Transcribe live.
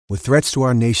With threats to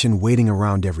our nation waiting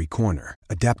around every corner,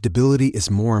 adaptability is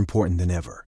more important than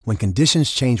ever. When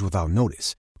conditions change without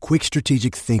notice, quick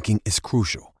strategic thinking is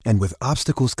crucial. And with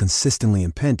obstacles consistently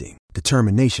impending,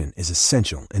 determination is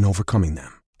essential in overcoming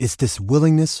them. It's this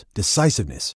willingness,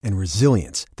 decisiveness, and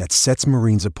resilience that sets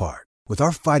Marines apart. With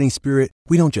our fighting spirit,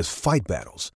 we don't just fight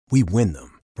battles, we win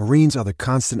them. Marines are the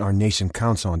constant our nation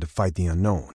counts on to fight the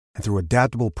unknown. And through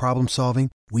adaptable problem solving,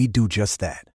 we do just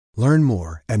that. Learn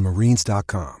more at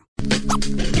marines.com.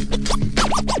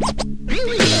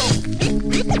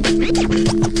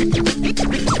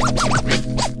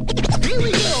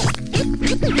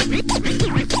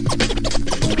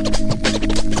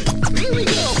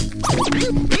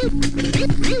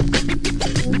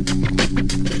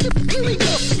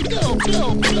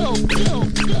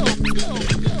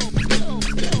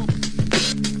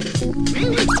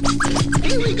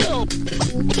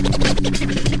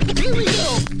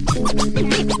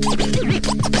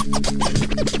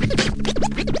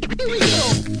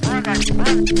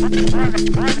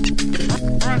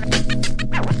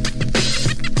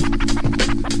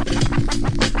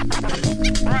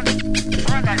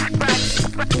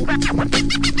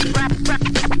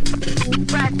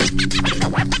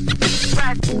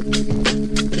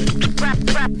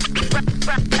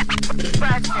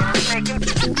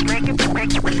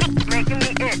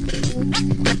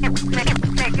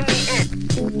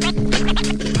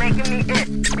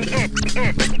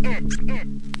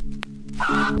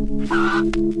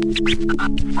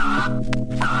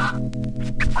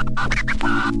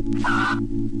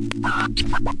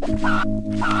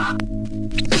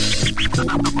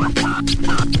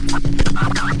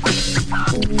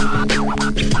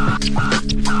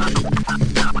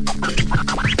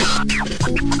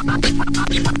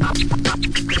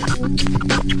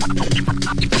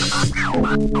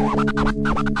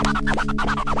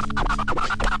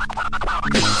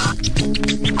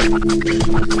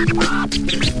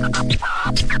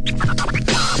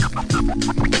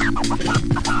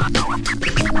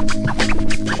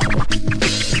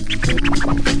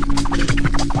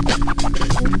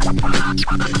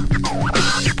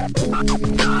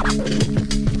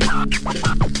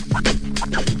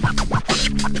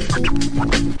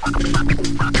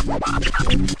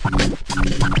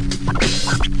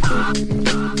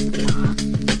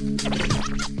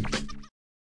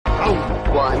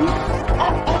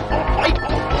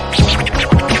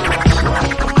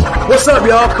 What's up,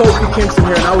 y'all? Kofi Kingston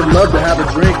here, and I would love to have a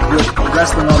drink with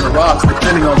Wrestling on the Rocks,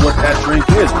 depending on what that drink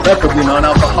is, preferably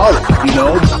non-alcoholic, you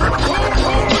know?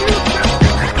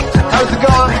 How's it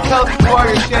going? I'm Celtic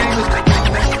Warrior James.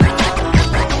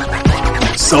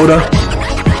 Soda.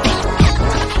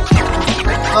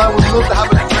 I would love to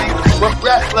have a drink with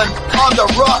Wrestling on the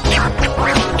Rocks.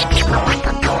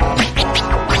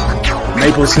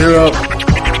 Maple syrup.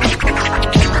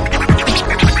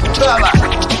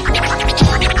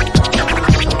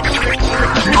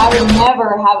 I would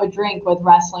never have a drink with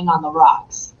Wrestling on the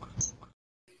Rocks.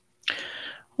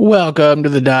 Welcome to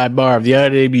the dive bar of the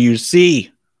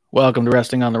IWC. Welcome to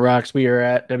Wrestling on the Rocks. We are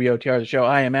at WOTR the show.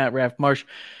 I am at Raf Marsh.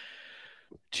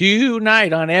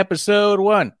 Tonight on episode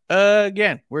 1,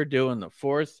 again, we're doing the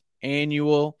 4th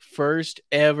annual first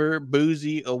ever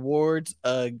Boozy Awards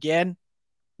again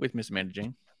with Miss Amanda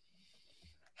Jane.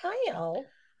 Hi, y'all.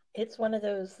 It's one of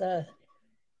those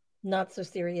not so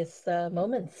serious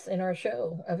moments in our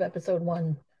show of episode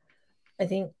 1. I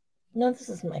think, no, this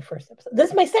isn't my first episode. This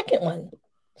is my second one.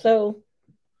 So,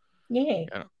 yay.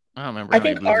 I don't remember how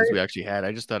many Boozies we actually had.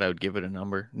 I just thought I would give it a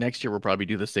number. Next year, we'll probably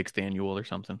do the 6th annual or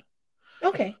something.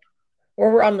 Okay.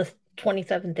 Or we're on the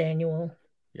 27th annual.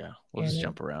 Yeah, we'll just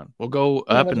jump around. We'll go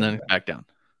up and then back down.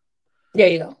 There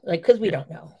you go. Like, because we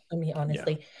don't know. I mean,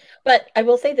 honestly. Yeah. But I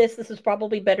will say this is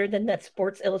probably better than that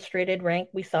Sports Illustrated rank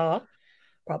we saw.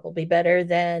 Probably better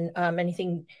than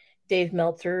anything Dave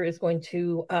Meltzer is going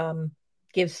to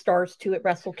give stars to at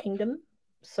Wrestle Kingdom.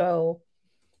 So,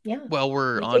 yeah. Well,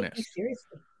 we're honest.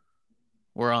 Seriously.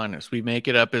 We're honest. We make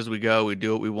it up as we go. We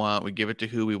do what we want. We give it to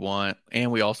who we want.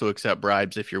 And we also accept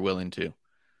bribes if you're willing to.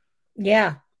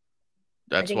 Yeah.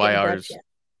 That's why ours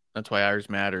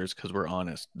matters, because we're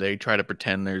honest. They try to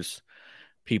pretend there's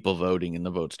people voting and the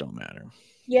votes don't matter.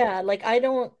 Yeah, like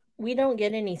we don't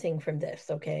get anything from this,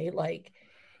 okay? Like,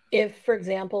 if, for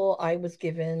example, I was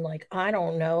given, like, I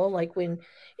don't know, like when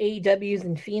AEW's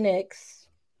in Phoenix,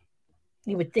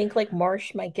 you would think like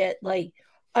Marsh might get, like,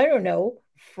 I don't know,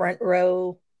 front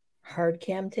row hard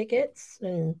cam tickets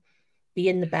and be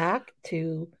in the back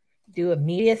to do a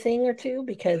media thing or two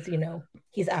because, you know,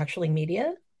 he's actually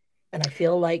media. And I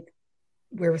feel like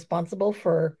we're responsible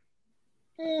for,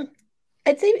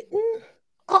 I'd say,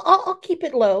 I'll keep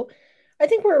it low. I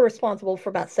think we're responsible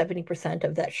for about 70%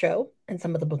 of that show and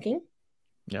some of the booking.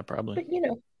 Yeah, probably. But, you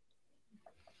know,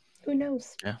 who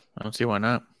knows? Yeah, I don't see why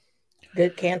not.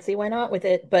 Good, can't see why not with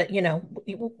it. But, you know,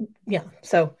 yeah.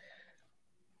 So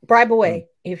bribe away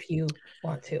if you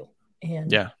want to.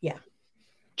 And yeah.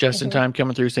 Just in time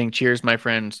coming through saying, cheers, my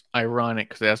friends. Ironic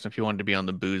because I asked him if he wanted to be on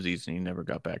the Boozies and he never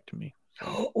got back to me.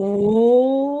 So,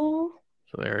 ooh.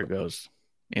 So there it goes.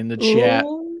 In the chat,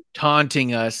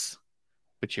 taunting us.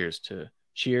 But cheers to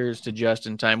just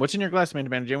in time. What's in your glass,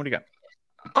 Amanda Jane? What do you got?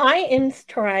 I am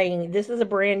trying. This is a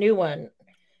brand new one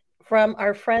from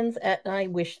our friends at. I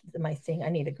wish my thing. I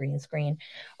need a green screen.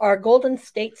 Our Golden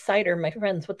State cider, my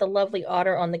friends, with the lovely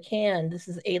otter on the can. This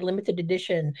is a limited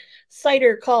edition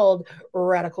cider called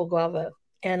Radical Guava.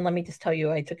 And let me just tell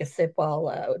you, I took a sip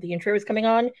while the intro was coming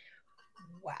on.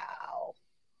 Wow,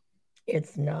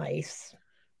 it's nice.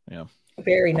 Yeah,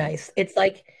 very nice. It's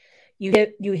like you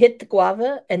hit the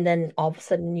guava, and then all of a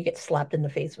sudden you get slapped in the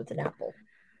face with an apple.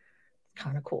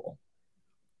 Kind of cool.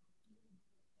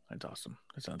 That's awesome.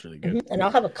 That sounds really good. And I'll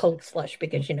have a Coke slush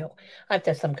because, you know, I have to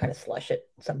have some kind of slush at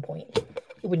some point.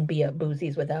 It wouldn't be a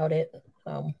Boozies without it.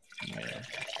 Yeah.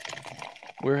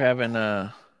 We're having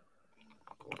and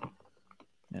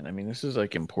I mean, this is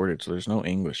like imported, so there's no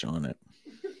English on it.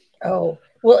 Oh,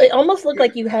 well, it almost looked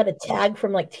like you had a tag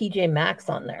from like TJ Maxx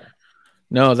on there.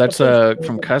 No, that's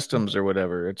from Customs or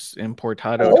whatever. It's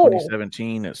Importado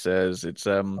 2017. It says it's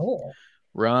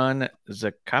Ron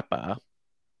Zacapa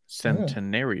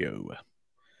Centenario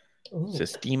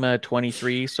Sistema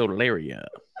 23 Solaria.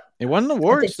 It won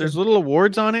awards. There's little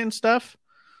awards on it and stuff.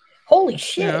 Holy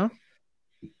shit. Yeah.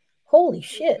 Holy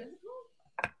shit.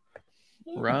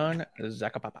 Ron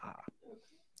Zacapa.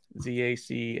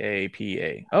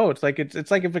 Zacapa. Oh, it's like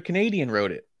if a Canadian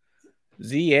wrote it.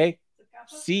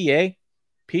 Zacapa.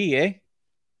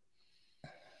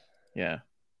 Yeah.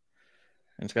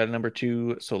 And it's got a number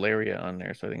 2 Solaria on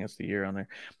there, so I think that's the year on there.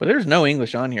 But there's no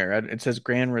English on here. It says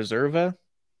Gran Reserva.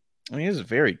 I mean, it is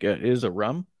very good. It is a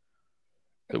rum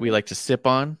that we like to sip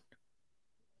on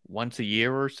once a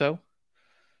year or so.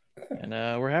 And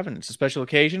we're having it's a special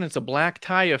occasion. It's a black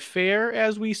tie affair,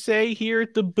 as we say here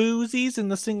at the Boozies in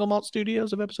the Single Malt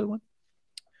Studios of episode 1.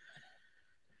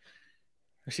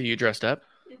 I see you dressed up.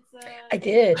 I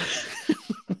did.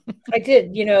 I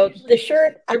did. You know, the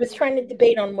shirt, I was trying to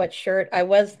debate on what shirt. I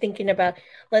was thinking about,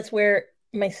 let's wear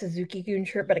my Suzuki-Gun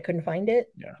shirt, but I couldn't find it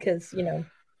because, you know,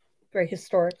 very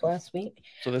historic last week.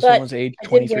 So this one was aged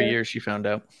 23 years, she found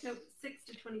out. No, 6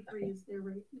 to 23 is their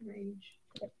range.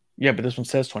 Yeah, but this one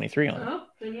says 23 on it. Oh,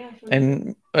 then yeah.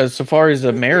 And as far as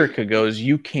America goes,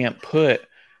 you can't put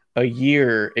a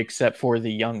year except for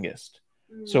the youngest.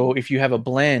 So if you have a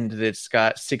blend that's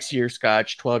got 6-year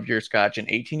Scotch, 12-year Scotch, and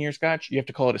 18-year Scotch, you have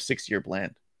to call it a 6-year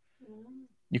blend.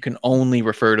 You can only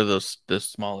refer to the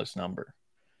smallest number.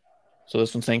 So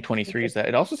this one's saying 23 is that.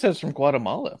 It also says from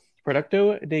Guatemala.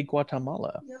 Producto de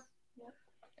Guatemala. Yep.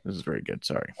 This is very good.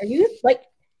 Sorry. Are you like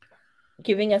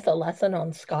giving us a lesson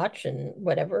on Scotch and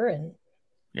whatever? And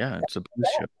yeah, it's a booze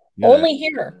show. Only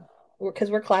here because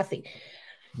we're classy.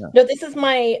 Yeah. No, this is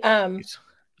my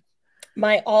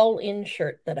my all-in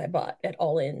shirt that I bought at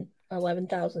All In,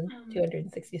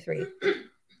 11,263.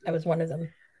 I was one of them.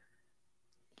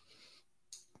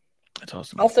 That's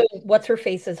awesome. Also, what's her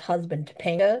face's husband,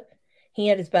 Topanga? He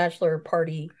had his bachelor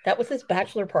party. That was his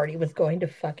bachelor party. Was going to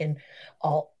fucking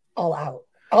all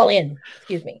in.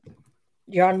 Excuse me.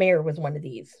 John Mayer was one of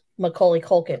these. Macaulay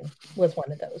Culkin was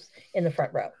one of those in the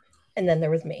front row, and then there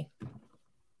was me.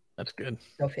 That's good.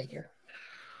 Go figure.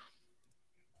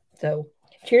 So,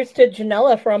 cheers to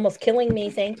Janella for almost killing me.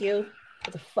 Thank you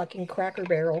for the fucking Cracker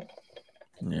Barrel.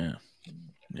 Yeah.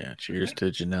 Yeah, cheers to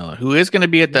Janella, who is going to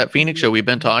be at that Phoenix show we've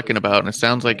been talking about, and it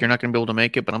sounds like you're not going to be able to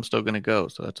make it, but I'm still going to go,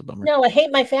 so that's a bummer. No, I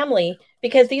hate my family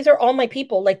because these are all my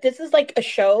people. Like, this is like a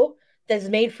show that's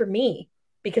made for me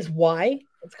because why?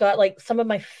 It's got like some of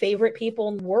my favorite people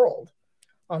in the world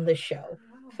on this show.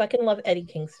 I fucking love Eddie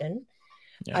Kingston.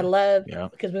 Yeah, I love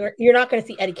because you're not going to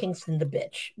see Eddie Kingston the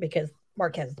bitch because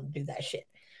Marquez doesn't do that shit.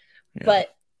 Yeah.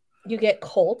 But you get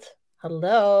Colt.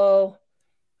 Hello.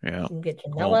 Yeah. You can get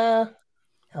Janella. Colt.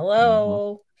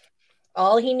 Hello. Mm-hmm.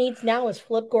 All he needs now is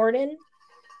Flip Gordon,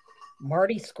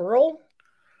 Marty Skrull,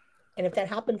 and if that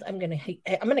happens, I'm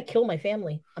gonna kill my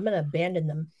family. I'm gonna abandon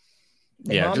them.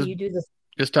 Mom, you do this.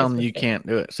 Just tell them you can't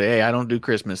do it. Say, hey, I don't do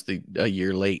Christmas a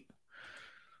year late.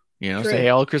 You know, say, hey,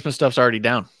 all Christmas stuff's already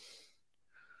down.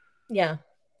 Yeah.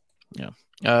 Yeah.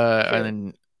 And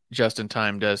then Just in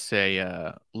Time does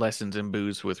say lessons in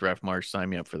booze with Ref Marsh. Sign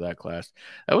me up for that class.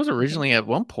 That was originally at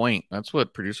one point. That's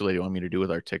what producer lady wanted me to do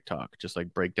with our TikTok. Just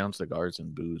like break down cigars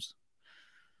and booze.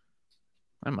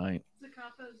 I might.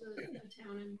 Capa's a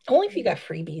town in. Only if you got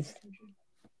freebies.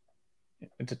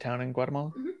 It's a town in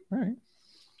Guatemala? Mm-hmm. All right.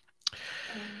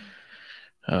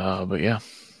 But yeah.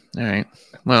 All right.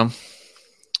 Well,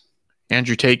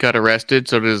 Andrew Tate got arrested,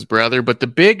 so did his brother. But the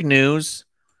big news,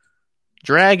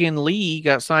 Dragon Lee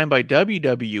got signed by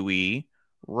WWE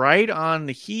right on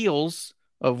the heels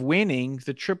of winning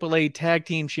the AAA Tag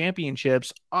Team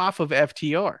Championships off of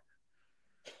FTR.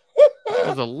 That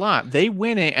was a lot. They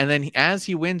win it, and then as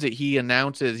he wins it, he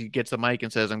announces, he gets the mic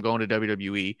and says, I'm going to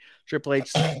WWE. Triple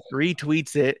H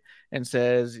retweets it and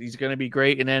says he's going to be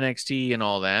great in NXT and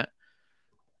all that.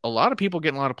 A lot of people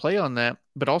getting a lot of play on that,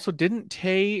 but also didn't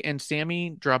Tay and Sammy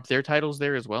drop their titles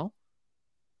there as well?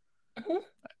 Mm-hmm.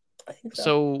 I think so.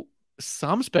 So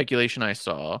some speculation I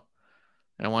saw,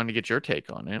 and I wanted to get your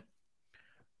take on it,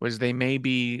 was they may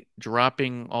be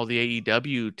dropping all the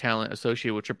AEW talent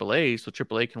associated with AAA so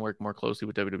AAA can work more closely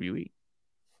with WWE.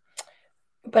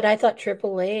 But I thought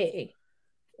AAA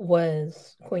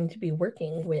was going to be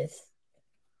working with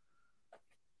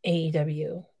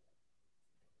AEW.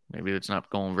 Maybe it's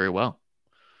not going very well.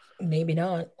 Maybe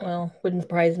not. Well, wouldn't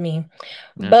surprise me.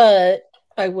 Yeah. But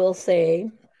I will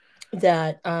say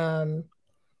that WWE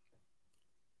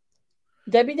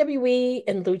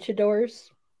and luchadors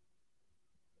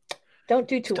don't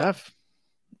do too well. Tough.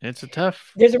 It's a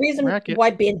tough. There's a reason racket.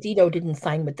 why Bandito didn't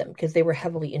sign with them, because they were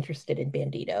heavily interested in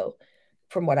Bandito,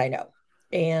 from what I know.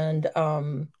 And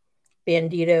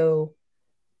Bandito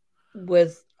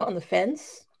was on the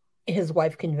fence. His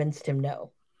wife convinced him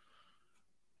no.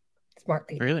 Smart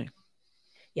lady. Really?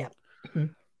 Yeah. Mm-hmm.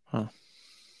 Huh.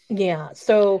 Yeah.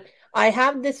 So I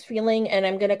have this feeling, and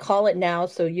I'm going to call it now,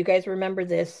 so you guys remember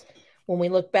this. When we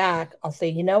look back, I'll say,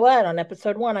 you know what? On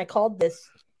episode 1, I called this.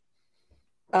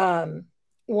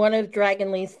 One of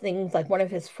Dragon Lee's things, like one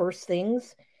of his first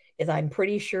things, is I'm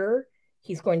pretty sure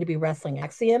he's going to be wrestling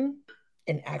Axiom,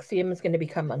 and Axiom is going to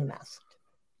become unmasked.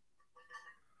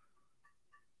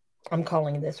 I'm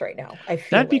calling this right now. I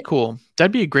feel that'd be cool.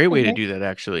 That'd be a great way to do that,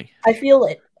 actually. I feel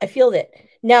it.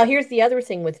 Now, here's the other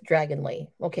thing with Dragon Lee.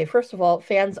 Okay, first of all,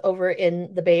 fans over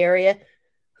in the Bay Area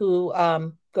who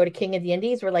go to King of the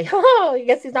Indies were like, oh, I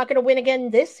guess he's not going to win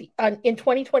again in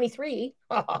 2023.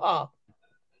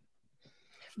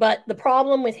 But the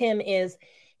problem with him is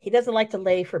he doesn't like to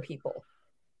lay for people.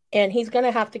 And he's going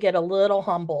to have to get a little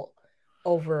humble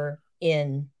over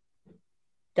in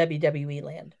WWE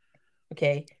land.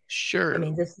 Okay? Sure. I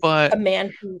mean, this is a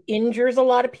man who injures a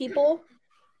lot of people,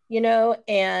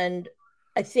 and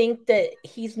I think that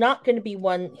he's not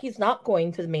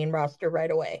going to the main roster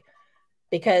right away,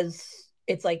 because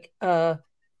it's like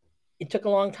it took a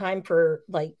long time for,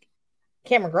 like,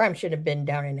 Cameron Grimes should have been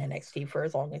down in NXT for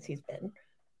as long as he's been.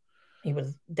 He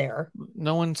was there.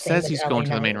 No one says he's going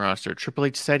to the main roster. Triple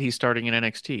H said he's starting in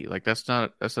NXT. Like, that's a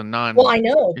non. Well, I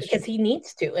know, because he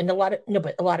needs to, and a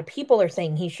lot of people are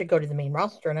saying he should go to the main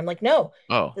roster, and I'm like, no.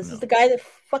 This is the guy that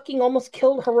fucking almost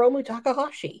killed Hiromu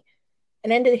Takahashi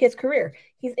and ended his career.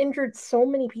 He's injured so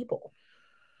many people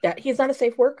that he's not a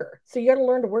safe worker. So you got to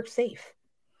learn to work safe.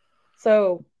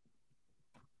 So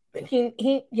he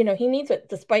needs it,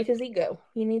 despite his ego.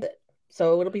 He needs it.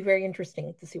 So it'll be very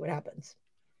interesting to see what happens.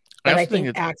 But I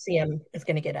think Axiom is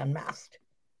going to get unmasked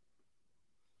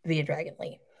via Dragon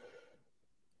Lee.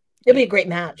 It'll be a great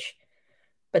match,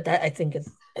 but that, I think, is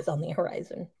on the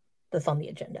horizon. That's on the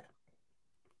agenda.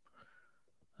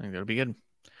 I think that'll be good.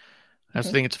 I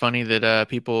also think it's funny that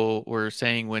people were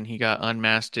saying when he got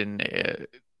unmasked in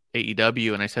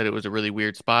AEW, and I said it was a really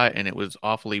weird spot, and it was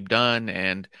awfully done,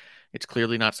 and it's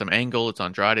clearly not some angle. It's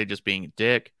Andrade just being a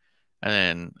dick. And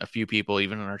then a few people,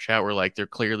 even in our chat, were like, they're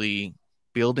clearly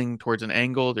building towards an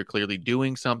angle. They're clearly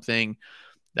doing something.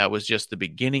 That was just the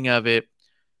beginning of it.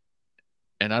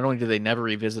 And not only did they never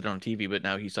revisit it on TV, but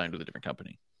now he signed with a different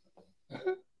company.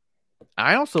 Mm-hmm.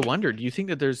 I also wonder, do you think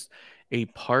that there's a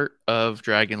part of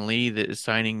Dragon Lee that is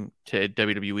signing to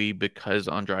WWE because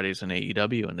Andrade's in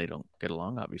AEW and they don't get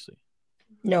along, obviously?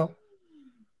 No.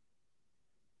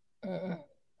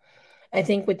 I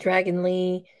think with Dragon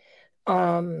Lee,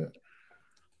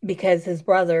 because his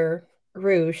brother,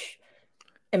 Roosh,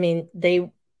 I mean,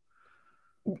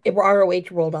 ROH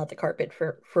rolled out the carpet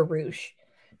for Roosh.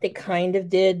 They kind of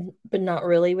did, but not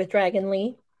really with Dragon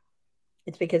Lee.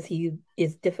 It's because he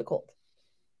is difficult.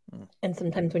 And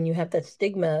sometimes when you have that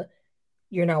stigma,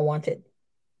 you're not wanted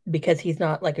because he's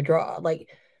not like a draw. Like,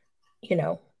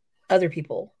 other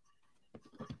people,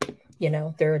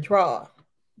 they're a draw,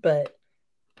 but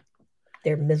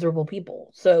they're miserable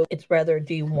people. So it's rather,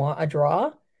 do you want a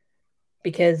draw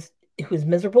because who's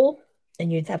miserable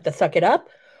and you just have to suck it up,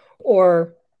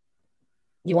 or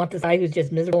you want this guy who's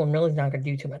just miserable and really is not going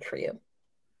to do too much for you?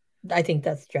 I think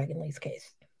that's Dragon Lee's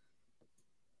case.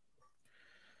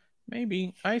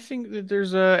 Maybe. I think that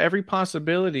there's every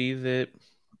possibility that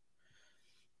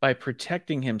by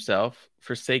protecting himself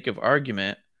for sake of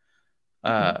argument,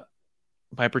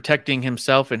 by protecting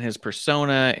himself and his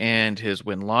persona and his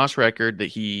win-loss record, that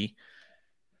he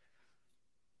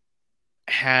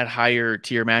had higher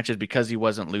tier matches because he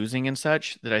wasn't losing and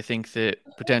such, that I think that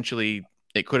potentially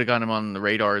it could have gotten him on the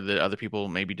radar that other people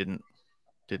maybe didn't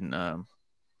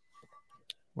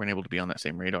weren't able to be on that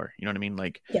same radar. You know what I mean?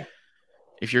 Like, Yeah.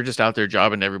 If you're just out there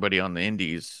jobbing to everybody on the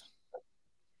indies,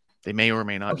 they may or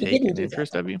may not take an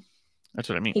interest of you. That's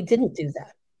what I mean. He didn't do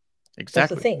that.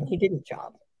 Exactly. That's the thing. He didn't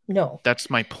job. No.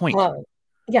 That's my point.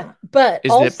 Yeah, but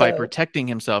is also, that by protecting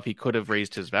himself, he could have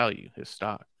raised his value, his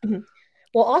stock.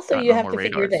 Well, also gotten you on have more to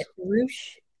figure radars. that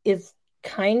Roosh is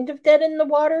kind of dead in the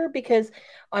water because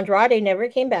Andrade never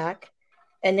came back,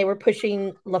 and they were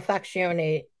pushing La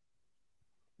Faccione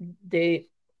de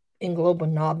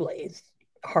Inglobonables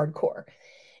hardcore,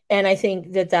 and I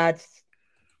think that that's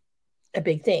a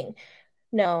big thing.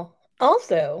 No,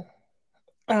 also,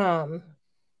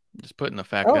 Just putting the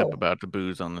fact up about the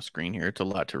booze on the screen here. It's a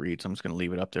lot to read, so I'm just going to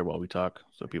leave it up there while we talk,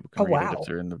 so people can read it if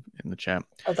they're in the chat.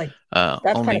 I was like, that's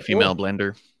only female cool.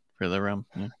 Blender for the realm,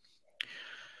 yeah.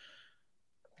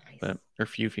 Nice. But or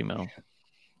few female.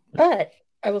 But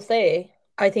I will say,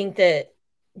 I think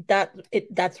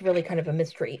that's really kind of a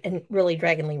mystery, and really,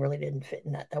 Dragon Lee really didn't fit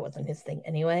in that. That wasn't his thing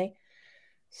anyway.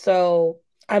 So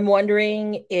I'm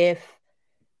wondering if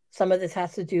some of this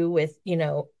has to do with,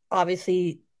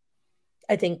 obviously,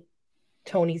 I think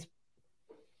Tony's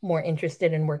more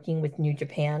interested in working with New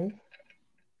Japan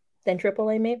than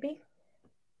AAA, maybe.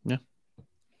 Yeah.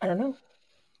 I don't know.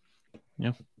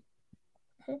 Yeah.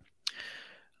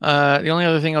 The only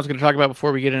other thing I was going to talk about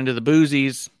before we get into the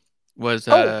Boozies was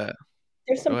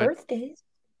there's some birthdays.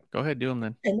 Go ahead, do them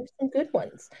then. And there's some good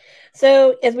ones.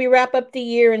 So as we wrap up the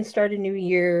year and start a new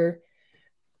year,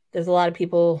 there's a lot of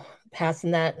people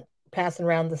passing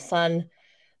around the sun.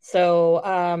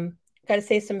 So got to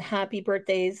say some happy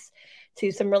birthdays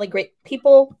to some really great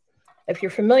people. If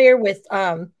you're familiar with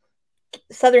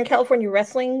Southern California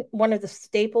wrestling, one of the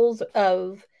staples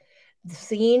of the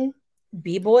scene,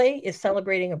 B-Boy, is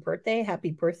celebrating a birthday.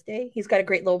 Happy birthday. He's got a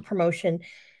great little promotion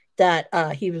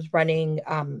that he was running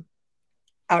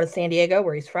out of San Diego,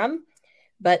 where he's from.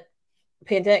 But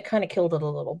pandemic kind of killed it a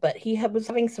little. But he was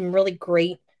having some really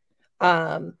great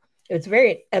it was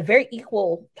a very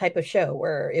equal type of show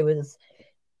where it was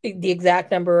the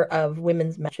exact number of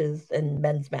women's matches and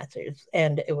men's matches,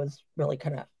 and it was really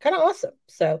kind of awesome.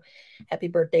 So happy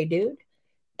birthday, dude.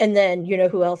 And then you know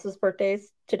who else's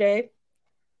birthdays today?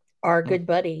 Our good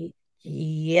buddy,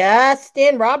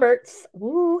 Stan Roberts.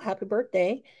 Woo, happy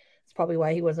birthday. That's probably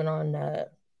why he wasn't on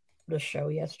the show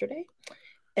yesterday.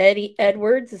 Eddie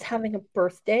Edwards is having a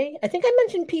birthday. I think I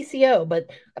mentioned PCO, but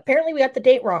apparently we got the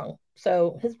date wrong.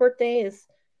 So his birthday is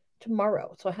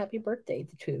tomorrow. So happy birthday,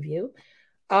 the two of you.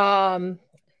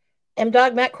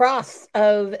 M-Dog Matt Cross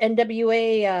of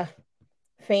NWA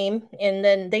fame. And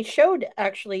then they showed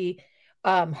actually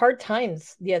Hard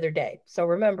Times the other day. So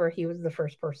remember, he was the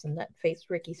first person that faced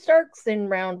Ricky Starks in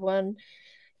round 1.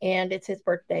 And it's his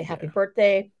birthday. Happy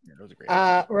birthday. Yeah, that was a great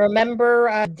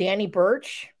remember Danny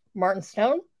Burch, Martin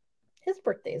Stone? His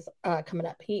birthday's coming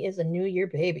up. He is a New Year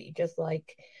baby, just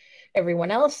like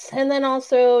everyone else. And then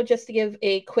also, just to give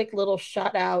a quick little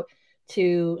shout out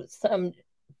to some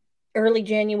early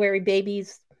January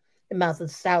babies, the Mouth of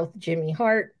the South, Jimmy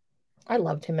Hart. I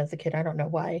loved him as a kid. I don't know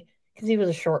why, because he was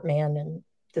a short man and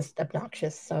just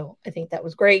obnoxious. So I think that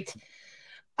was great.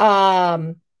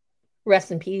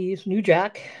 Rest in peace, New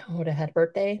Jack would have had a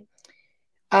birthday.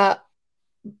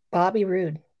 Bobby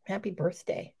Roode, happy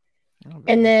birthday.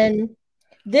 And then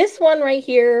this one right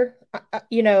here,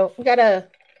 we gotta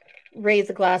raise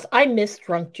a glass. I miss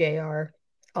Drunk JR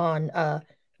on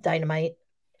Dynamite.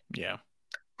 Yeah.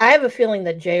 I have a feeling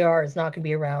that JR is not going to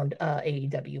be around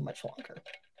AEW much longer.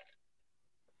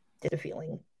 Just a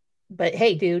feeling. But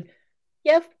hey, dude,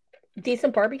 you have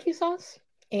decent barbecue sauce.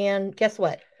 And guess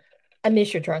what? I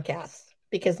miss your drunk ass,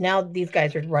 because now these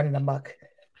guys are running amok.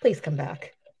 Please come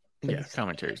back. Please. Yeah,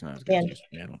 commentary's not as good as used to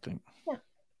be, I don't think. Yeah.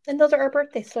 And those are our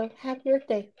birthdays, so happy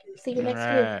birthday. See you next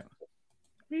year.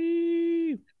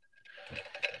 Whee!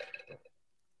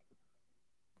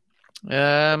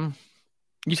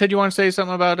 You said you want to say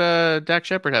something about Dak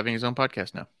Shepard having his own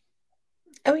podcast now.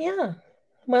 Oh, yeah.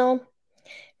 Well,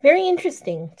 very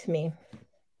interesting to me.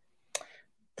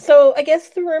 So I guess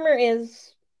the rumor is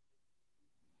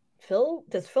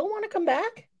does Phil want to come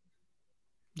back?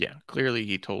 Yeah, clearly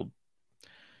he told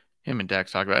Him and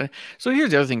Dax talk about it. So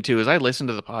here's the other thing too: is I listened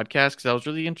to the podcast because I was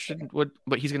really interested in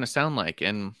what he's going to sound like,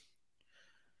 and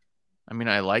I mean,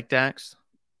 I like Dax.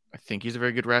 I think he's a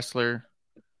very good wrestler.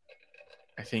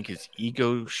 I think his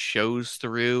ego shows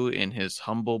through in his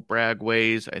humble brag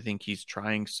ways. I think he's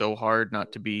trying so hard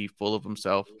not to be full of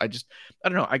himself. I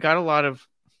don't know. I got a lot of.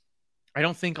 I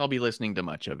don't think I'll be listening to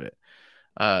much of it.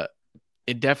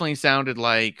 It definitely sounded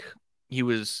like he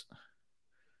was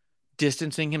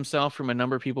distancing himself from a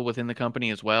number of people within the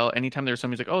company as well. Anytime there's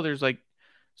somebody's like, oh, there's like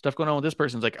stuff going on with this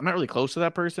person's like, I'm not really close to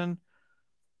that person.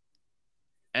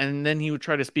 And then he would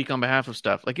try to speak on behalf of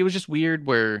stuff. Like it was just weird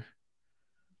where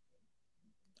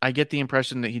I get the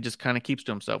impression that he just kind of keeps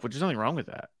to himself, which is nothing wrong with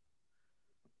that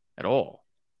at all.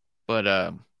 But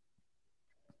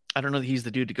I don't know that he's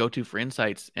the dude to go to for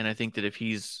insights. And I think that if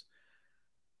he's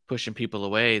pushing people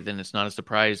away, then it's not a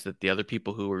surprise that the other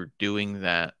people who are doing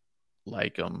that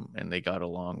like him and they got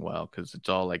along well, because it's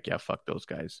all like, yeah, fuck those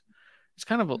guys. It's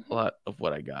kind of a lot of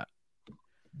what I got.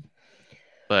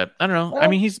 But I don't know. Well, I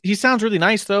mean, he sounds really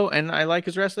nice though, and I like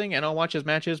his wrestling and I'll watch his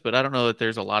matches, but I don't know that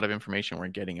there's a lot of information we're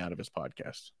getting out of his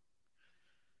podcast.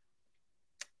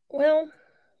 well,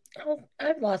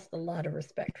 I've lost a lot of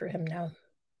respect for him now.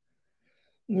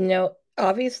 You know,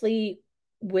 obviously,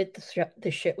 with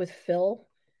the shit with Phil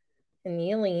and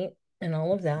the Elite and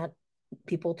all of that,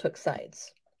 people took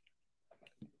sides.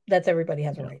 That's everybody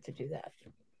has a right to do that.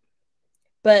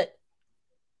 But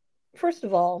first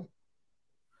of all,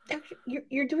 actually,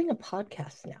 you're doing a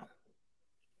podcast now.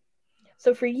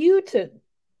 So for you to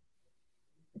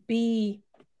be,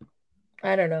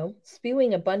 I don't know,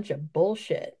 spewing a bunch of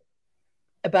bullshit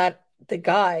about the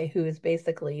guy who is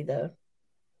basically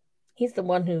he's the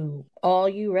one who all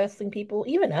you wrestling people,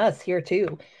 even us here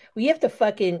too, we have to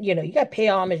fucking, you got to pay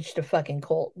homage to fucking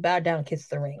Colt, bow down, kiss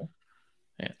the ring.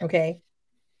 Yeah. Okay.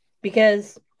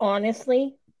 Because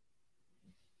honestly,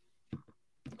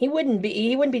 he wouldn't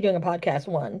be doing a podcast.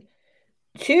 1,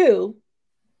 2,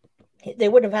 they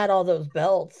wouldn't have had all those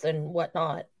belts and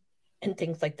whatnot and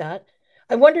things like that.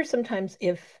 I wonder sometimes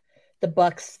if the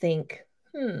Bucks think,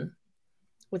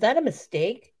 was that a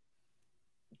mistake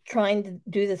trying to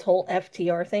do this whole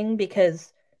FTR thing?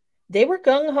 Because they were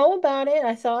gung-ho about it,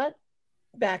 I thought,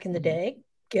 back in the day.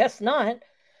 Guess not.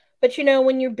 But,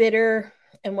 when you're bitter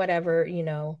and whatever,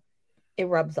 it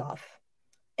rubs off.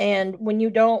 And when you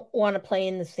don't want to play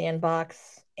in the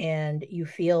sandbox and you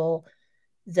feel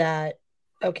that,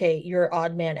 okay, you're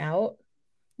odd man out,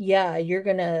 yeah, you're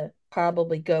going to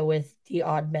probably go with the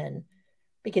odd men.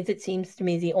 Because it seems to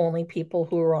me the only people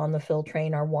who are on the Phil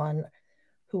train are 1,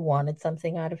 who wanted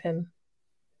something out of him.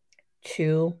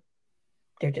 2,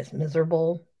 they're just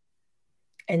miserable.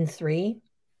 And 3,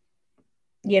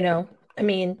 I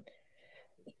mean,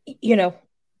 you're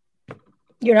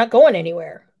not going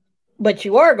anywhere, but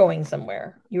you are going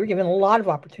somewhere. You were given a lot of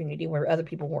opportunity where other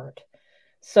people weren't.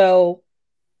 So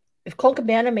if Colt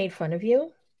Cabana made fun of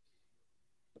you,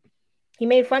 he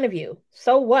made fun of you.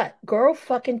 So what? Grow a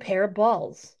fucking pair of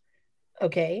balls.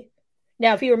 Okay?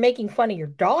 Now, if you were making fun of your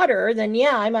daughter, then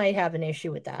yeah, I might have an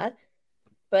issue with that.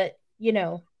 But, you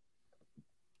can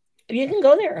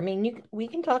go there. I mean, we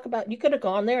can talk about, you could have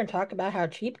gone there and talk about how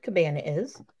cheap Cabana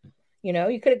is.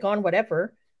 You could have gone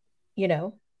whatever.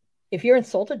 If you're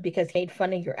insulted because he made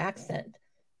fun of your accent,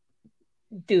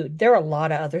 dude, there are a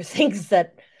lot of other things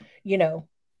that,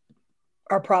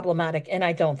 are problematic. And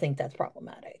I don't think that's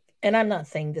problematic. And I'm not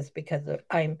saying this because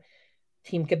I'm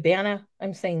Team Cabana.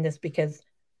 I'm saying this because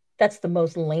that's the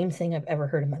most lame thing I've ever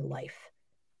heard in my life.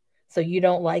 So you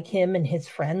don't like him and his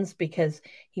friends because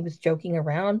he was joking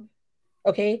around?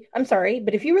 Okay, I'm sorry,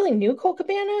 but if you really knew Colt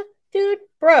Cabana, dude,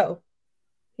 bro,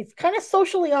 he's kind of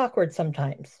socially awkward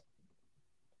sometimes.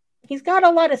 He's got a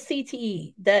lot of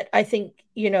CTE that I think,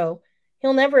 he'll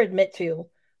never admit to,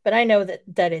 but I know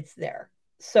that it's there.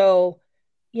 So,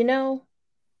 you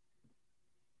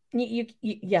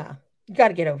got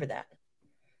to get over that.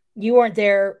 You weren't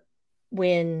there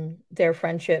when their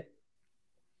friendship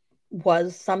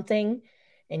was something,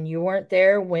 and you weren't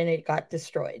there when it got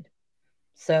destroyed.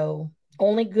 So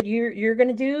only good you're going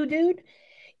to do, dude,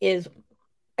 is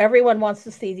everyone wants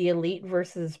to see the Elite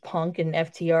versus Punk and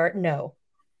FTR. No.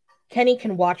 Kenny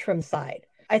can watch from the side.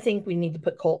 I think we need to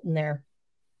put Colt in there.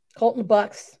 Colt and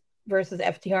Bucks versus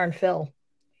FTR and Phil.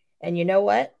 And you know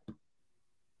what?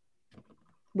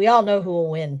 We all know who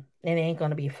will win. And it ain't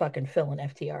going to be fucking Phil and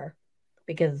FTR.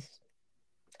 Because,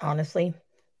 honestly,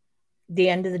 the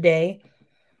end of the day,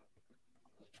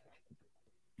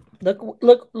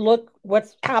 look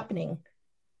what's happening.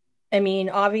 I mean,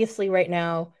 obviously right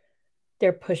now,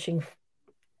 they're pushing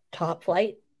Top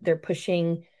Flight. They're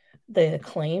pushing the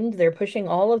Acclaimed. They're pushing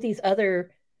all of these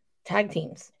other tag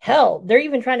teams. Hell, they're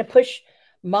even trying to push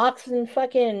Mox and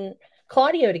fucking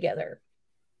Claudio together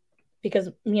because,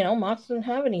 Mox doesn't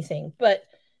have anything. But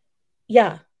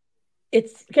yeah,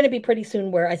 it's going to be pretty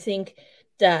soon where I think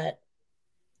that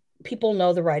people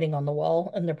know the writing on the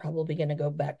wall and they're probably going to go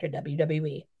back to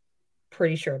WWE.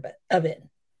 Pretty sure of it.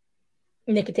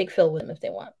 And they could take Phil with them if they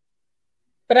want.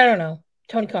 But I don't know.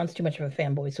 Tony Khan's too much of a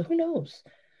fanboy, so who knows?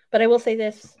 But I will say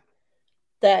this,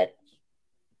 that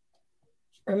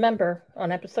remember,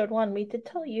 on episode 1, we did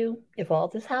tell you if all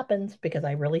this happens, because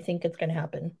I really think it's going to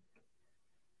happen.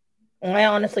 And I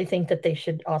honestly think that they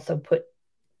should also put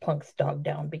Punk's dog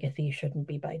down because he shouldn't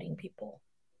be biting people.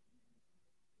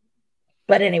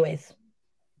 But anyways,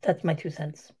 that's my 2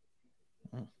 cents.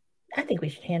 I think we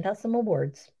should hand out some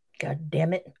awards. God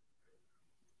damn it.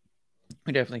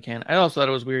 We definitely can. I also thought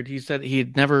it was weird. He said he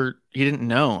didn't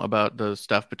know about the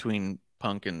stuff between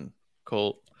Punk and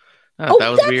Colt. That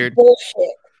was weird.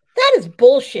 Bullshit. That is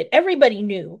bullshit. Everybody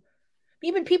knew.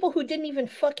 Even people who didn't even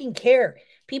fucking care.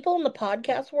 People in the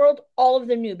podcast world, all of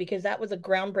them knew because that was a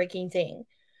groundbreaking thing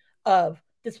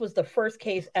this was the first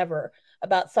case ever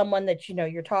about someone that,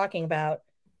 you're talking about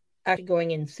actually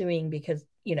going and suing because,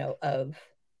 of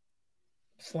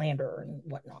slander and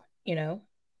whatnot, It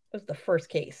was the first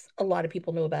case. A lot of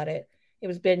people knew about it. It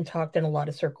was been talked in a lot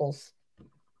of circles.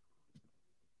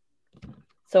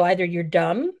 So either you're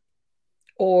dumb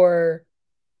or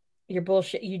you're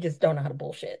bullshit. You just don't know how to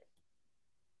bullshit.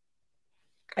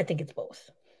 I think it's both.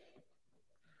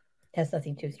 It has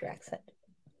nothing to do with your accent.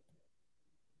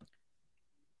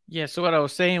 Yeah, so what I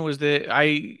was saying was that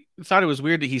I thought it was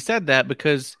weird that he said that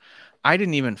because I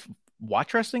didn't even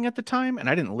watch wrestling at the time and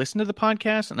I didn't listen to the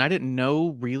podcast and I didn't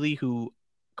know really who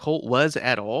Colt was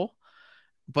at all.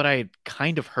 But I had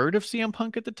kind of heard of CM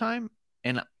Punk at the time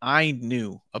and I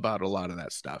knew about a lot of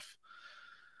that stuff.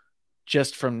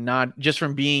 Just from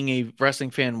being a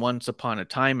wrestling fan once upon a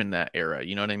time in that era,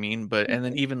 you know what I mean? And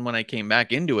then even when I came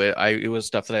back into it, it was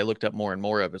stuff that I looked up more and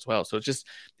more of as well. So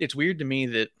it's weird to me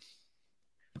that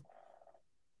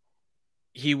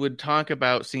he would talk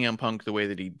about CM Punk the way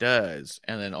that he does,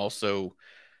 and then also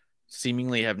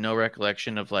seemingly have no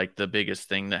recollection of like the biggest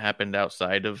thing that happened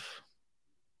outside of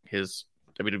his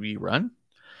WWE run.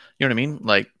 You know what I mean?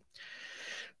 Like,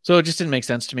 so it just didn't make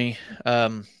sense to me.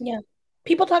 Yeah.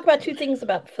 People talk about 2 things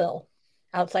about Phil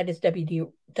outside his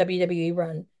WWE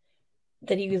run.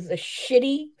 That he was a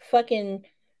shitty fucking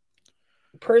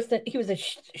person. He was a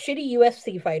shitty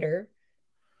UFC fighter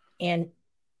and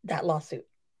that lawsuit.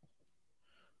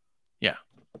 Yeah.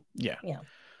 Yeah.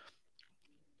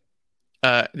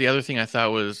 The other thing I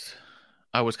was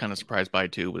kind of surprised by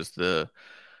too was the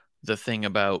thing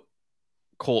about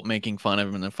Colt making fun of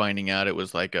him and then finding out it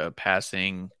was like a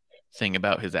passing thing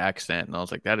about his accent. And I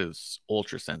was like, that is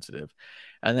ultra sensitive.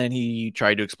 And then he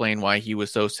tried to explain why he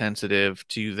was so sensitive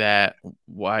to that.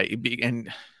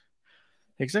 And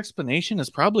his explanation is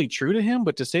probably true to him,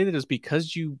 but to say that it's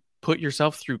because you put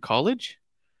yourself through college.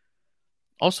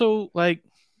 Also, like,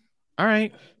 all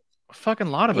right, a fucking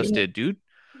lot of us did, dude.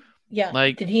 Yeah.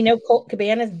 Like, did he know Colt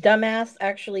Cabana's dumbass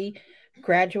actually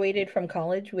graduated from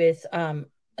college with a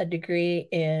degree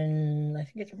in, I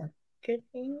think it's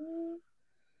marketing,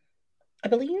 I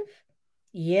believe?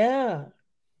 Yeah.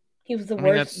 He was the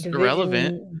worst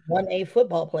Division 1A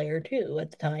football player too at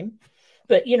the time.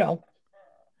 But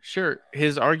sure,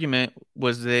 his argument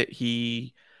was that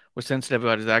he was sensitive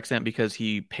about his accent because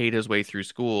he paid his way through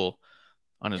school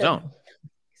on his own.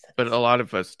 But a lot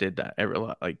of us did that.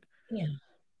 Yeah.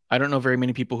 I don't know very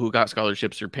many people who got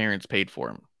scholarships their parents paid for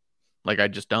them. Like, I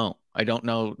just don't. I don't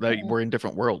know that we're in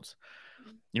different worlds.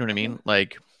 You know what I mean?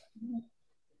 Like,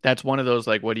 that's one of those,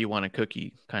 like, what do you want a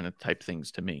cookie kind of type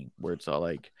things to me, where it's all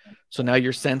like, so now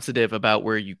you're sensitive about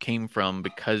where you came from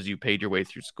because you paid your way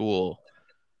through school.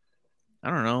 I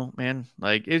don't know, man.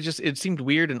 Like, it seemed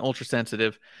weird and ultra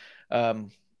sensitive. But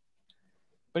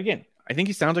again, I think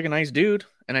he sounds like a nice dude.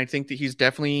 And I think that he's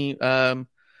definitely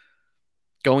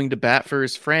going to bat for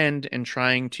his friend and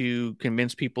trying to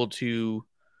convince people to,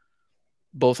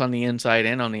 both on the inside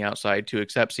and on the outside, to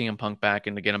accept CM Punk back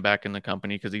and to get him back in the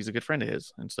company because he's a good friend of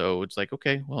his. And so it's like,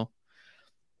 okay, well,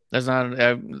 that's not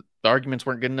the arguments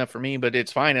weren't good enough for me, but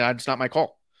it's fine. It's not my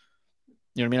call.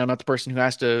 You know what I mean? I'm not the person who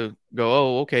has to go,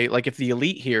 oh, okay. Like, if the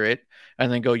elite hear it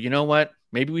and then go, you know what?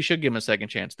 Maybe we should give him a second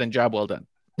chance. Then job well done.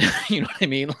 You know what I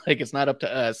mean? Like, it's not up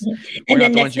to us. And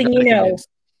then next thing you know,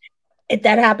 if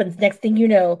that happens, next thing you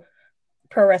know,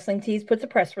 Pro Wrestling Tees puts a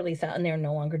press release out and they're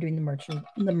no longer doing the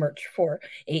merch for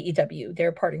AEW.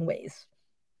 They're parting ways.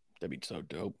 That'd be so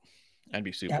dope. I'd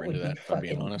be super into that, if I'm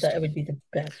being honest. That would be the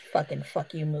best fucking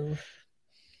fuck you move.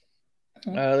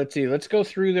 Let's see. Let's go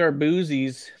through our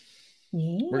Boozies.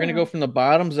 We're going to go from the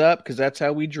bottoms up because that's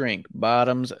how we drink.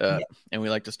 Bottoms up. Yep. And we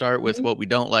like to start with what we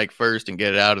don't like first and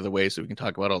get it out of the way so we can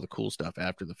talk about all the cool stuff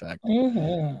after the fact.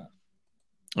 Mm-hmm.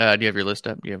 Do you have your list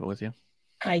up? Do you have it with you?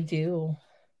 I do.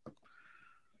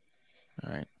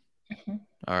 All right. Mm-hmm.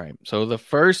 All right. So the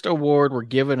first award we're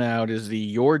giving out is the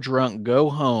You're Drunk, Go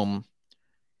Home,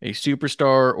 a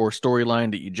superstar or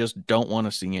storyline that you just don't want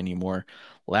to see anymore.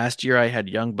 Last year I had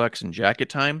Young Bucks and Jacket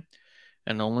Time.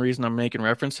 And the only reason I'm making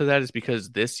reference to that is because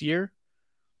this year,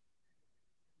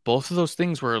 both of those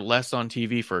things were less on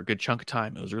TV for a good chunk of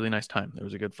time. It was a really nice time. It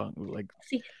was a good fun.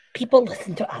 See, people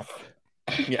listen to us.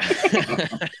 Yeah.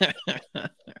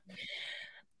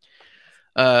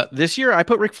 This year, I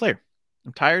put Ric Flair.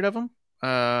 I'm tired of him.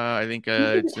 I think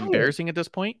it's embarrassing at this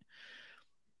point.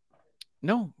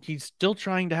 No, he's still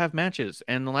trying to have matches.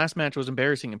 And the last match was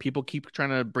embarrassing. And people keep trying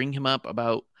to bring him up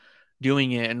about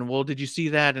doing it, and well, did you see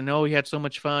that? And he had so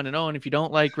much fun. And if you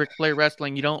don't like Ric Flair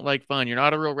wrestling, you don't like fun. You're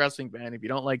not a real wrestling fan if you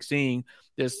don't like seeing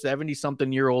this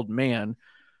 70-something-year-old man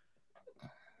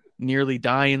nearly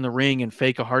die in the ring and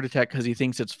fake a heart attack because he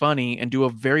thinks it's funny and do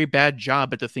a very bad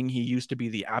job at the thing he used to be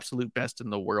the absolute best in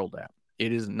the world at.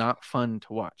 It is not fun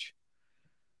to watch.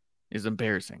 It's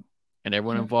embarrassing, and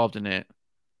everyone involved in it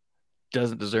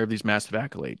doesn't deserve these massive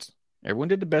accolades. Everyone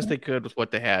did the best they could with what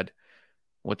they had.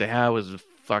 What they had was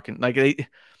fucking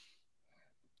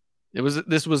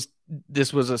this was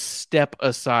a step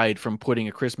aside from putting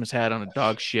a Christmas hat on a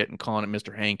dog shit and calling it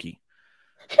Mr. Hanky.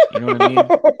 You know what I mean?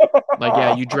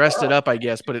 Yeah, you dressed it up, I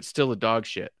guess, but it's still a dog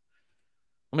shit.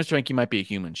 Well, Mr. Hanky might be a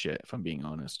human shit, if I'm being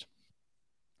honest.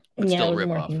 But still a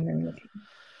ripoff.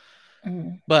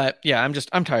 But yeah,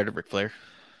 I'm tired of Ric Flair.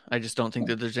 I just don't think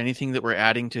that there's anything that we're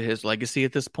adding to his legacy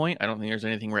at this point. I don't think there's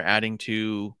anything we're adding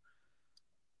to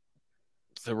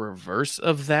the reverse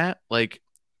of that.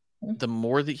 The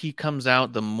more that he comes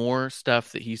out, the more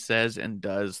stuff that he says and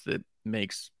does that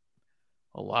makes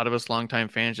a lot of us longtime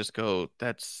fans just go,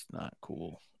 that's not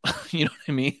cool. You know what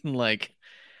I mean?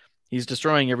 He's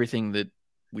destroying everything that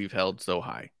we've held so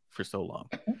high for so long.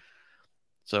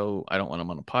 So I don't want him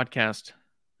on a podcast.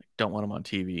 I don't want him on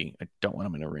TV. I don't want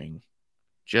him in a ring.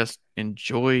 Just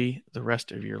enjoy the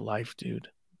rest of your life, dude.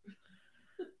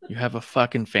 You have a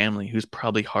fucking family who's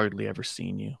probably hardly ever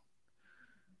seen you.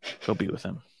 Go be with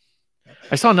him.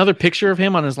 I saw another picture of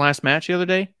him on his last match the other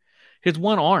day. His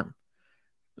one arm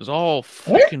was all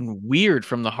fucking weird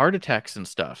from the heart attacks and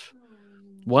stuff.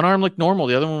 One arm looked normal.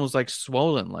 The other one was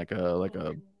swollen, like one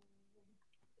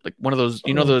of those,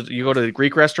 you go to the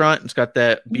Greek restaurant and it's got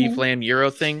that beef lamb gyro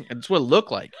thing. And it's what it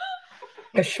looked like.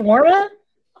 A shawarma?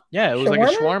 Yeah, it was like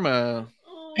a shawarma.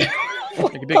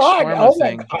 Like a big shawarma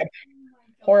thing. God.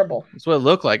 Horrible. That's what it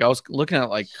looked like. I was looking at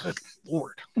it good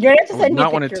Lord. You're gonna have to send me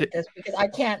a picture of this because I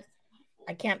can't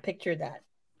picture that.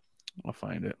 I'll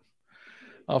find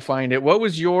it. What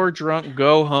was your Drunk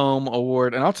Go Home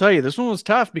award? And I'll tell you, this one was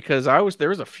tough because there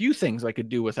was a few things I could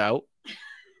do without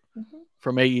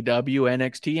from AEW,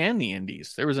 NXT, and the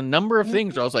Indies. There was a number of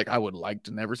things where I was like, I would like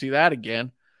to never see that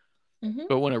again.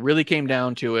 But when it really came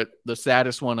down to it, the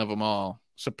saddest one of them all,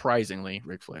 surprisingly,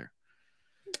 Ric Flair.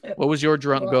 What was your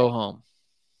Drunk Go Home?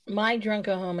 My Drunk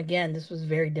Go Home, again, this was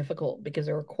very difficult because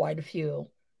there were quite a few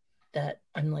that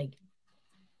I'm like,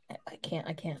 I can't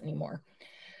anymore.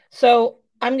 So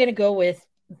I'm going to go with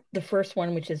the first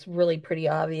one, which is really pretty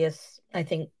obvious, I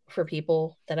think, for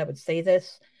people that I would say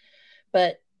this.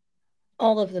 But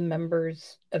all of the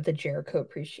members of the Jericho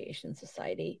Appreciation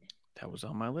Society. That was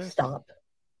on my list.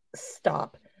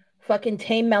 Stop. Fucking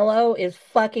Tay Mello is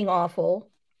fucking awful.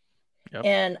 Yep.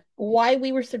 And why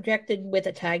we were subjected with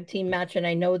a tag team match, and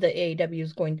I know that AEW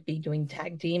is going to be doing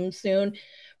tag teams soon,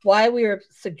 why we were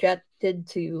subjected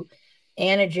to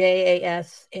Anna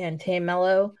JAS and Tay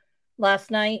Mello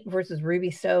last night versus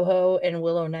Ruby Soho and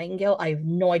Willow Nightingale, I have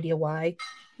no idea why. It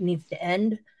needs to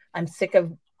end. I'm sick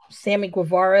of Sammy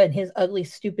Guevara and his ugly,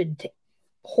 stupid,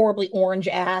 horribly orange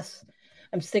ass.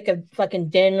 I'm sick of fucking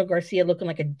Daniel Garcia looking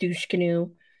like a douche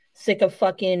canoe. Sick of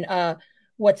fucking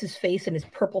what's his face and his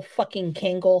purple fucking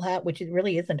Kangol hat, which it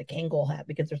really isn't a Kangol hat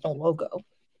because there's no logo.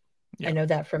 Yeah. I know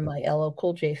that from my LL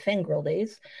Cool J Fangirl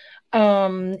days.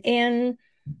 And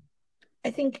I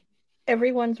think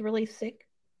everyone's really sick.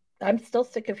 I'm still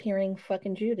sick of hearing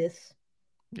fucking Judas.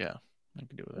 Yeah, I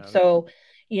can do without it. So,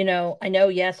 I know,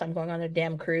 yes, I'm going on a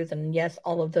damn cruise, and yes,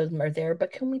 all of those are there,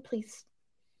 but can we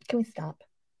stop?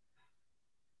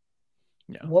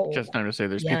 Yeah, just time to say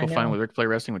there's people fine with Ric Flair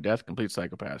wrestling with death, complete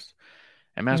psychopaths.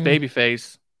 And Mass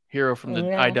Babyface, hero from the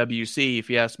IWC, if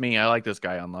you ask me, I like this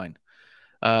guy online.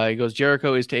 He goes,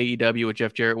 Jericho is to AEW what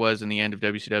Jeff Jarrett was in the end of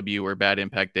WCW or Bad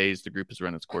Impact days. The group has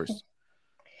run its course.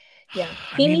 Yeah.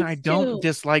 I don't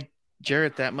dislike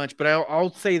Jarrett that much, but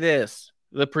I'll say this: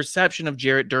 the perception of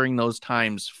Jarrett during those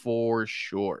times, for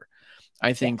sure.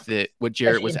 I think that what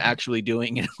Jarrett was actually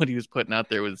doing and what he was putting out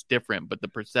there was different, but the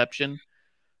perception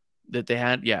that they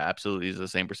had, yeah, absolutely is the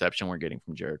same perception we're getting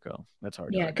from Jericho. That's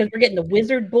hard. Yeah, because we're getting the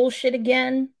wizard bullshit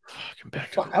again.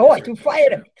 I threw fire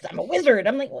at him because I'm a wizard.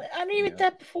 I'm like, well, I didn't even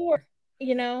that before,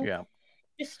 Yeah.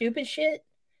 Just stupid shit.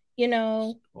 He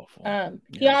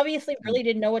obviously really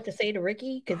didn't know what to say to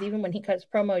Ricky, because even when he cut his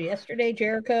promo yesterday,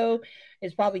 Jericho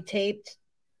is probably taped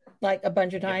like a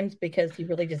bunch of times because he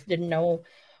really just didn't know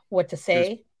what to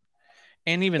say.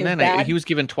 And even then, he was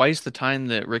given twice the time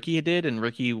that Ricky did, and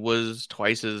Ricky was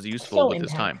twice as useful with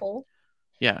his time.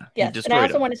 Yeah. Yes. And I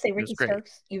also want to say, Ricky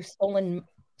Starks, you've stolen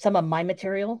some of my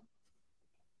material,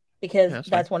 because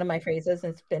that's one of my phrases,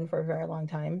 and it's been for a very long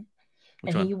time.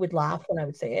 He would laugh when I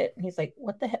would say it. And he's like,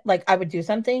 what the heck? Like, I would do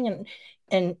something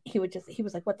and he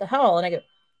was like, what the hell? And I go,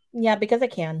 yeah, because I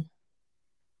can.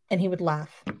 And he would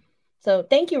laugh. So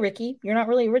thank you, Ricky. You're not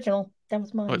really original. That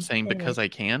was mine. What, saying anyway. Because I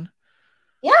can?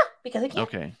 Yeah, because I can.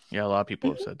 Okay. Yeah, a lot of people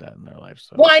have said that in their lives.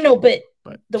 So. Well, I know, but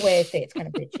the way I say it's kind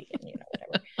of bitchy and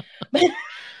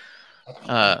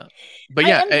whatever. But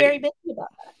yeah. I'm very bitchy about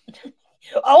that.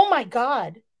 Oh my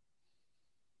God.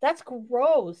 That's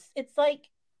gross. It's like,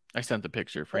 I sent the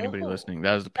picture for anybody listening.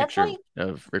 That was the picture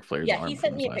of Ric Flair's arm. Yeah, he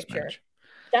sent me a picture.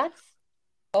 Match.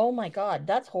 Oh my God,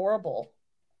 that's horrible.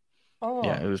 Oh.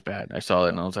 Yeah, it was bad. I saw it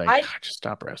and I was like, God, just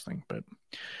stop wrestling. But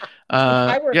if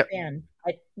I were a fan,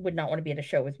 I would not want to be at a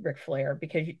show with Ric Flair,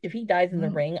 because if he dies in the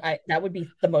ring, that would be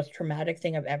the most traumatic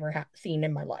thing I've ever seen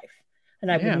in my life. And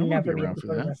I would never be able to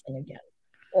go to wrestling again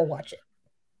or watch it.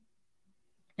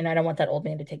 And I don't want that old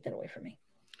man to take that away from me.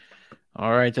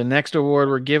 All right, the next award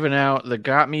we're giving out, the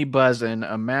Got Me Buzzin',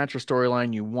 a match or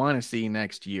storyline you want to see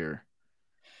next year.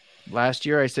 Last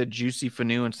year I said Juicy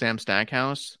Fanu and Sam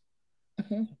Stackhouse.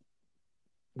 Mm-hmm.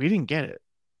 We didn't get it.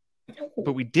 No.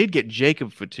 But we did get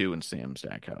Jacob Fatu and Sam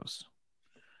Stackhouse.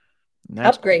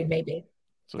 Upgrade, cool. Maybe.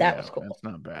 So, that was cool. That's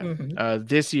not bad. Mm-hmm.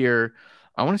 This year,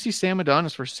 I want to see Sam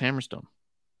Adonis versus Hammerstone.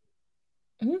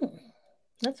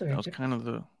 That's that was kind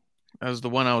of that was the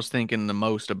one I was thinking the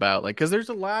most about. Like, because there's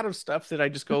a lot of stuff that I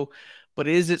just go, but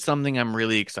is it something I'm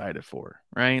really excited for?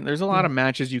 Right? There's a lot of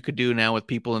matches you could do now with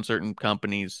people in certain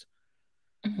companies.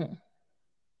 Mm-hmm.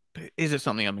 But is it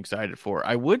something I'm excited for?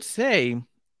 I would say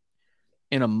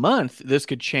in a month, this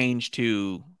could change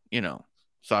to,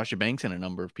 Sasha Banks and a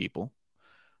number of people,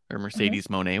 or Mercedes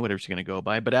Moné, whatever she's going to go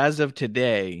by. But as of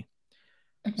today,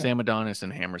 Sam Adonis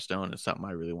and Hammerstone is something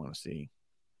I really want to see.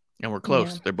 And we're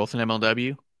close. They're both in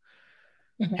MLW.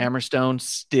 Hammerstone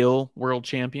still world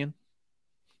champion.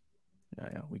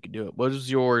 Yeah, we could do it. What was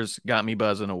yours? Got Me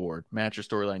Buzzing award, match or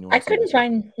storyline? I couldn't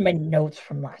find my notes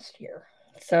from last year,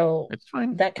 so it's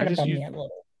fine. That kind of bummed me a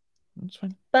little. It's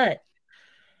fine. But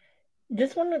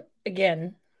this one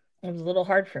again, it was a little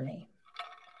hard for me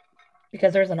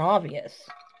because there's an obvious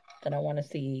that I want to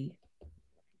see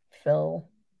Phil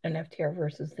and FTR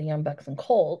versus the Young Bucks and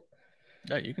Colt.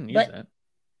 Yeah, you can use that.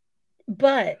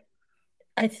 But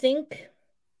I think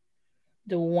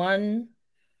the one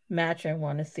match I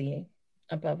want to see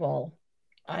above all,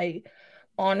 I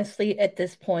honestly at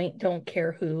this point don't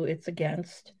care who it's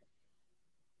against,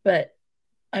 but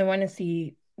I want to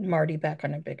see Marty back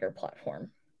on a bigger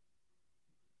platform.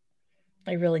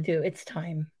 I really do. It's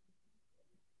time.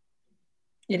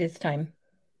 It is time.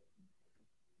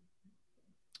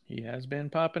 He has been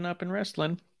popping up in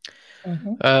wrestling.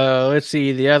 Let's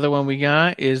see. The other one we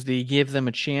got is the Give Them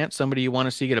a Chance. Somebody you want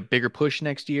to see get a bigger push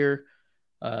next year.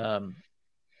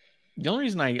 The only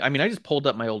reason I just pulled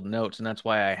up my old notes, and that's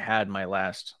why I had my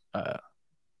last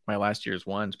year's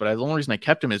ones. But the only reason I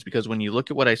kept them is because when you look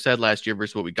at what I said last year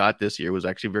versus what we got this year was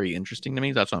actually very interesting to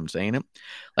me. That's why I'm saying it.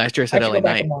 Last year I said LA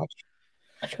Knight.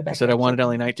 I said I wanted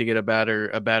LA Knight to get a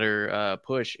better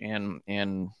push,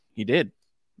 and he did.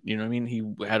 You know what I mean? He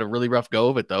had a really rough go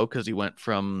of it, though, because he went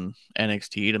from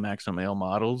NXT to Maximum Male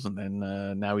Models, and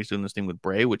then now he's doing this thing with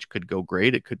Bray, which could go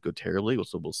great. It could go terribly,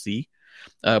 so we'll see.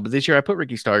 But this year I put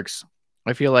Ricky Starks.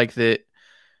 I feel like that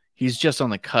he's just on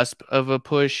the cusp of a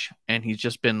push, and he's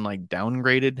just been like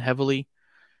downgraded heavily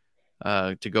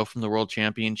to go from the World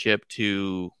Championship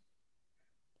to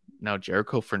now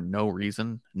Jericho for no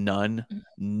reason.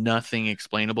 Nothing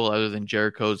explainable other than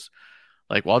Jericho's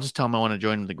like, well, I'll just tell him I want to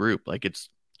join the group. Like, it's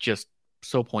just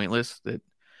so pointless that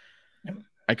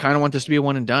I kind of want this to be a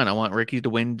one and done. I want Ricky to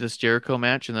win this Jericho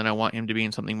match, and then I want him to be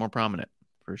in something more prominent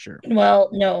for sure. Well,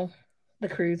 no, the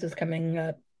cruise is coming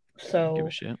up, so give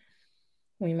a shit.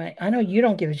 We might. I know you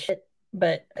don't give a shit,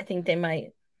 but I think they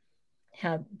might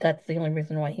have. That's the only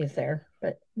reason why he's there.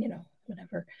 But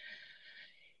whatever.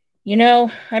 You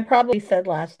know, I probably said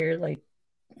last year, like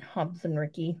Hobbs and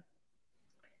Ricky.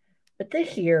 But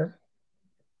this year,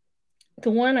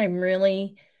 the one I'm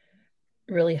really,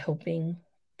 really hoping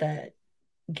that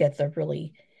gets a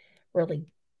really, really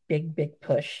big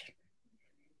push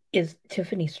is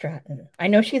Tiffany Stratton. I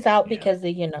know she's out Yeah. because of,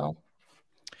 but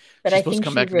She's I supposed to think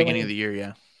come she back at the beginning of really, the year,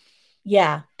 yeah.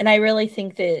 yeah. And I really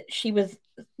think that she was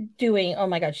doing, oh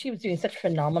my God, she was doing such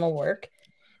phenomenal work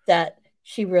that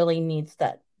she really needs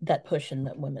that push in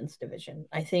the women's division.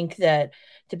 I think that,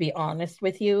 to be honest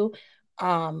with you,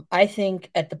 I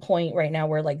think at the point right now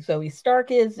where like Zoe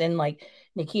Stark is and like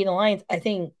Nikita Lyons, I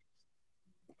think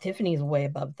Tiffany's way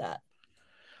above that,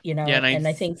 Yeah, and and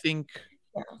I think, think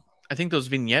yeah. I think those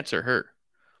vignettes are her.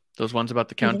 Those ones about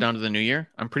the You think, countdown to the new year.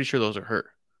 I'm pretty sure those are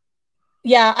her.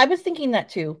 yeah, I was thinking that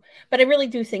too, but I really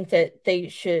do think that they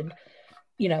should,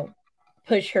 you know,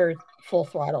 push her full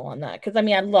throttle on that. Because I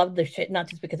mean, I love the shit, not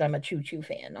just because I'm a Choo Choo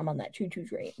fan. I'm on that Choo Choo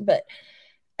train, but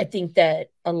I think that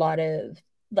a lot of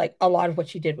what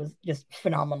she did was just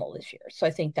phenomenal this year. So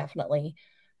I think definitely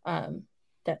um,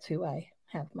 that's who I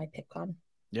have my pick on.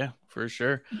 Yeah, for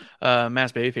sure.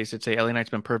 Mass Babyface would say LA Knight's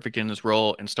been perfect in this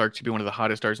role and Stark to be one of the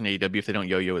hottest stars in AEW if they don't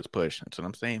yo-yo its push. That's what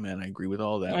I'm saying, man. I agree with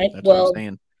all that. Right? That's what I'm Well,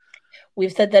 saying.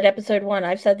 we've said that episode 1.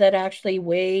 I've said that actually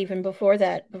way even before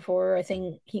that, before I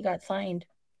think he got signed,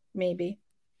 maybe.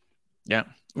 Yeah.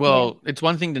 Yeah. Well, it's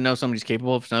one thing to know somebody's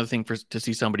capable. It's another thing to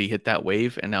see somebody hit that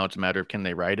wave, and now it's a matter of can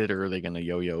they ride it or are they going to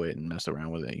yo-yo it and mess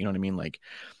around with it? You know what I mean? Like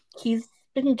He's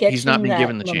been he's not getting been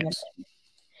given that the momentum, chance.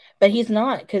 but he's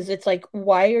not, because it's like,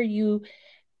 why are you?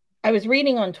 I was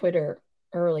reading on Twitter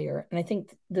earlier, and I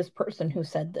think this person who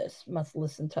said this must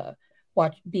listen to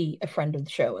be a friend of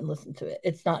the show and listen to it.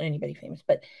 It's not anybody famous,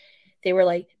 but they were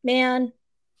like, man,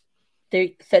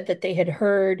 they said that they had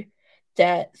heard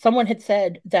that someone had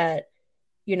said that,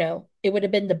 it would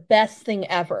have been the best thing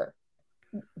ever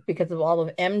because of all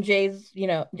of MJ's,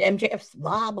 MJF's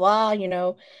blah, blah,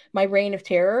 my reign of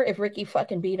terror if Ricky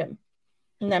fucking beat him.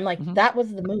 And I'm like, Mhm. that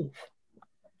was the move.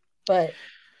 But,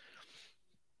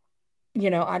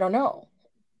 I don't know.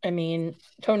 I mean,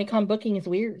 Tony Khan booking is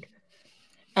weird.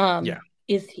 Yeah.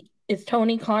 Is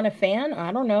Tony Khan a fan?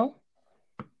 I don't know.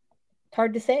 It's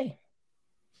hard to say.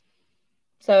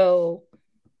 So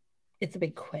it's a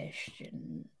big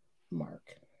question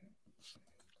mark.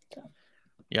 So.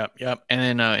 Yep.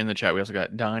 And then in the chat, we also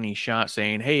got Donnie Shot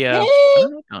saying, "Hey, Hey, I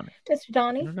don't know Donnie. Mr.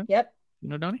 Donnie. Yep. You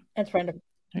know Donnie? That's friend of.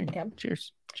 Hey, Yeah.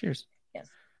 cheers. Yes. Cheers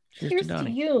to Cheers to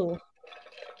Donnie. you.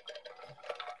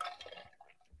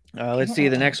 Let's see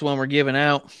the next one we're giving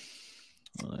out.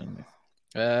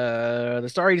 The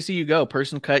sorry to see you go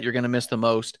person cut you're gonna miss the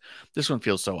most. This one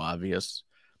feels so obvious.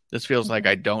 This feels like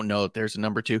I don't know if there's a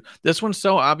number 2. This one's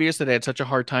so obvious that I had such a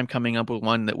hard time coming up with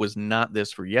one that was not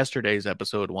this for yesterday's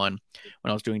episode 1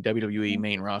 when I was doing WWE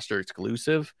main roster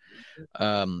exclusive.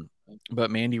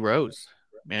 But Mandy Rose,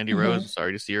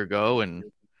 sorry to see her go, and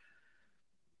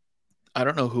I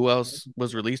don't know who else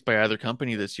was released by either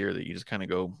company this year that you just kind of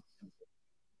go,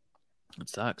 it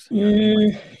sucks. You know what I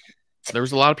mean? Like, there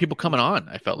was a lot of people coming on.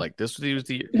 I felt like this was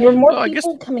the year. There were more I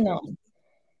people guess, coming on.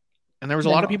 and there was a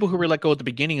lot of people who were let go at the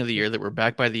beginning of the year that were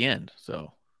back by the end.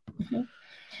 So,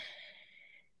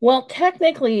 well,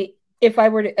 technically, if I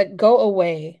were to go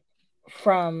away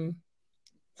from,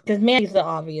 because Mandy's the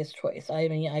obvious choice. I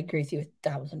mean, I agree with you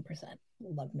 1,000%.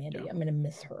 Love Mandy. Yeah. I'm going to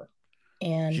miss her.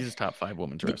 And she's a top 5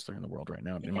 women's wrestler in the world right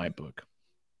now, in my book.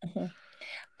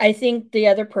 I think the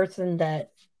other person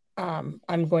that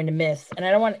I'm going to miss, and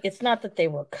I don't want, it's not that they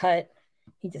were cut,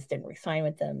 he just didn't resign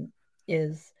with them,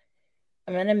 is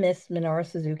I'm going to miss Minoru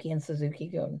Suzuki and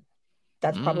Suzuki-gun.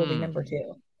 That's probably number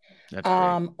 2. That's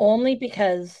great. Only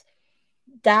because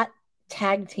that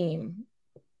tag team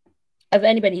of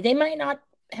anybody, they might not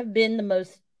have been the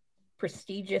most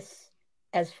prestigious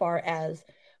as far as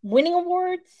winning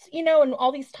awards, and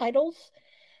all these titles,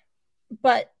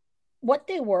 but what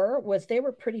they were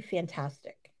pretty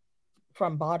fantastic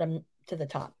from bottom to the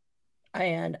top.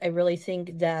 And I really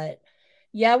think that,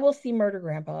 yeah, we'll see Murder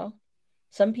Grandpa.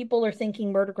 Some people are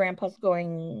thinking Murder Grandpa's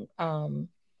going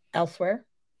elsewhere.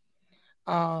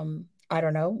 I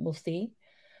don't know. We'll see.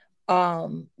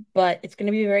 But it's going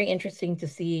to be very interesting to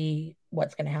see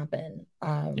what's going to happen.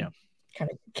 Kind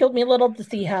of killed me a little to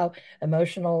see how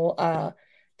emotional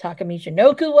Taka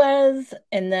Michinoku was.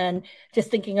 And then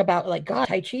just thinking about, like, God,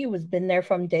 Tai Chi was been there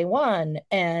from day one.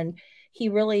 And he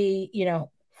really,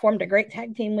 formed a great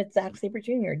tag team with Zack Sabre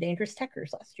Jr., Dangerous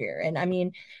Tekkers last year. And I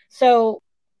mean, so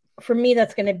for me,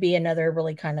 that's going to be another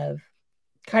really kind of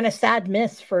sad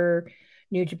miss for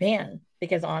New Japan,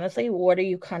 because honestly, what are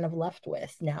you left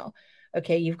with now?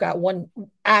 Okay, you've got one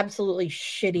absolutely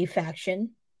shitty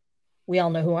faction We all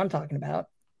know who I'm talking about.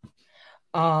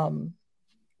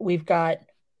 We've got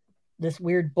this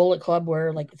weird Bullet Club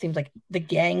where like it seems like the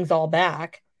gang's all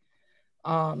back.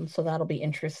 So that'll be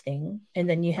interesting. And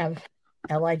then you have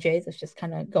LIJ that's just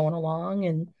kind of going along,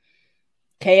 and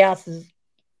chaos is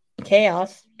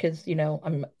chaos because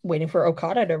I'm waiting for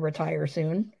Okada to retire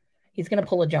soon. He's gonna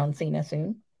pull a John Cena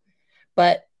soon,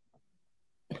 but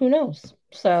who knows?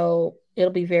 So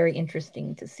it'll be very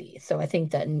interesting to see. So I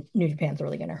think that New Japan's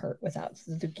really gonna hurt without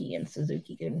Suzuki and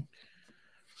Suzuki.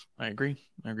 I agree.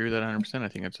 I agree with that 100%. I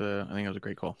think it was a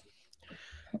great call.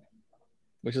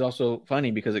 Which is also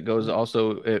funny because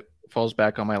it falls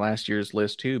back on my last year's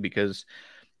list too, because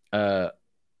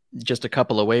just a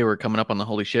couple away we're coming up on the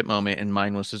holy shit moment, and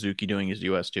mine was Suzuki doing his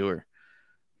US tour.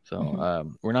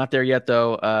 So we're not there yet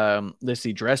though. Let's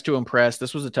see, Dress to Impress.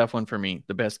 This was a tough one for me.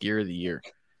 The best gear of the year.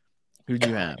 Who do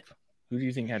you have? Who do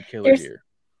you think had killer gear?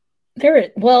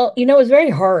 Well, it was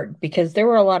very hard because there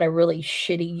were a lot of very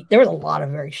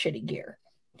shitty gear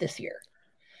this year.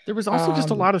 There was also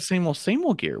just a lot of same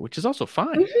old gear, which is also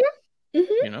fine.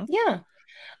 Yeah.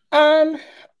 And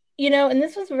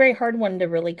this was a very hard one to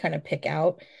really kind of pick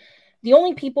out. The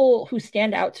only people who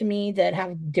stand out to me that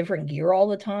have different gear all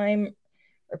the time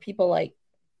are people like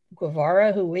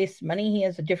Guevara, who wastes money. He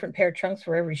has a different pair of trunks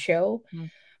for every show.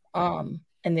 And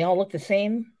they all look the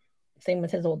same. Same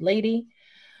with his old lady.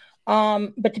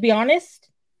 But to be honest,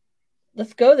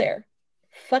 let's go there.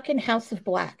 Fucking House of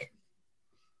Black.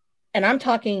 And I'm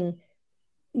talking,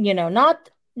 not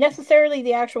necessarily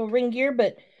the actual ring gear,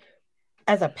 but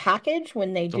as a package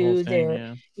when they do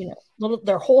their,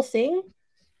 their whole thing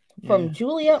from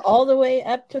Julia all the way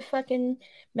up to fucking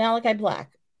Malachi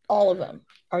Black. All of them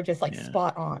are just like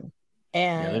spot on.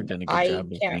 And they've done a good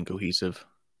job of being cohesive.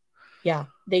 Yeah,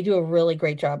 they do a really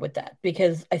great job with that,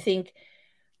 because I think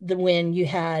when you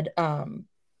had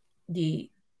the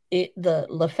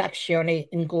L'Affezione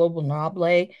in Global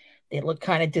Noble, they look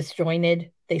kind of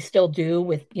disjointed. They still do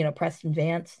with Preston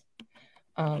Vance.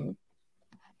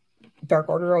 Dark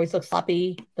Order always looks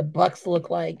sloppy. The Bucks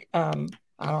look like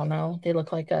I don't know. They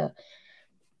look like an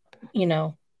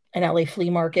LA flea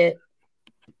market.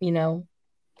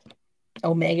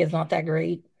 Omega's not that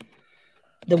great.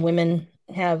 The women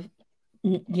have,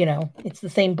 it's the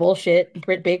same bullshit.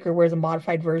 Britt Baker wears a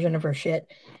modified version of her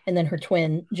shit, and then her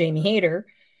twin Jamie Hayter,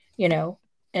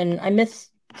 and I miss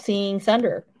seeing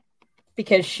Thunder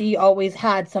because she always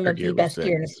had some of the best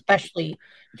gear, and especially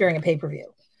during a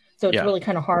pay-per-view. So it's really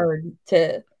kind of hard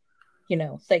to,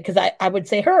 say, because I would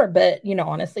say her, but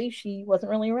honestly, she wasn't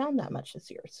really around that much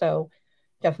this year. So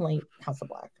definitely House of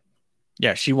Black.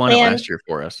 Yeah, she won it last year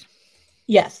for us.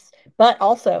 Yes, but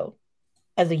also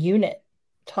as a unit,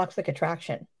 Toxic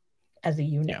Attraction as a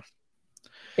unit,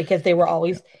 because they were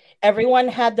always, everyone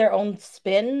had their own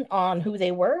spin on who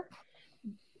they were,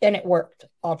 and it worked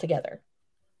all together.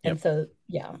 And so,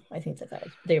 I think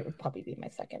they would probably be my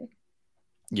second.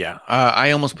 Yeah,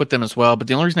 I almost put them as well, but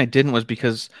the only reason I didn't was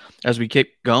because as we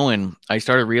kept going, I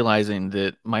started realizing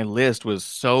that my list was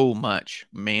so much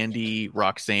Mandy,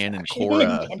 Roxanne, and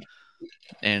Cora,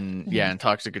 and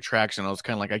Toxic Attraction. I was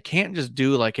kind of like, I can't just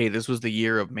do like, hey, this was the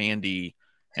year of Mandy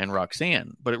and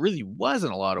Roxanne, but it really was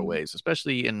in a lot of ways,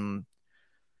 especially in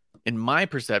my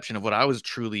perception of what I was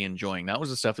truly enjoying. That was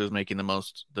the stuff that was making getting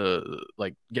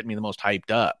me the most hyped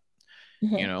up,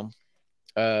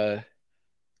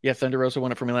 Thunder Rosa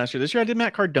won it for me last year. This year I did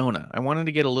Matt Cardona. I wanted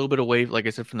to get a little bit away, like I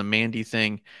said, from the Mandy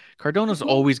thing. Cardona's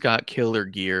always got killer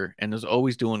gear and is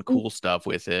always doing cool stuff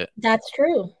with it. That's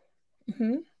true.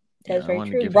 That's very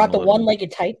true. He brought the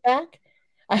one-legged tight back.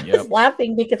 I was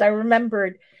laughing because I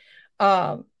remembered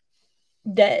that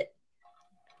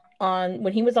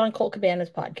when he was on Colt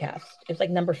Cabana's podcast, it was like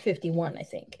number 51, I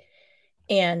think.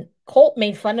 And Colt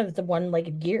made fun of the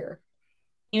one-legged gear.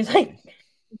 He was like,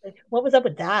 what was up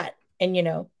with that? And,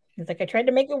 he's like, I tried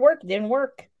to make it work. It didn't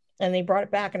work. And they brought it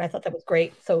back. And I thought that was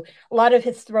great. So a lot of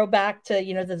his throwback to,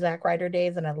 the Zack Ryder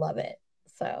days. And I love it.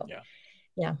 So,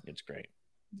 yeah. It's great.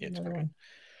 It's great.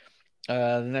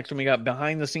 The next one we got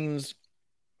behind the scenes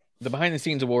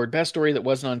award, best story that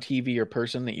wasn't on TV or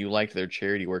person that you liked their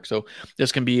charity work. So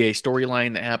this can be a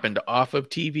storyline that happened off of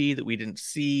TV that we didn't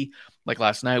see. Like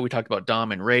last night, we talked about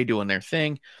Dom and Ray doing their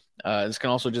thing. This can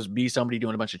also just be somebody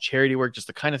doing a bunch of charity work, just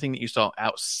the kind of thing that you saw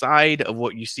outside of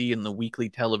what you see in the weekly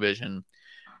television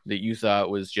that you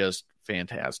thought was just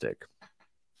fantastic.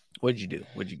 What'd you do?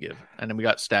 What'd you give? And then we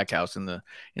got Stackhouse in the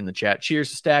chat.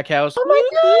 Cheers to Stackhouse. Oh my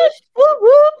gosh. Woo,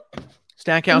 woo.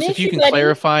 Stackhouse, if you can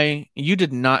clarify, you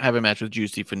did not have a match with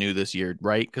Juicy Fanu this year,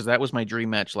 right? Because that was my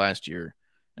dream match last year,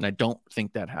 and I don't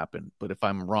think that happened. But if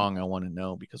I'm wrong, I want to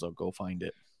know because I'll go find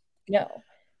it. No.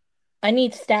 I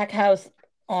need Stackhouse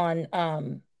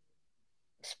on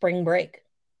spring break,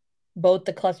 both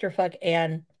the clusterfuck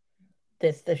and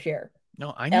this year.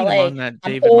 No, I need him LA. on that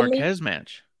I'm David only Marquez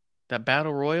match, that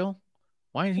Battle Royal.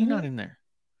 Why is he not in there?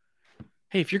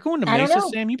 Hey, if you're going to I don't Mesa, know.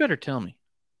 Sam, you better tell me.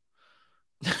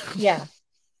 Yeah.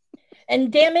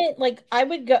 And damn it, like I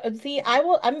would go see,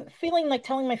 I'm feeling like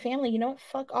telling my family, you know what,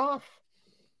 fuck off.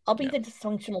 I'll be Yeah. the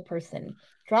dysfunctional person.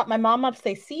 Drop my mom up,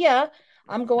 say, see ya.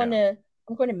 I'm going to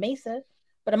Mesa.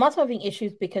 But I'm also having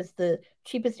issues because the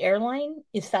cheapest airline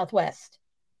is Southwest.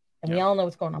 And we all know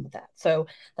what's going on with that. So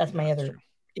that's my other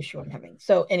issue I'm having.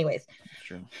 So, anyways. That's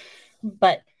true.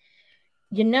 But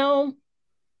you know,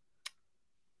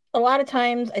 a lot of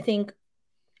times I think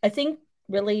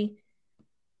really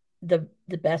the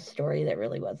best story that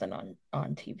really wasn't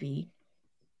on TV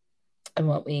and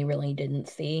what we really didn't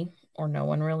see or no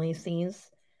one really sees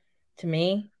to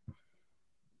me,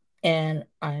 and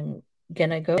I'm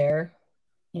gonna go there,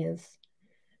 is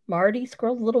Marty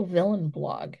Scurll's little villain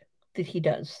blog that he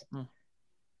does.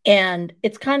 And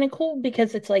it's kind of cool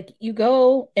because it's like you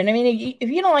go, and I mean, if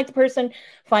you don't like the person,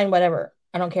 fine, whatever.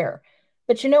 I don't care.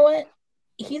 But you know what?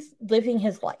 He's living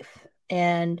his life,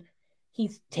 and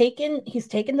he's taken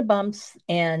the bumps,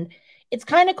 and it's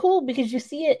kind of cool because you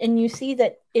see it, and you see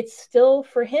that it's still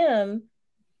for him.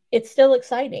 It's still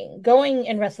exciting going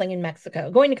and wrestling in Mexico,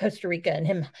 going to Costa Rica, and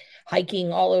him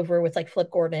hiking all over with like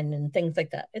Flip Gordon and things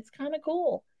like that. It's kind of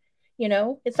cool. You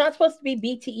know, it's not supposed to be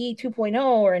BTE 2.0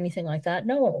 or anything like that.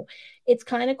 No, it's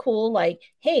kind of cool. Like,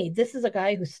 hey, this is a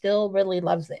guy who still really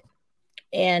loves it.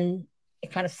 And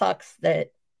it kind of sucks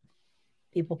that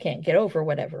people can't get over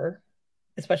whatever,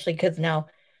 especially because now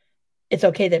it's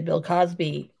okay that Bill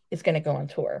Cosby is going to go on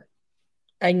tour.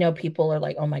 I know people are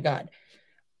like, oh my God.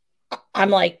 I'm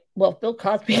like, well, if Bill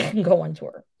Cosby can go on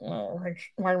tour, why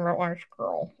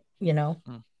girl, you know?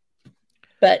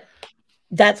 But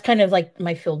that's kind of like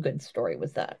my feel good story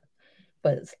was that.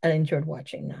 But I enjoyed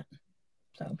watching that.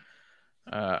 So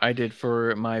I did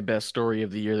for my best story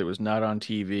of the year that was not on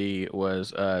TV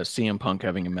was CM Punk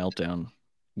having a meltdown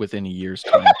within a year's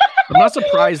time. I'm not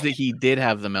surprised that he did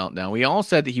have the meltdown. We all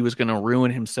said that he was going to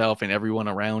ruin himself and everyone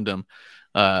around him.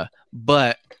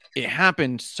 But it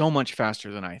happened so much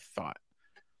faster than I thought.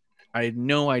 I had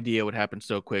no idea it would happen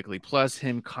so quickly. Plus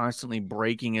him constantly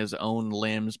breaking his own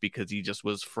limbs because he just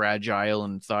was fragile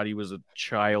and thought he was a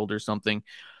child or something.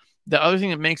 The other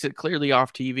thing that makes it clearly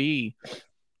off TV,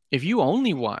 if you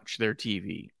only watch their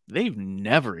TV, they've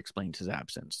never explained his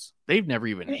absence. They've never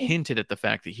even hinted at the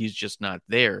fact that he's just not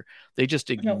there. They just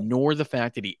ignore the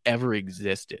fact that he ever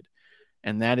existed.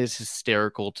 And that is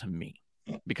hysterical to me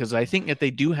because I think that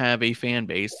they do have a fan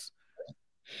base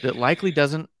that likely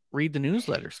doesn't read the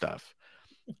newsletter stuff.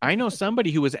 I know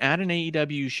somebody who was at an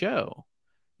AEW show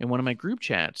in one of my group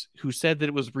chats who said that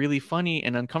it was really funny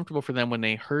and uncomfortable for them when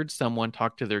they heard someone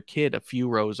talk to their kid a few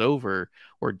rows over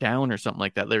or down or something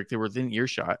like that. They were within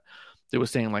earshot. They was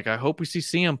saying like, I hope we see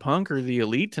CM Punk or the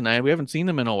Elite tonight. We haven't seen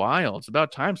them in a while. It's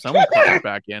about time someone clicks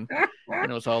back in. And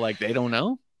it was all like, they don't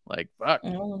know. Like, fuck,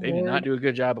 they did not do a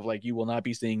good job of like, you will not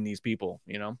be seeing these people,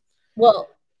 you know? Well,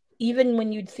 even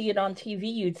when you'd see it on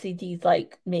TV, you'd see these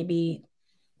like maybe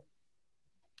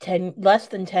 10, less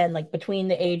than 10, like between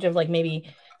the age of like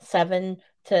maybe 7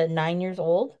 to 9 years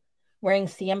old wearing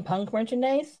CM Punk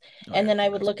merchandise. And then I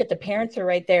would look at the parents are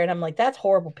right there and I'm like, that's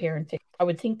horrible parenting. I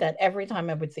would think that every time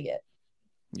I would see it.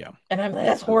 Yeah. And I'm like,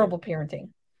 that's horrible parenting.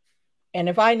 And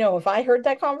if I heard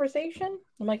that conversation,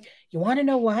 I'm like, you want to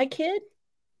know why, kid?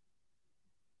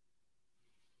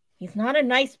 He's not a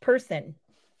nice person.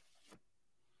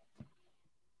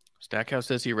 Stackhouse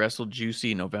says he wrestled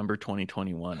Juicy November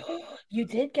 2021. You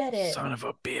did get it. Son of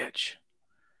a bitch.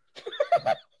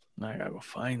 Now I gotta go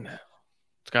find that.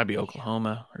 It's gotta be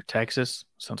Oklahoma or Texas.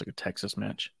 Sounds like a Texas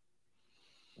match.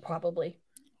 Probably.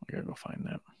 I gotta go find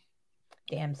that.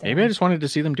 Damn. Sam. Maybe I just wanted to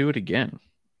see them do it again.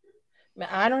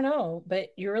 I don't know, but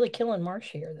you're really killing Marsh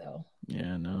here, though.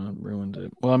 Yeah, no, it ruined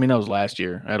it. Well, I mean, that was last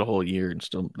year. I had a whole year, and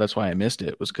still, that's why I missed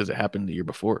it. Was because it happened the year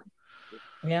before.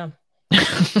 Yeah.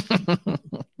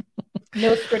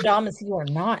 Nostradamus, you are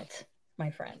not, my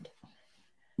friend.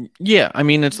 Yeah, I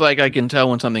mean, it's like I can tell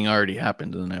when something already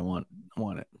happened, and I want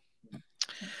it.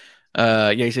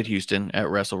 Yeah, he said Houston at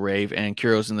Wrestle Rave, and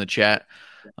Kuro's in the chat.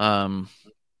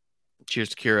 Cheers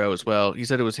to Kuro as well. He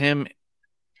said it was him,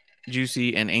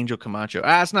 Juicy, and Angel Camacho.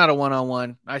 It's not a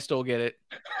one-on-one. I still get it.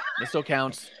 It still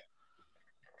counts.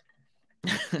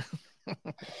 Man,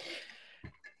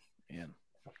 can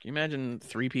you imagine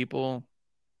 3 people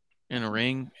in a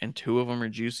ring and 2 of them are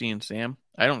Juicy and Sam?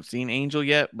 I don't see an Angel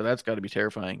yet, but that's got to be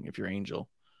terrifying if you're Angel.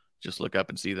 Just look up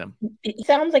and see them. It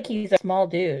sounds like he's a small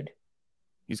dude.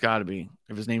 He's got to be.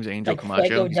 If his name's Angel Like Camacho,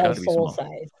 Fuego he's del got to be Sol small.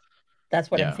 size. That's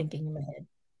what I'm Yeah. thinking in my head.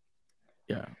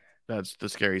 Yeah, that's the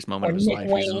scariest moment Or of his Nick life.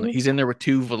 Wayne. He's in there with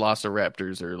 2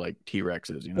 Velociraptors or like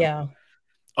T-Rexes, you know? Yeah.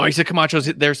 Oh, he said Camacho's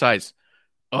their size.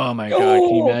 Oh my God,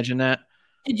 can you imagine that?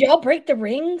 Did y'all break the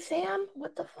ring, Sam?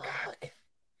 What the fuck?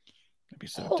 That'd be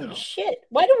so Holy dope. shit.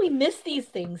 Why do we miss these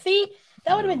things? See,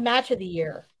 that would have been match of the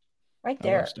year. Right I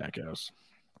there. love Stackhouse.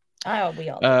 Oh, we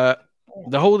all do.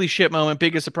 The holy shit moment,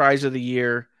 biggest surprise of the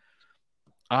year.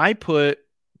 I put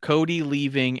Cody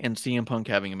leaving and CM Punk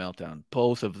having a meltdown.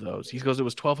 Both of those. He goes, it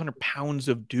was 1,200 pounds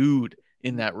of dude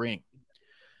in that ring.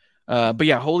 But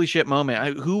yeah, holy shit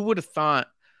moment. Who would have thought,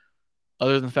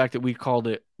 other than the fact that we called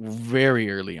it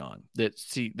very early on, that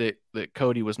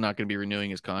Cody was not going to be renewing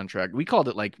his contract. We called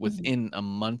it like within a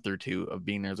month or two of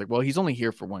being there. It's like, well, he's only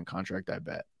here for one contract, I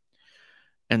bet.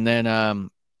 And then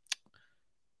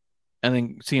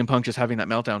CM Punk just having that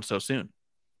meltdown so soon.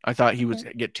 I thought he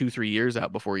would get 2-3 years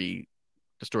out before he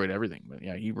destroyed everything. But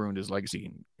yeah, he ruined his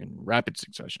legacy in rapid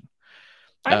succession.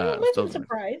 I wasn't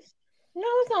surprised. No,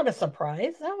 it's not a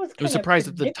surprise. That was it was surprised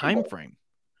at the time frame.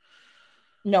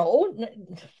 No,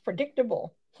 it's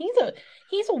predictable.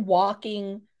 He's a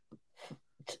walking,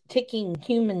 ticking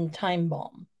human time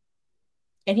bomb.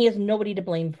 And he has nobody to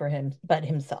blame for him but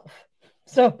himself.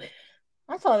 So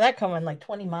I saw that coming like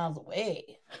 20 miles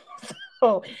away.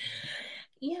 So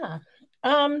yeah.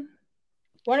 Want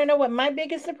to know what my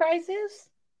biggest surprise is?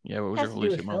 Yeah, what was your holy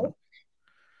shit moment?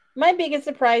 My biggest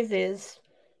surprise is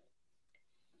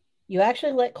you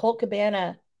actually let Colt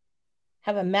Cabana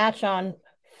have a match on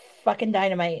fucking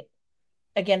Dynamite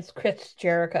against Chris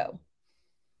Jericho.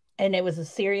 And it was a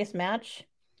serious match.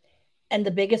 And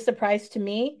the biggest surprise to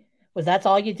me was that's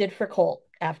all you did for Colt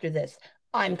after this.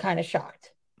 I'm kind of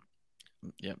shocked.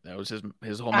 Yeah, that was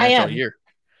his whole match all year.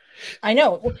 I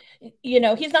know. You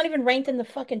know, he's not even ranked in the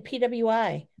fucking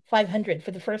PWI 500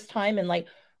 for the first time in like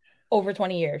over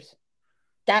 20 years.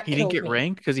 He didn't get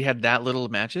ranked because he had that little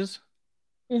matches?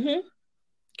 Mm-hmm.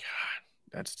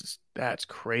 God, that's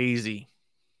crazy.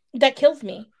 That kills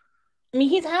me. I mean,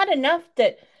 he's had enough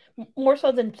that more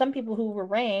so than some people who were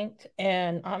ranked,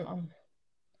 and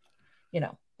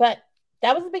but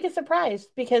that was the biggest surprise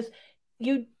because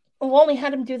you only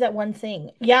had him do that one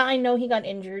thing. Yeah, I know he got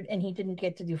injured and he didn't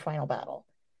get to do Final Battle,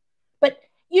 but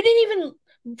you didn't even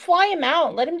fly him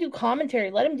out, let him do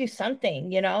commentary, let him do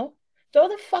something, throw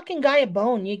the fucking guy a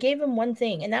bone. You gave him one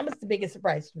thing, and that was the biggest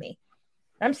surprise to me.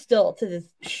 I'm still to this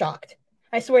shocked.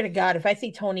 I swear to God, if I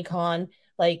see Tony Khan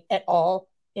like at all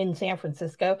in San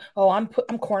Francisco, I'm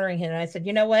cornering him. And I said,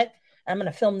 you know what? I'm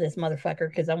going to film this motherfucker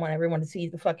because I want everyone to see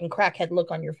the fucking crackhead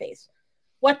look on your face.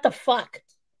 What the fuck?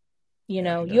 You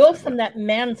owe that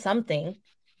man something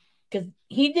because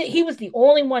he was the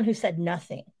only one who said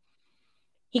nothing.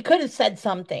 He could have said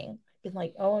something. He's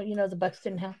like, the Bucks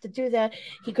didn't have to do that.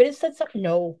 He could have said something.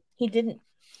 No, he didn't.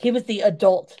 He was the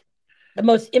adult. The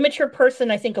most immature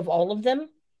person, I think, of all of them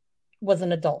was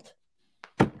an adult.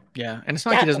 Yeah, and it's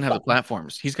not like he doesn't have the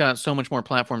platforms. He's got so much more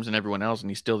platforms than everyone else, and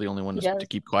he's still the only one to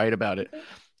keep quiet about it.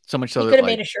 So much so he that could have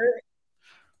made a shirt.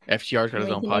 FTR's got his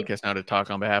own podcast now to talk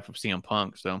on behalf of CM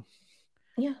Punk. So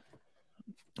yeah.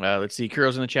 Let's see.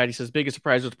 Kuro's in the chat. He says biggest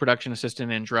surprise was production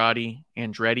assistant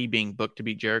Andretti being booked to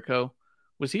beat Jericho.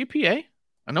 Was he a PA?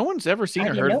 No one's ever seen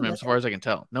or heard of him, as far as I can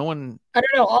tell. No one. I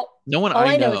don't know. No one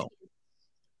I know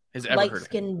has ever heard of him.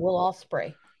 Light-skinned Will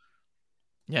Ospreay.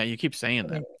 Yeah, you keep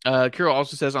saying that. Kuro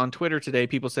also says on Twitter today,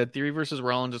 people said Theory versus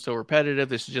Rollins is so repetitive.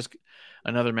 This is just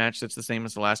another match that's the same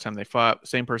as the last time they fought.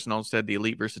 Same person also said the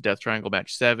Elite versus Death Triangle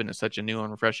match 7 is such a new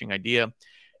and refreshing idea.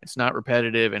 It's not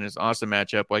repetitive and it's an awesome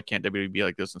matchup. Why can't WWE be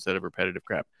like this instead of repetitive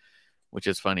crap? Which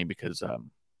is funny because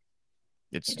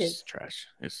it's just trash.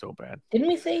 It's so bad. Didn't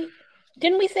we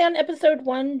say on episode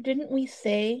 1? Didn't we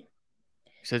say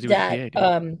he says he was a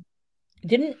PA,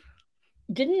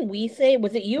 Didn't we say,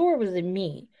 was it you or was it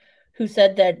me who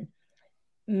said that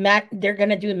they're going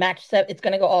to do match 7? It's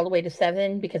going to go all the way to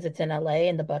 7 because it's in LA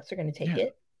and the Bucks are going to take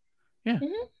it. Yeah.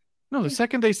 Mm-hmm. No, the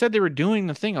second they said they were doing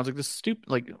the thing, I was like, this is stupid.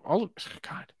 Like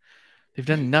God, they've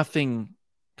done nothing.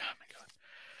 Oh my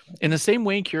God. In the same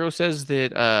way, Kuro says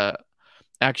that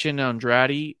Action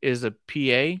Andrade is a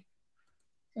PA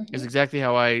is exactly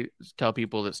how I tell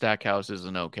people that Stackhouse is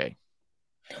an OK.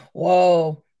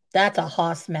 Whoa, that's a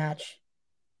Haas match.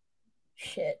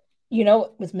 Shit.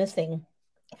 What was missing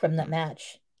from that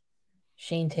match?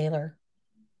 Shane Taylor.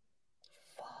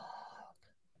 Fuck.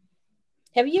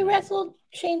 Have you wrestled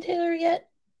Shane Taylor yet,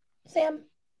 Sam?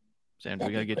 Sam, do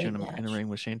we got to get you in the ring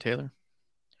with Shane Taylor?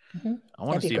 Mm-hmm. I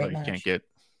want to see if I can't get...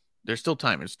 There's still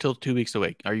time. It's still 2 weeks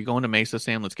away. Are you going to Mesa,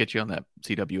 Sam? Let's get you on that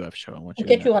CWF show. I'll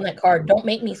get you on that card. Don't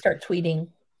make me start tweeting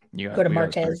We go to gotta start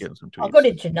Marquez. getting some I'll go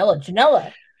tweets. to Janela.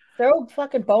 Janela, throw a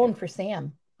fucking bone for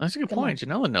Sam. That's a good Come point. on.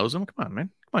 Janela knows him. Come on, man.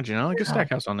 Come on, Janela. Get Yeah.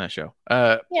 Stackhouse on that show.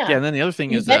 Yeah. And then the other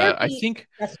thing You is, better I be- think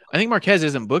That's- Marquez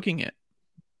isn't booking it.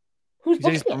 Who's He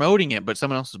said he's booking it? promoting it, but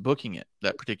someone else is booking it,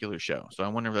 that particular show. So I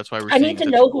wonder if that's why we're I seeing need to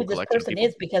such know a cool who this collection of person people.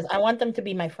 is because I want them to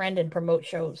be my friend and promote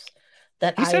shows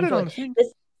that He I said it enjoy. on the thing.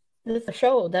 This is a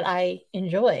show that I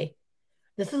enjoy.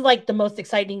 This is like the most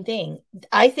exciting thing.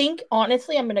 I think,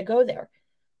 honestly, I'm going to go there.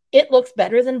 It looks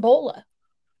better than Bola.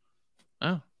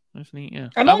 Oh, that's neat. Yeah.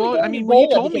 I'm only going to when you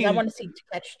Bola told because me, I want to see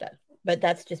catch stuff, but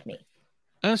that's just me.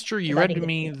 that's true. You 'Cause I read think to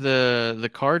me it's- the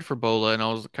card for Bola, and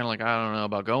I was kind of like, I don't know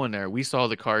about going there. We saw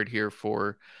the card here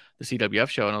for the CWF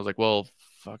show, and I was like, well,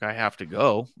 fuck, I have to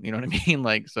go. You know what I mean?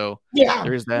 Like, so Yeah.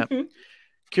 there is that. Mhm.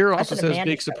 Kira That's also an says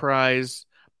Amanda big show. surprise.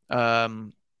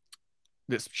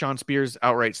 This Sean Spears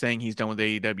outright saying he's done with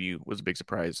AEW was a big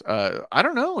surprise. I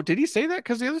don't know. Did he say that?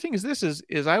 Because the other thing is this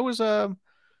is I was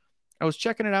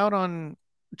checking it out on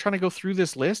trying to go through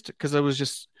this list because I was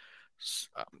just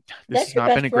this has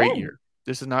not been a great year.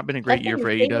 This has not been a great year for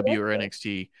AEW or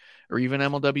NXT or even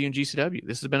MLW and GCW.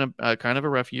 This has been a kind of a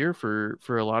rough year for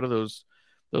a lot of those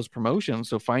promotions.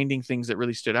 So finding things that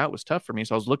really stood out was tough for me.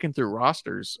 So I was looking through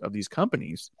rosters of these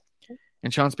companies,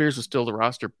 and Sean Spears was still on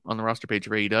the roster page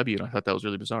of AEW, and I thought that was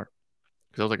really bizarre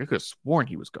because I was like, I could have sworn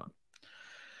he was gone.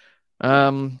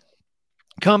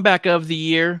 Comeback of the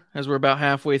year, as we're about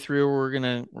halfway through, we're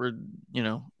gonna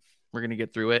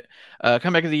get through it.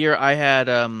 Comeback of the year, I had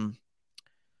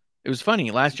it was funny.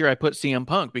 Last year I put CM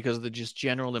Punk because of the just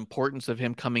general importance of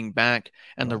him coming back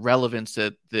and the relevance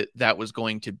that was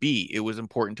going to be. It was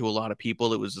important to a lot of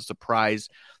people. It was a surprise.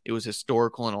 It was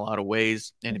historical in a lot of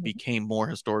ways, and it became more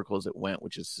historical as it went,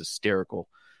 which is hysterical.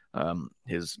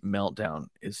 His meltdown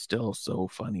is still so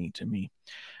funny to me.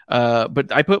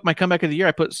 But I put my comeback of the year.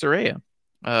 I put Saraya.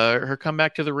 Her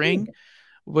comeback to the ring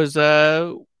was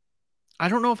I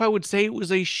don't know if I would say it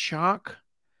was a shock.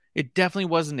 It definitely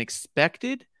wasn't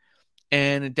expected.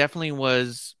 And it definitely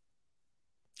was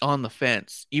on the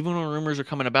fence. Even when rumors are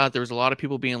coming about, there was a lot of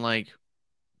people being like,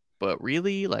 but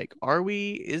really? Like, are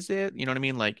we? Is it? You know what I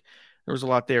mean? Like, there was a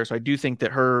lot there. So I do think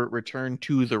that her return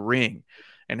to the ring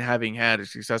and having had a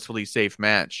successfully safe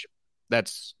match,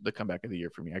 that's the comeback of the year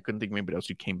for me. I couldn't think of anybody else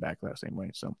who came back that same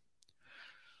way. So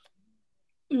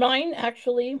mine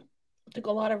actually took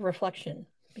a lot of reflection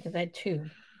because I had two.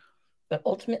 But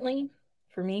ultimately,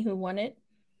 for me, who won it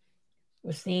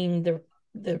was seeing the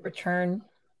return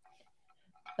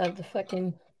of the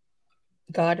fucking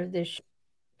god of this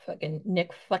fucking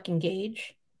Nick fucking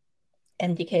Gage,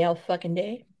 MDKL fucking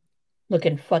day,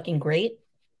 looking fucking great,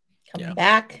 coming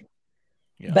back,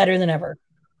 better than ever.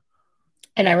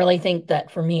 And I really think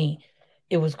that for me,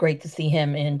 it was great to see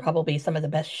him in probably some of the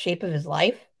best shape of his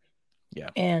life. Yeah.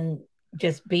 And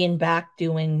just being back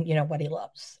doing, what he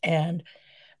loves. And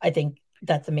I think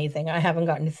that's amazing. I haven't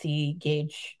gotten to see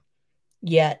Gage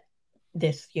yet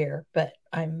this year, but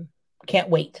can't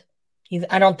wait.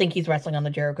 I don't think he's wrestling on the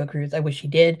Jericho Cruise. I wish he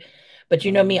did, but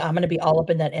you know me, I'm going to be all up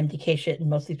in that MDK shit, and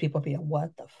most of these people be like,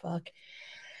 "What the fuck?"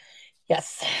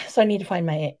 Yes, so I need to find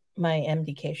my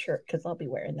MDK shirt because I'll be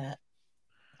wearing that.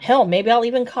 Hell, maybe I'll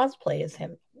even cosplay as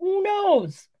him. Who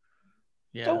knows?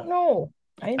 Yeah, don't know.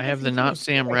 I have the Not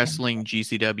Sam Wrestling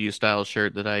GCW style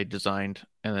shirt that I designed,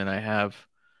 and then I have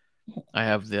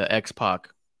the X-Pac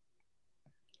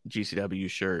GCW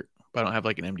shirt, but I don't have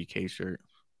like an MDK shirt.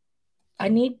 I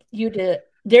need you to.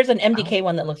 There's an MDK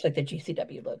one that looks like the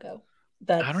GCW logo.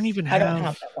 I don't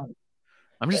have that one.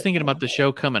 I'm just thinking about the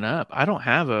show coming up. I don't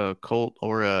have a Colt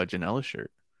or a Janela shirt.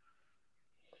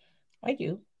 I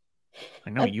do.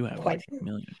 I know you have like a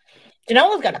million.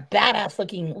 Janela's got a badass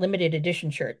looking limited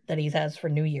edition shirt that he has for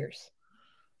New Year's.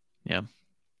 Yeah.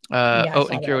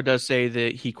 And Kiro does say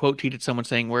that he quote tweeted someone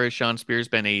saying, "Where has Sean Spears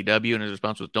been AEW?" And his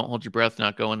response was, "Don't hold your breath,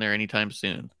 not going there anytime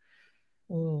soon."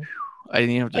 Ooh. I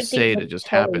didn't even have to say it; it just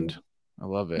happened. I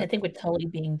love it. I think with Tully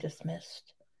being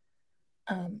dismissed,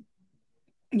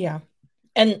 yeah.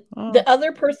 And the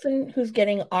other person who's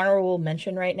getting honorable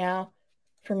mention right now,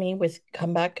 for me, was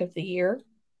comeback of the year.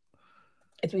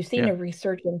 As we've seen a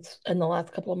resurgence in the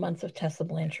last couple of months of Tessa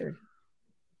Blanchard.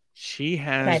 She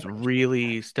has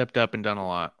really stepped up and done a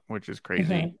lot, which is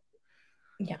crazy.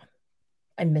 Mm-hmm. Yeah,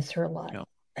 I miss her a lot,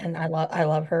 and I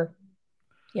love her.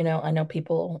 I know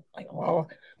people like, oh,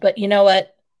 but you know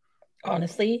what?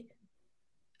 Honestly,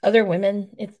 other women,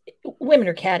 women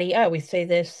are catty. I always say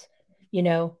this,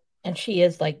 and she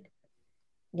is like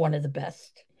one of the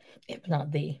best, if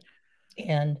not the.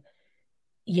 And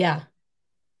yeah,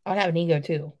 I'd have an ego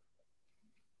too,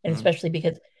 and especially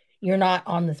because you're not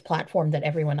on this platform that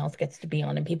everyone else gets to be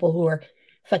on, and people who are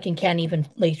fucking can't even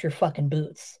lace your fucking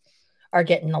boots are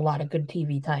getting a lot of good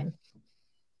TV time.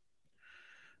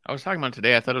 I was talking about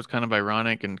today. I thought it was kind of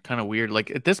ironic and kind of weird.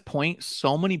 Like at this point,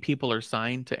 so many people are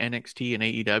signed to NXT and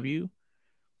AEW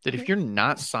that if you're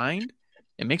not signed,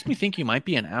 it makes me think you might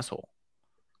be an asshole.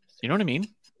 You know what I mean?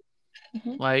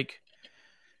 Mm-hmm. Like,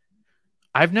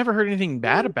 I've never heard anything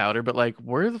bad about her, but like,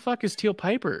 where the fuck is Teal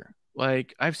Piper?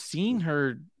 Like, I've seen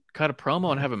her cut a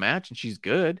promo and have a match, and she's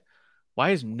good.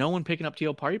 Why is no one picking up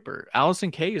Teal Piper?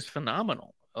 Allison Kay is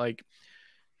phenomenal. Like,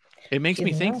 it makes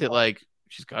me think that like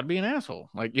she's got to be an asshole.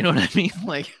 Like, you know what I mean?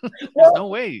 Like, there's no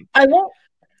way. I won't.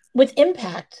 With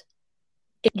Impact,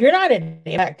 you're not an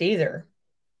Impact either.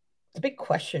 It's a big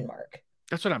question mark.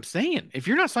 That's what I'm saying. If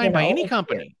you're not signed by any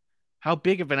company, how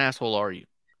big of an asshole are you?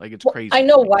 Like, it's crazy. I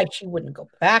know why she wouldn't go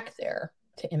back there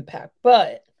to Impact,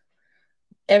 but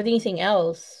everything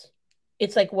else,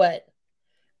 it's like what?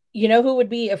 You know who would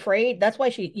be afraid? That's why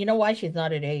you know why she's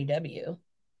not at AEW?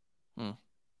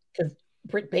 Because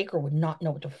Britt Baker would not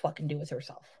know what to fucking do with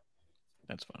herself.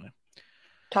 That's funny.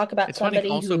 Talk about it's somebody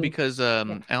funny also who, because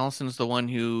Allison's the one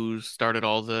who started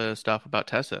all the stuff about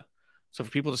Tessa. So for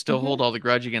people to still hold all the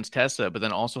grudge against Tessa, but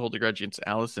then also hold the grudge against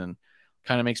Allison,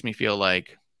 kind of makes me feel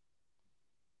like,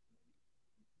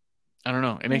 I don't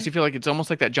know. It makes you feel like it's almost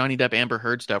like that Johnny Depp Amber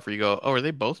Heard stuff where you go, oh, are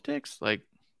they both dicks? Like,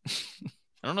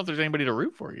 I don't know if there's anybody to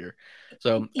root for here.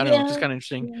 So I don't know. It's just kind of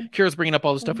interesting. Yeah. Kira's bringing up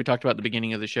all the stuff we talked about at the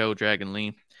beginning of the show, Dragon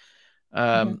Lee.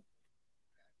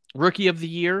 Rookie of the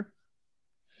year.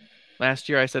 Last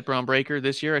year I said Braun Breaker.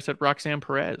 This year I said Roxanne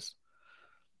Perez.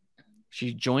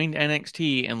 She joined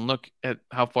NXT and look at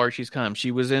how far she's come.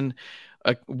 She was in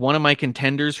one of my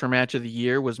contenders for match of the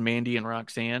year was Mandy and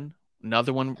Roxanne.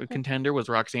 Another one contender was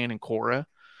Roxanne and Cora.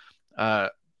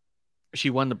 She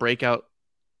won the breakout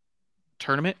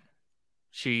tournament.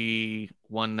 She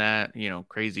won that,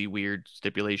 crazy, weird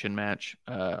stipulation match,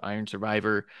 Iron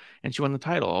Survivor, and she won the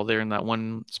title all there in that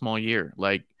one small year.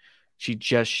 Like, she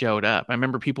just showed up. I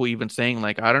remember people even saying,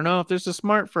 like, I don't know if this is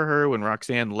smart for her when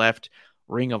Roxanne left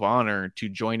Ring of Honor to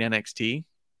join NXT.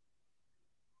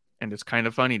 And it's kind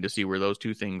of funny to see where those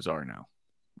two things are now.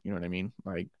 You know what I mean?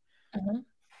 Like,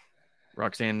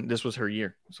 Roxanne, this was her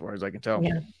year, as far as I can tell.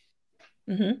 Yeah.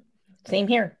 Same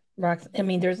here. I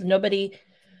mean, there's nobody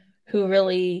who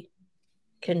really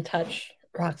can touch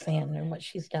Roxanne and what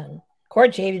she's done. Cora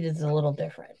Jade is a little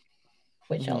different,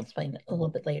 which I'll explain a little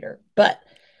bit later. But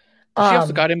she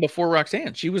also got in before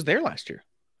Roxanne. She was there last year.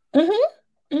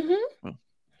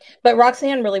 But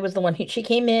Roxanne really was the one she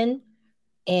came in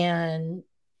and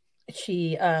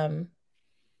she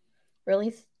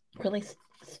really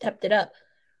stepped it up.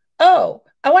 Oh,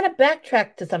 I want to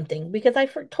backtrack to something because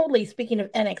totally, speaking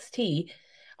of NXT,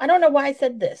 I don't know why I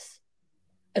said this.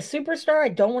 A superstar I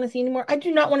don't want to see anymore. I do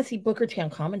not want to see Booker T on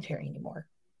commentary anymore.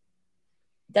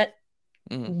 That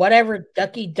whatever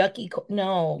ducky,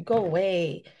 no, go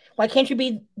away. Why can't you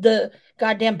be the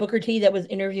goddamn Booker T that was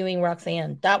interviewing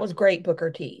Roxanne? That was great, Booker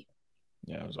T.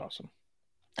 Yeah, it was awesome.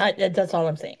 That's all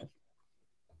I'm saying.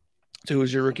 So who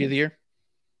was your rookie of the year?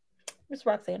 It's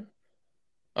Roxanne.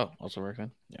 Oh, also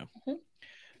Roxanne? Yeah.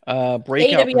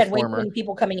 Breakout AEW had way too many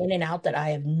people coming in and out that I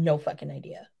have no fucking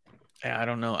idea. Yeah, I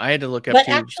don't know. I had to look up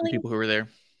some people who were there.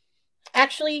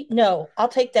 Actually, no, I'll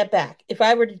take that back. If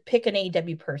I were to pick an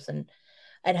AEW person,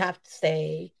 I'd have to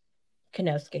say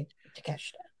Konosuke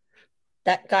Takeshita.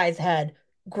 That guy's had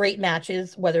great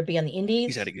matches, whether it be on the indies.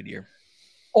 He's had a good year.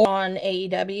 Or on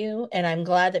AEW, and I'm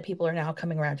glad that people are now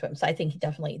coming around to him. So I think if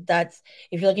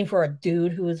you're looking for a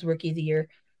dude who is rookie of the year,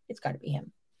 it's got to be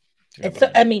him.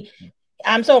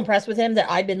 I'm so impressed with him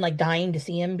that I've been like dying to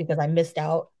see him because I missed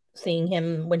out seeing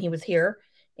him when he was here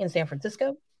in San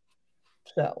Francisco.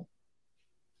 So,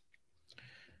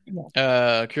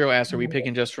 Kiro asked, are we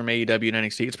picking just from AEW and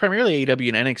NXT? It's primarily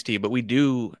AEW and NXT, but we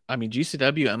do,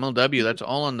 GCW, MLW, that's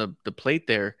all on the plate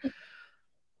there.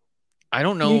 I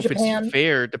don't know if it's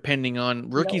fair depending on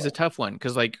rookie's a tough one.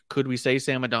 Cause like, could we say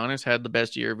Sam Adonis had the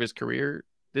best year of his career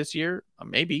this year?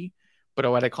 Maybe, but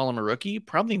would I call him a rookie?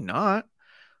 Probably not.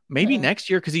 Maybe next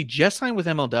year. Cause he just signed with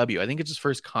MLW. I think it's his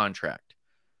first contract.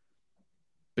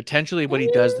 Potentially what he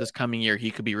does this coming year,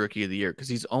 he could be rookie of the year. Cause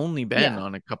he's only been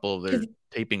on a couple of their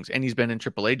tapings and he's been in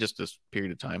AAA just this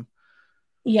period of time.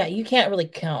 Yeah. You can't really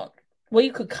count. Well,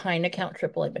 you could kind of count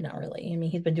AAA, but not really. I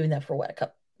mean, he's been doing that for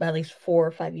at least 4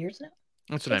 or 5 years now.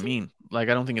 That's what I mean. Like,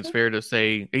 I don't think it's fair to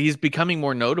say he's becoming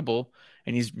more notable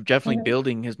and he's definitely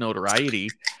building his notoriety.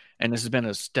 And this has been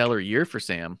a stellar year for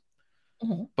Sam.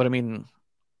 But I mean,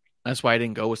 that's why I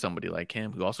didn't go with somebody like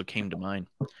him who also came to mind.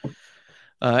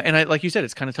 And like you said,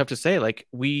 it's kind of tough to say. Like,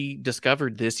 we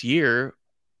discovered this year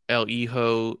El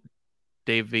Hijo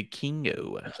De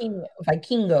Vikingo.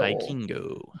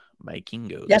 Vikingo.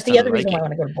 Vikingo. That's the other reason why I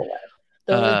want to go to Bullet.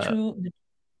 Those are two.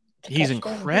 He's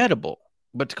incredible,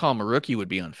 but to call him a rookie would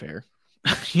be unfair.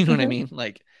 You know what I mean?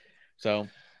 Like, so,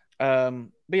 but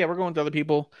yeah, we're going with other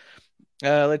people.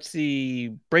 Let's see.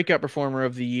 Breakout performer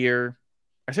of the year.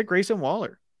 I said Grayson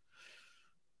Waller.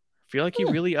 I feel like he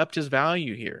really upped his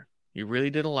value here. He really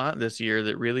did a lot this year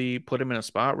that really put him in a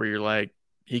spot where you're like,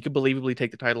 he could believably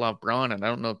take the title off Braun, and I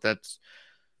don't know if that's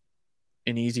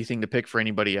an easy thing to pick for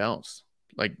anybody else.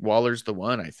 Like, Waller's the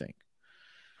one, I think.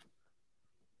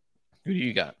 Who do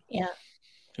you got? Yeah.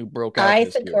 Who broke out I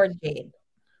this said year? Cora Jade.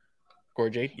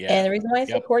 Cora Jade? Yeah. And the reason why I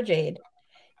said Cora Jade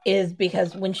is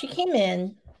because when she came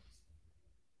in,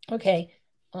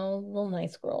 little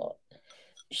nice girl.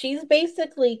 She's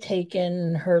basically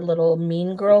taken her little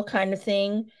mean girl kind of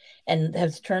thing and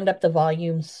has turned up the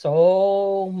volume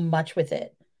so much with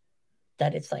it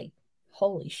that it's like,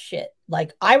 holy shit.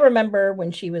 Like, I remember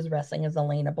when she was wrestling as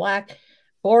Elena Black,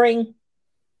 boring,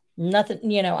 nothing,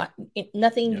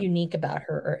 nothing unique about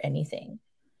her or anything.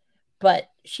 But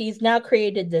she's now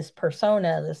created this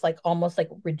persona, this like almost like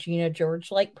Regina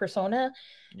George-like persona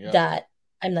that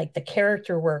I'm like the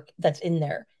character work that's in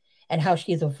there and how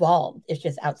she's evolved is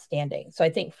just outstanding. So I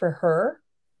think for her,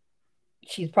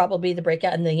 she's probably the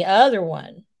breakout. And the other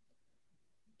one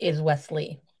is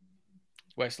Wesley.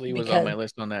 Wesley was on my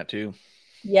list on that too.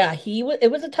 Yeah,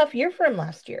 it was a tough year for him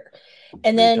last year.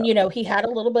 And then, he had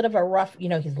a little bit of a rough,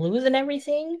 he's losing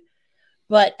everything.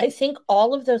 But I think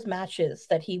all of those matches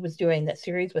that he was doing, that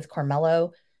series with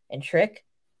Carmelo and Trick,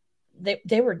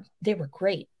 they were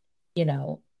great,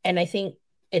 and I think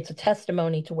it's a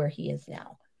testimony to where he is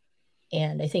now.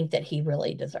 And I think that he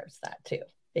really deserves that too,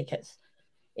 because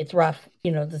it's rough,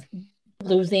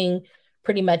 losing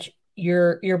pretty much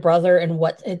your brother and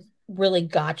what it really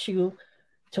got you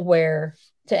to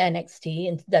NXT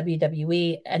and to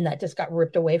WWE, and that just got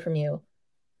ripped away from you.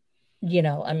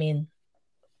 I mean,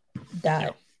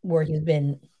 where he's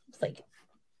been, it's like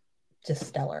just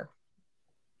stellar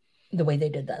the way they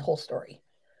did that whole story.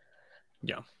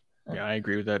 Yeah, I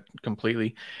agree with that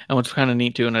completely. And what's kind of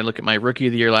neat too, and I look at my rookie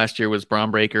of the year last year was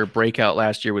Braun Breaker. Breakout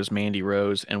last year was Mandy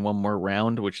Rose, and one more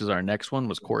round, which is our next one,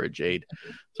 was Cora Jade.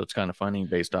 So it's kind of funny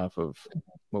based off of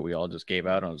what we all just gave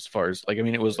out on as far as like, I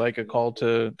mean, it was like a call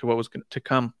to what was to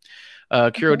come.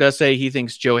 Kiro does say he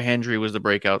thinks Joe Hendry was the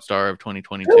breakout star of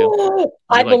 2022.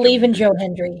 I believe in Joe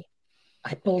Hendry.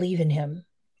 I believe in him.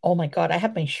 Oh my God, I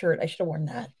have my shirt. I should have worn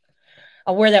that.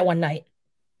 I'll wear that one night.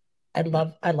 I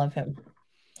love him.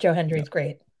 Joe Hendry's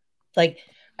great. Like,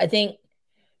 I think,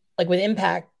 like with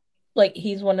Impact, like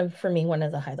he's one of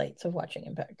the highlights of watching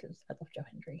Impact is I love Joe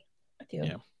Hendry. I do.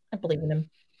 Yeah. I believe in him.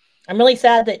 I'm really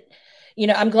sad that,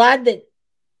 I'm glad that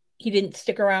he didn't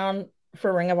stick around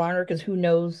for Ring of Honor because who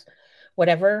knows,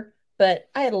 whatever. But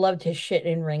I had loved his shit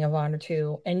in Ring of Honor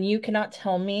too. And you cannot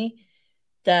tell me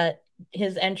that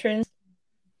his entrance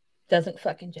doesn't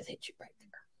fucking just hit you right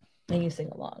there. And you sing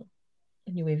along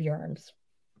and you wave your arms.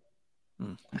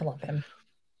 I love him.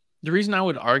 The reason I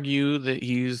would argue that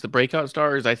he's the breakout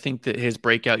star is I think that his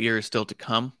breakout year is still to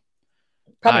come.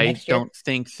 Probably next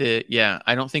year.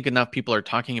 I don't think enough people are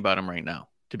talking about him right now,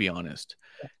 to be honest.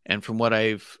 Yeah. And from what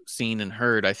I've seen and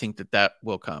heard, I think that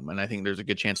will come. And I think there's a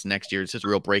good chance next year it's just a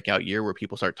real breakout year where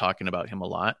people start talking about him a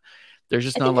lot. There's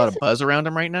just not a lot of buzz around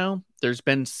him right now. There's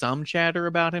been some chatter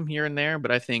about him here and there, but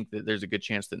I think that there's a good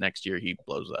chance that next year he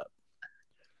blows up.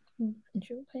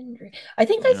 I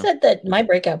think I said that my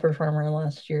breakout performer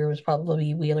last year was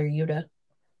probably Wheeler Yuta.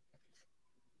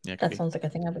 Yeah, that sounds like a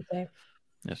thing I would say.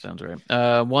 That sounds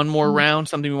right. One more round,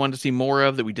 something we wanted to see more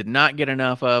of that we did not get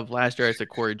enough of. Last year I said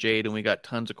Cora Jade, and we got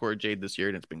tons of Cora Jade this year,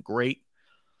 and it's been great.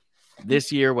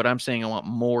 This year, what I'm saying I want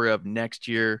more of next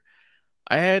year,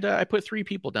 I put 3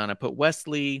 people down. I put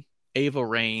Wesley, Ava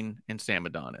Rain, and Sam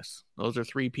Adonis. Those are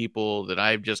 3 people that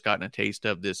I've just gotten a taste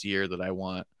of this year that I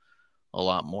want a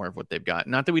lot more of what they've got.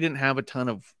 Not that we didn't have a ton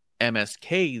of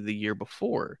MSK the year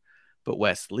before, but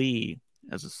Wes Lee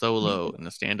as a solo and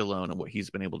a standalone and what he's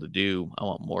been able to do, I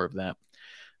want more of that.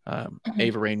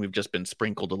 Ava Rain, we've just been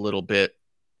sprinkled a little bit,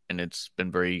 and it's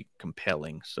been very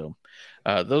compelling. So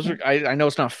those are, I know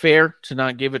it's not fair to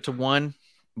not give it to one,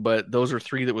 but those are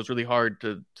 3 that was really hard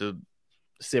to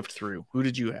sift through. Who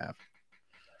did you have?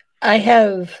 I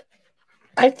have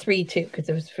 3 too, because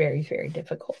it was very, very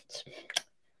difficult.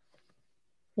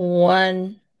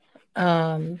 One,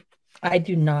 I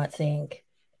do not think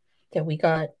that we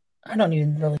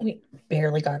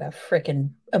barely got a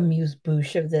freaking amuse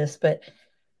bouche of this, but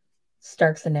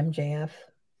Starks and MJF.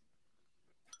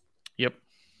 Yep.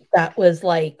 That was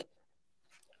like,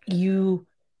 you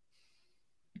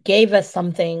gave us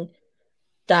something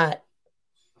that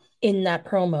in that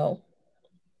promo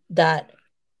that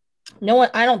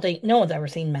I don't think no one's ever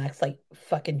seen Max like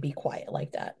fucking be quiet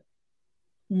like that.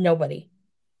 Nobody.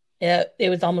 It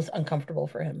was almost uncomfortable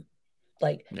for him.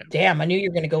 Like, damn, I knew you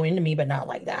were going to go into me, but not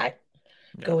like that.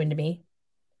 Yeah. Go into me.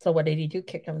 So what did he do?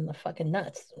 Kick him in the fucking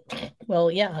nuts.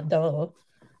 Well, yeah, duh.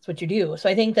 That's what you do. So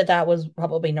I think that was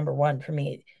probably number one for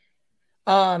me.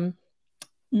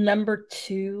 Number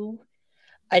two,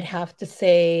 I'd have to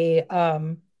say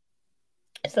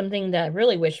something that I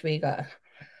really wish we got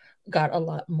a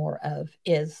lot more of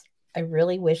is I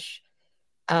really wish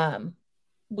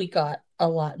we got a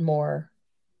lot more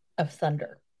of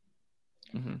Thunder.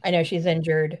 Mm-hmm. I know she's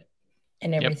injured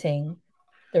and everything. Yep.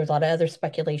 There was a lot of other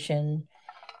speculation,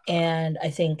 and I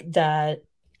think that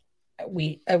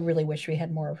I really wish we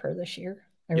had more of her this year.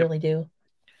 I really do.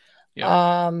 Yep.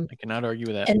 I cannot argue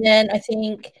with that. And then I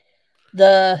think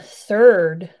the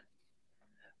third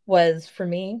was for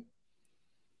me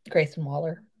Grayson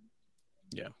Waller.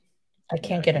 Yeah. I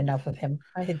can't get enough of him.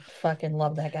 I fucking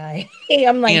love that guy.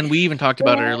 I'm like, and we even talked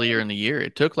about it earlier in the year.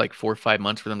 It took like 4 or 5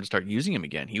 months for them to start using him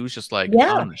again. He was just like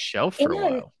on the shelf for a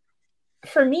while.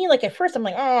 For me, like at first I'm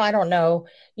like, oh, I don't know,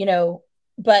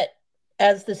 but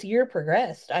as this year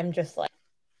progressed, I'm just like,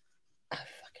 I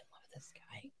fucking love this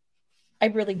guy. I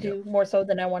really do, more so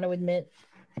than I want to admit.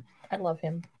 I love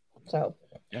him. So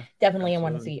definitely absolutely. I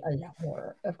want to see a lot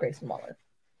more of Grayson Waller.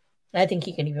 And I think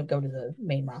he can even go to the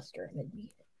main roster and it'd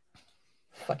be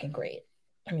fucking great.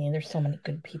 I mean, there's so many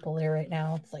good people there right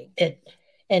now. It's like it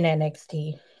in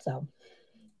NXT. So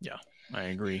yeah, I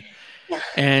agree.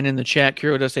 And in the chat,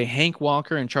 Kiro does say Hank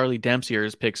Walker and Charlie Dempsey are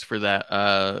his picks for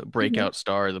that breakout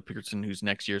star, the person who's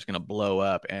next year is going to blow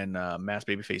up. And Mass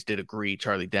Babyface did agree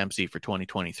Charlie Dempsey for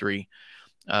 2023.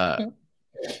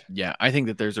 Yeah, I think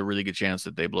that there's a really good chance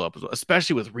that they blow up as well,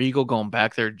 especially with Regal going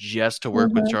back there just to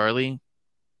work with Charlie.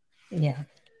 Yeah.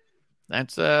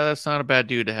 That's not a bad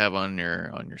dude to have on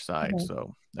your side,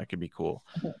 so that could be cool.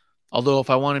 Although if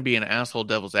I want to be an asshole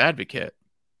devil's advocate,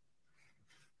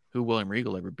 who William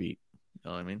Regal ever beat? You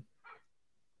know what I mean?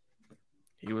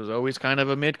 He was always kind of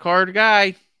a mid-card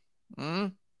guy.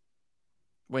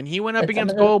 When he went up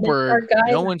against Goldberg,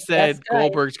 no one said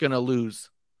Goldberg's going to lose.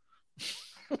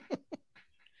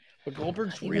 But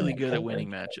Goldberg's really good at winning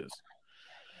matches.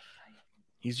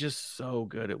 He's just so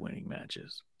good at winning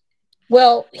matches.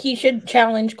 Well, he should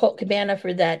challenge Colt Cabana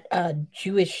for that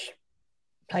Jewish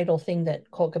title thing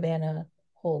that Colt Cabana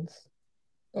holds.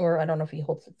 Or I don't know if he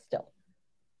holds it still.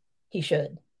 He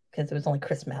should, because it was only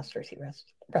Chris Masters he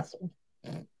wrestled.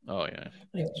 Oh, yeah.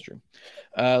 That's true.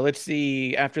 Let's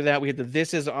see. After that, we had the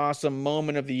This Is Awesome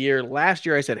moment of the year. Last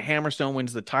year, I said Hammerstone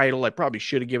wins the title. I probably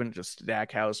should have given it to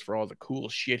Stackhouse for all the cool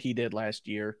shit he did last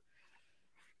year.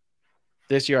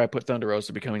 This year, I put Thunder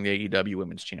Rosa becoming the AEW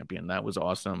Women's Champion. That was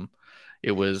awesome.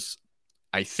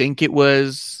 I think it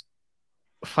was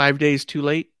 5 days too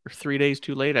late or 3 days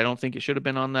too late. I don't think it should have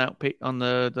been on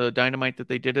the Dynamite that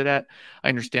they did it at. I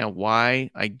understand why.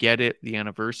 I get it. The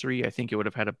anniversary. I think it would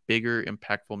have had a bigger,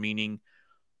 impactful meaning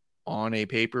on a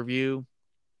pay-per-view.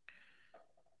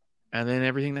 And then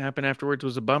everything that happened afterwards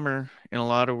was a bummer in a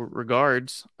lot of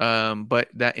regards. But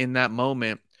that in that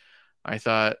moment, I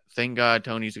thought, thank God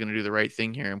Tony's going to do the right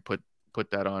thing here and put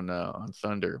that on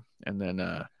Thunder. And then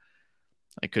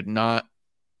I could not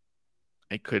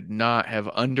have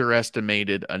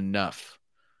underestimated enough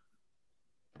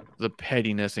the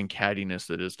pettiness and cattiness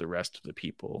that is the rest of the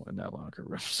people in that locker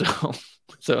room.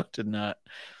 So it did not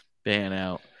pan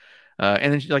out.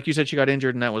 And then, like you said, she got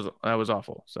injured, and that was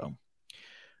awful. So,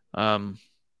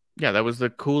 yeah, that was the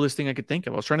coolest thing I could think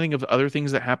of. I was trying to think of other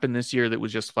things that happened this year that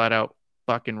was just flat out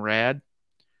fucking rad.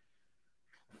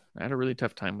 I had a really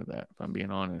tough time with that, if I'm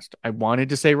being honest. I wanted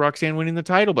to say Roxanne winning the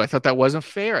title, but I thought that wasn't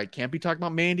fair. I can't be talking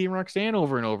about Mandy and Roxanne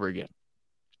over and over again.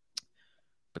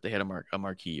 But they had a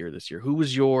marquee year this year. Who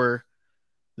was your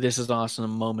This Is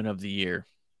Awesome moment of the year?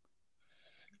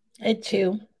 I had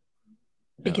two.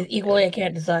 Because equally, I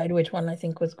can't decide which one I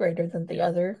think was greater than the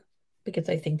other. Because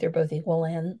I think they're both equal.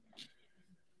 And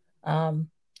I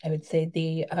would say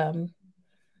the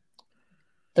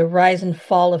rise and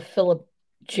fall of Philip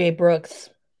J. Brooks.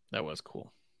 That was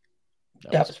cool.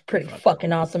 That was pretty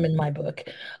fucking awesome in my book.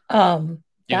 When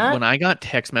I got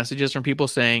text messages from people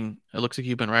saying, it looks like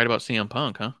you've been right about CM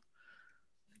Punk, huh?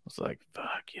 I was like,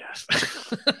 fuck yes.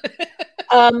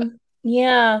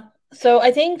 Yeah. So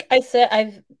I think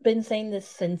I've been saying this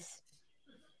since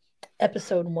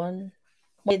episode 1.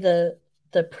 The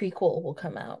prequel will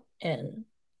come out and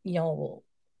y'all will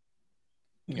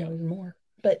know even more.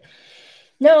 But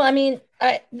no, I mean,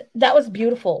 that was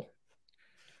beautiful.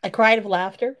 I cried of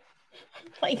laughter.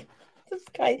 Like, This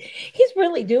guy, he's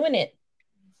really doing it.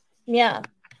 Yeah.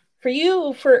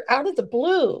 For out of the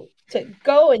blue to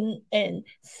go and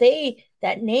say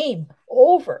that name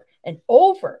over and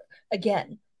over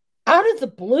again, out of the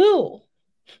blue.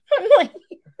 I'm like,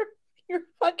 you're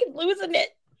fucking losing it.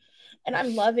 And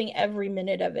I'm loving every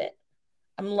minute of it.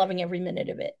 I'm loving every minute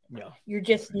of it. Yeah. You're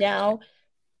just now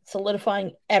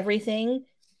solidifying everything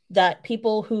that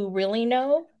people who really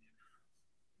know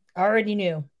already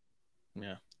knew.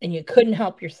 Yeah. And you couldn't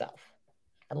help yourself.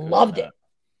 I loved it.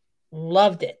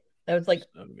 Loved it. That was like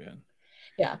so good.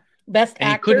 Yeah. Best and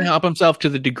actor. He couldn't help himself to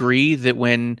the degree that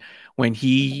when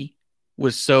he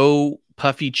was so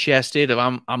puffy chested of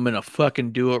I'm gonna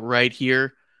fucking do it right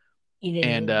here.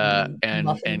 And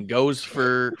goes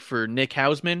for Nick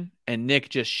Hausman, and Nick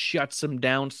just shuts him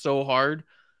down so hard.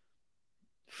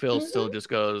 Phil still just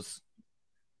goes,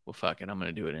 well, fuck it, I'm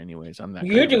gonna do it anyways. I'm not.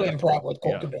 You're doing improv with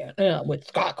Colt Cabana, with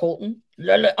Scott Colton.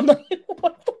 I'm like,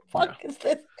 what the fuck is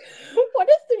this? What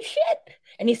is this shit?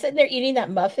 And he's sitting there eating that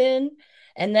muffin,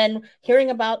 and then hearing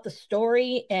about the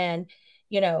story, and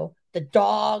the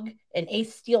dog, and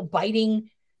Ace Steel biting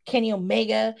Kenny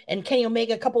Omega, and Kenny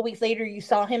Omega a couple weeks later you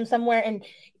saw him somewhere and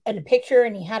in a picture,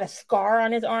 and he had a scar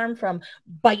on his arm from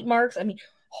bite marks. I mean,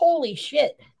 holy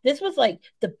shit, this was like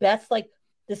the best. Like,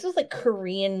 this was like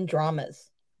Korean dramas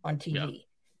on TV,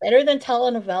 better than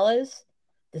telenovelas.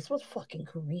 This was fucking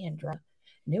Korean drama,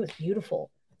 and it was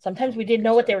beautiful. Sometimes we didn't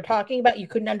know what they were talking about. You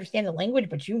couldn't understand the language,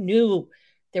 but you knew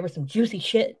there was some juicy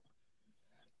shit.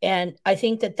 And I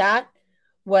think that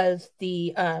was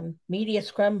the media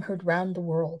scrum heard round the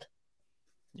world.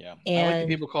 Yeah. And I like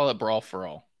the people call it Brawl for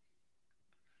All.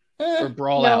 Or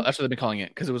Brawl Out. That's what they've been calling it,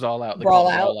 because it was all out. They Brawl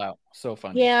Out. So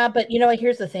funny. Yeah, but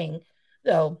here's the thing.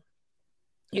 So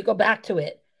you go back to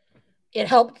it. It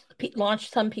helped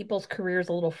launch some people's careers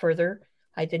a little further.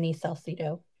 Hi, Denise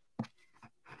Salcido.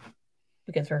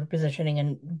 Because her positioning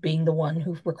and being the one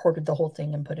who recorded the whole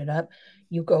thing and put it up.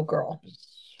 You go, girl.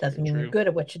 Doesn't mean you're good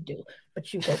at what you do,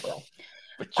 but you go, girl.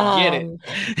 But you get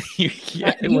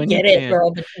it. You get it,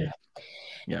 girl.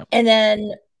 Yeah. And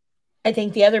then I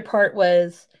think the other part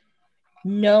was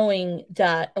knowing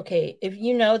that, okay, if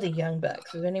you know the Young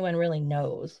Bucks, if anyone really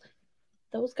knows,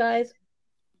 those guys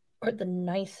are the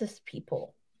nicest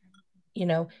people.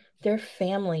 Their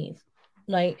families,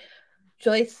 like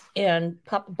Joyce and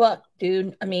Papa Buck,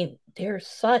 dude. I mean, they're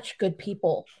such good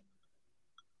people.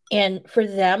 And for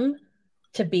them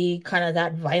to be kind of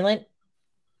that violent,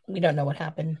 we don't know what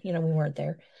happened. We weren't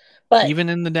there. But even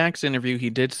in the Dax interview, he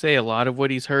did say a lot of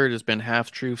what he's heard has been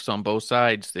half truths on both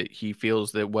sides, that he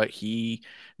feels that what he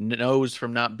knows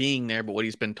from not being there, but what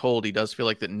he's been told, he does feel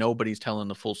like that nobody's telling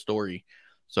the full story.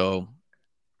 So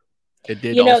it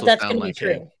did also that's sound going to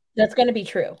be true. That's going to be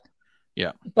true.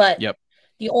 Yeah. But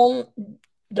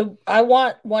I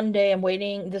want one day, I'm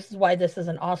waiting. This is why this is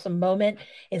an awesome moment,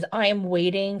 is I am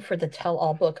waiting for the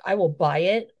tell-all book. I will buy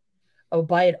it. I will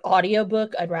buy an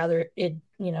audiobook. I'd rather it,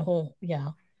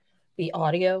 be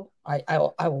audio. I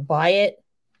will buy it.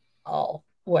 I'll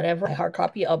whatever. My hard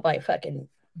copy. I'll buy a fucking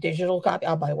digital copy.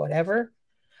 I'll buy whatever.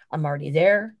 I'm already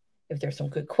there. If there's some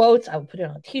good quotes, I will put it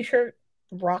on a t-shirt.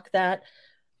 Rock that.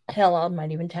 Hell, I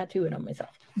might even tattoo it on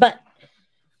myself. But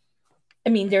I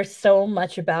mean, there's so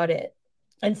much about it.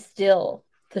 And still,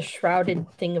 the shrouded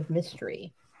thing of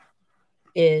mystery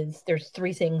is there's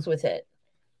three things with it.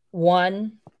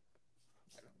 One,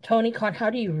 Tony Khan, how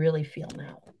do you really feel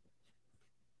now?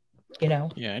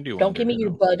 Yeah, I do. Don't give me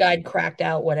your bug-eyed, cracked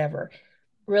out, whatever.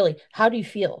 Really, how do you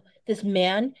feel? This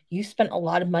man you spent a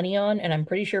lot of money on, and I'm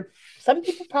pretty sure some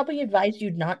people probably advised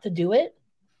you not to do it.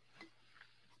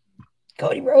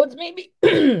 Cody Rhodes, maybe.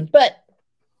 But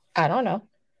I don't know.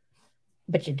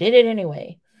 But you did it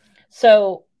anyway.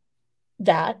 So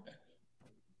that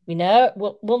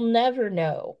we'll never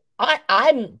know.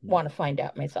 I want to find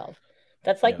out myself.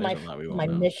 That's like my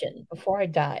mission before I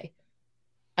die.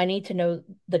 I need to know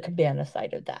the Cabana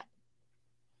side of that.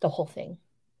 The whole thing.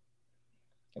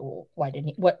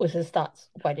 What was his thoughts?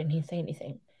 Why didn't he say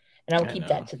anything? And I will keep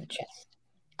that to the chest.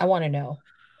 I want to know.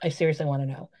 I seriously want to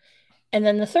know. And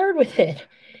then the third with it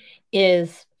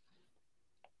is,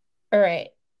 all right,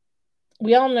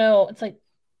 we all know, it's like,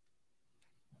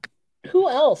 who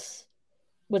else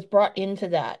was brought into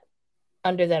that,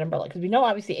 under that umbrella? Because we know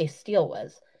obviously Ace Steel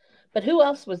was, but who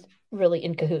else was really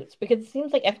in cahoots? Because it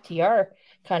seems like FTR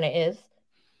kind of is.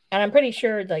 And I'm pretty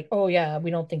sure, like, oh yeah,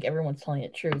 we don't think everyone's telling the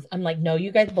truth. I'm like, no,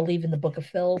 you guys believe in the Book of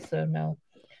Phil, so no.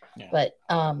 Yeah. But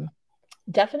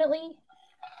definitely,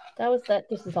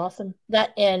 this is awesome.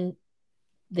 That and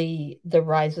the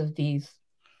rise of these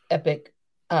epic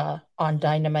on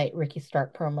Dynamite Ricky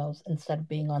Stark promos instead of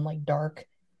being on like Dark.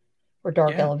 or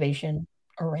Dark Yeah. Elevation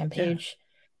or Rampage.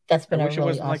 That's I been a wish it really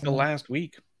wasn't like awesome the one. last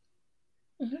week.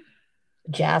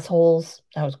 Jazz Holes,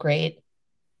 that was great.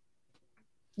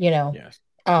 Yes.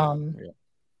 Um, Yeah.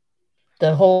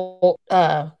 the whole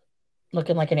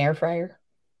looking like an air fryer.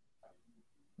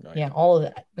 Nice. Yeah, all of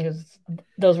that.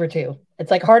 Those were two.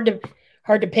 It's like hard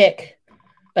to pick,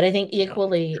 but I think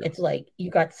equally true. it's like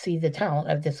you got to see the talent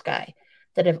of this guy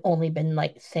that have only been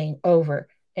like saying over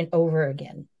and over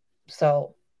again.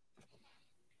 So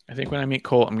I think when I meet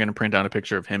Colt, I'm going to print out a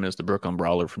picture of him as the Brooklyn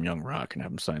Brawler from Young Rock and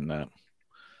have him sign that.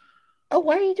 oh,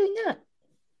 why are you doing that?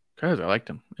 Because I liked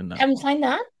him in that. Haven't signed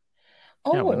that?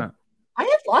 Oh, Yeah, why not? I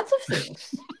have lots of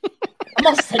things. I'm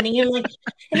all sending you like,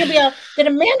 and you'll be all, did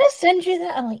Amanda send you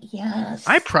that? I'm like, yes.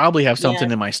 I probably have something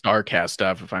Yes. in my StarCast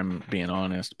stuff, if I'm being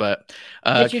honest. But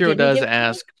That you Kiro didn't does give to me?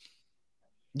 ask.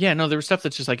 Yeah, no, there was stuff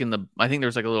that's just like in the. I think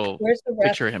there's like a little Where's the ref?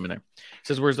 picture of him in there. It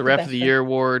says, "Where's the The Ref best of the ref. Year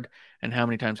award?" And how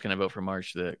many times can I vote for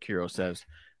March? That Kiro says.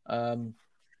 Well,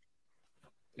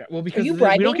 because you we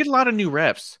don't bribing? get a lot of new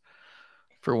refs,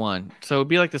 for one. So it'd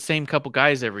be like the same couple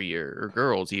guys every year, or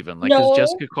girls even. Like, because No.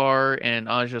 Jessica Carr and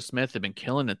Aja Smith have been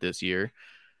killing it this year.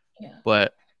 Yeah.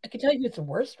 But I can tell you who the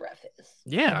worst ref is.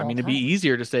 yeah, of I all mean, it'd time. be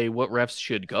easier to say what refs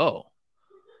should go.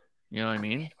 You know what I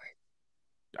mean?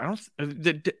 I don't.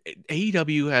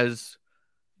 AEW has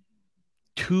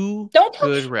two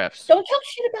good refs. Don't talk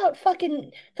shit about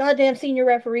fucking goddamn senior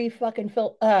referee fucking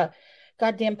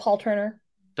goddamn Paul Turner.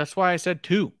 That's why I said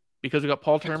two, because we got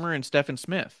Paul Turner and Stephen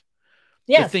Smith.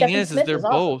 Yeah, the thing Stephen is Smith they're is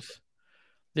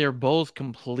awesome. both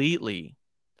completely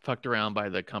fucked around by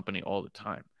the company all the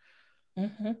time.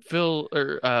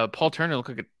 Mm-hmm. Paul Turner looked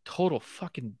like a total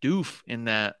fucking doof in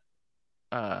that.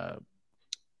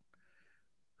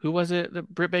 Who was it that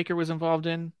Britt Baker was involved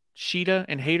in? Sheeta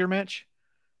and Hater match.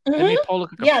 Mm-hmm. That made Paul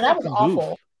look like that was awful.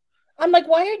 goof. I'm like,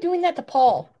 why are you doing that to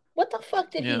Paul? What the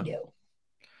fuck did he do?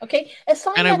 Okay,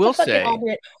 assign and that I will to fucking say,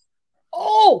 Aubrey.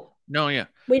 Oh no, yeah.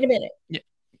 Wait a minute. Yeah,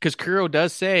 because Kuro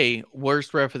does say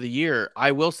worst ref of the year.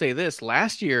 I will say this: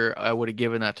 last year I would have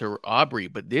given that to Aubrey,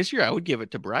 but this year I would give it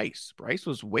to Bryce. Bryce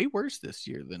was way worse this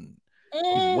year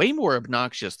he's way more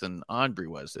obnoxious than Aubrey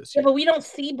was this year. Yeah, but we don't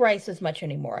see Bryce as much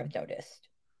anymore, I've noticed.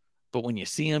 But when you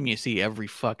see him, you see every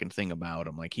fucking thing about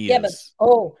him. Like is.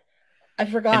 But I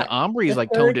forgot. And Aubrey's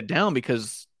like toned it down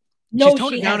because she's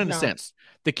toned it down in a sense.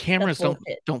 The cameras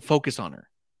don't focus on her.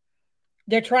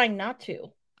 They're trying not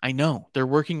to. I know. They're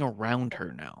working around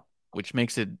her now, which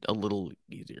makes it a little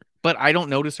easier. But I don't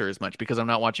notice her as much because I'm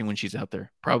not watching when she's out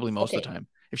there. Probably most of the time.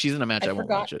 If she's in a match, I won't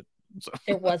watch it. So.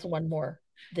 There was one more.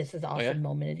 This is awesome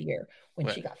moment of the year when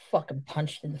she got fucking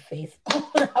punched in the face.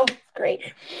 Oh, that was great.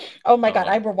 Oh my God.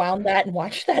 I rewound that and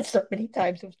watched that so many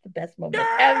times. It was the best moment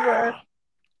ever.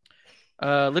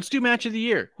 Let's do match of the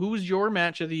year. Who was your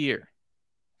match of the year?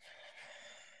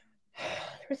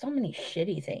 There were so many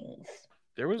shitty things.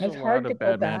 There was a lot of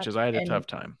bad matches. I had a tough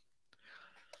time.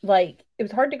 Like, it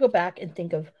was hard to go back and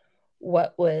think of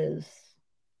what was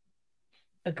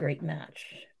a great match.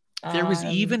 There was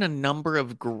even a number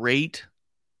of great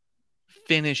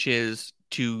finishes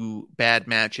to bad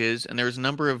matches, and there was a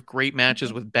number of great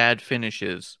matches with bad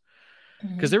finishes.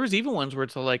 Because there was even ones where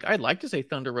it's like, I'd like to say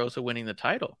Thunder Rosa winning the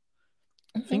title.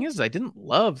 The thing is, I didn't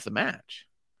love the match.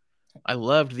 I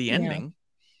loved the ending,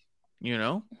 you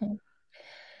know?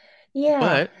 Yeah,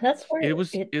 but that's where it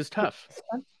was tough.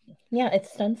 It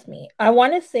stuns me. I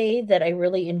want to say that I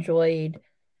really enjoyed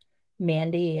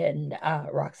Mandy and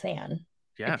Roxanne.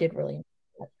 Yeah. I did really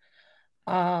enjoy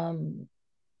that.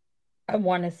 I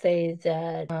want to say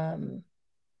that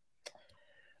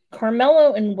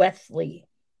Carmelo and Wesley,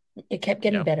 it kept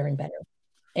getting better and better.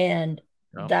 And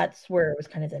that's where it was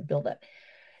kind of that build up.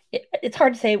 It's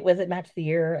hard to say, was it match of the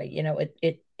year? You know,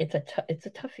 it's a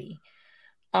toughie.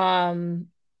 I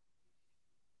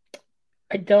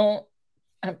don't,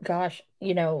 gosh,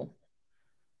 you know.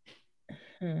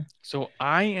 So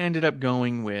I ended up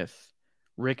going with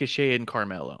Ricochet and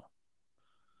Carmelo.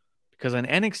 Because on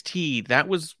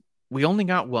NXT, we only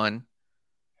got one.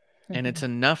 And it's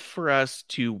enough for us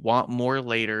to want more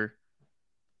later.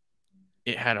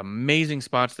 It had amazing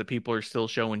spots that people are still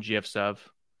showing GIFs of.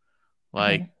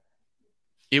 Like,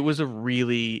 it was a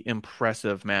really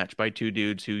impressive match by two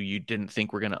dudes who you didn't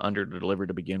think were going to underdeliver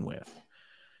to begin with.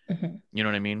 You know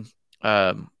what I mean?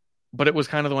 But it was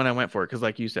kind of the one I went for. Because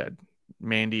like you said,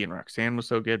 Mandy and Roxanne was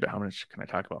so good. But how much can I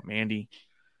talk about Mandy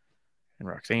and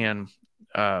Roxanne?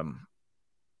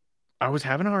 I was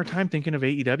having a hard time thinking of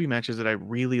AEW matches that I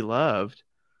really loved.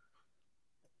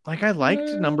 Like, I liked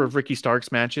a number of Ricky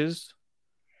Starks matches.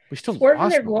 We still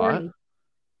lost a lot.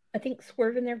 I think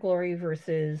Swerve in Their Glory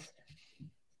versus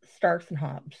Starks and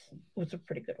Hobbs was a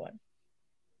pretty good one.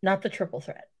 not the triple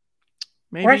threat.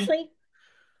 Maybe. Or actually,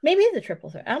 maybe it's a triple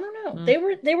threat. I don't know.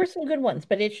 They were some good ones,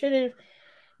 but it should have,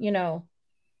 you know,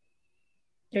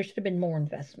 there should have been more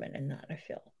investment in that, I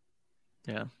feel.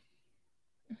 Yeah.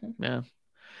 Mm-hmm. Yeah.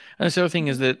 And the other thing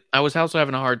is that I was also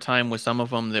having a hard time with some of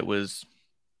them that was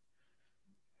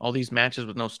all these matches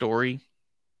with no story.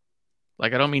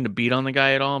 Like, I don't mean to beat on the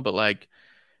guy at all, but like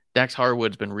Dax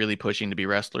Harwood's been really pushing to be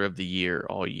wrestler of the year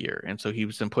all year. And so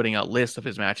he's been putting out lists of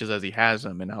his matches as he has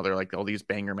them. And now they're like all these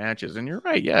banger matches. And you're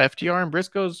right. Yeah. FTR and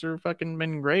Briscoes are fucking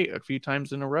been great a few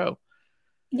times in a row.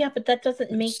 Yeah, but that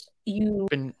doesn't make you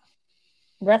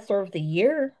wrestler of the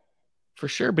year. For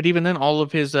sure. But even then, all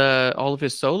of his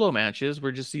solo matches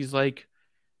were just these like,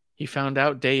 he found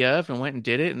out day of and went and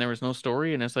did it. And there was no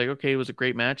story. And it's like, okay, it was a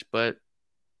great match, but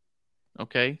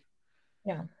okay.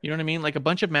 Yeah. You know what I mean? Like a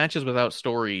bunch of matches without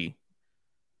story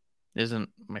isn't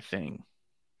my thing,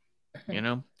 you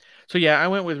know? So yeah, I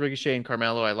went with Ricochet and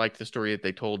Carmelo. I liked the story that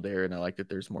they told there, and I like that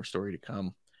there's more story to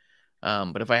come.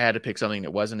 But if I had to pick something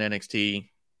that wasn't NXT,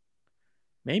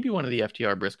 maybe one of the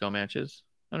FTR Briscoe matches.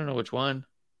 I don't know which one.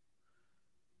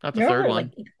 Not the third one.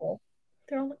 Like equal.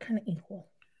 They're all kind of equal.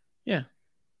 Yeah.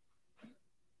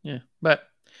 Yeah. But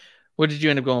what did you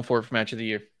end up going for match of the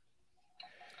year?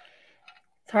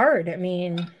 It's hard. I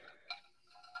mean,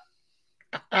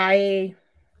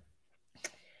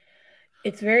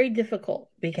 it's very difficult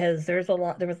because there was a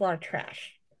lot of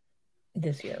trash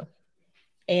this year.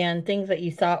 And things that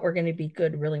you thought were going to be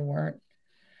good really weren't.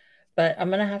 But I'm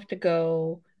going to have to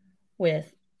go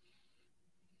with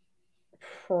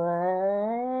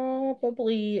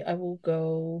probably I will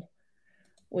go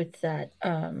with that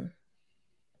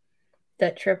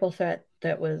triple threat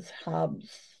that was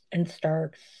Hobbs and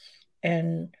Starks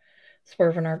and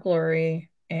Swerve in Our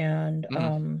Glory and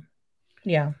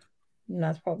yeah, and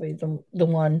that's probably the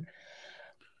one.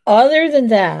 Other than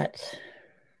that,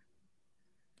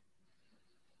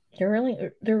 there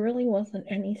really wasn't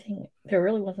anything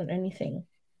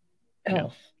else. Yeah.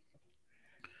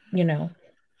 You know,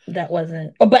 that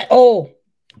wasn't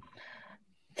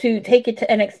to take it to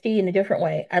NXT in a different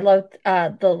way. I loved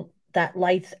that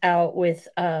Lights Out with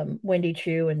Wendy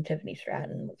Chu and Tiffany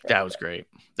Stratton. That was great.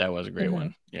 That was a great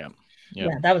one. Yeah.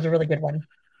 Yeah, that was a really good one.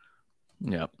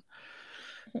 Yeah.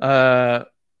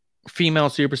 Female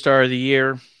superstar of the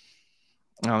year.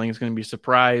 I don't think it's going to be a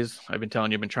surprise. I've been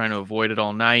telling you, I've been trying to avoid it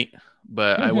all night,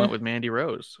 but I went with Mandy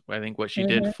Rose. I think what she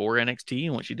did for NXT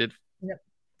and what she did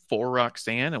for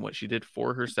Roxanne and what she did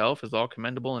for herself is all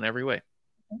commendable in every way.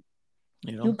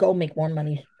 You know, you go make more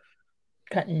money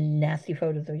cutting nasty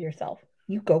photos of yourself.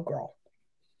 You go, girl.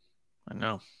 I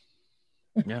know.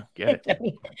 Yeah, get it.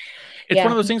 It's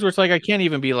one of those things where it's like I can't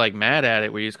even be like mad at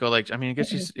it. Where you just go like, I mean, I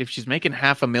guess if she's making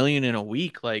 $500,000 in a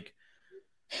week, like,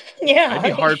 yeah, I'd be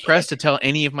hard pressed to tell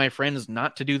any of my friends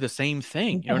not to do the same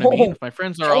thing. You know what I mean? If my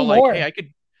friends are all like, hey, I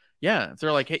could. Yeah, if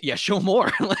they're like, hey, yeah, show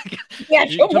more. Like, yeah,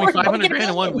 show more. $500,000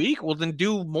 in 1 week. Well, then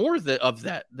do more of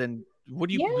that. Then what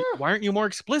do you? Yeah. Why aren't you more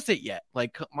explicit yet?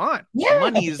 Like, come on, the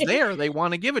money is there. They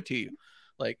want to give it to you.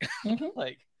 Like,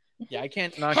 like, yeah, I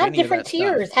can't knock have any different of that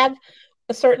tiers. Stuff. Have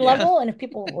a certain level, and if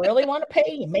people really want to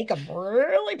pay, you make them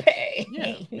really pay.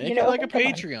 Yeah, make it like a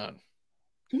Patreon.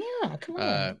 Yeah, come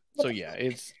on. So yeah,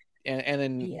 it's and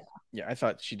then I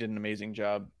thought she did an amazing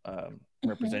job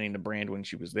representing the brand when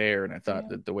she was there, and I thought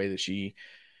that the way she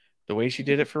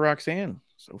did it for Roxanne,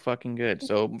 so fucking good.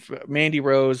 So Mandy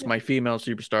Rose, my female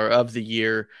superstar of the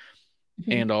year,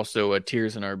 and also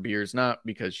Tears in Our Beers, not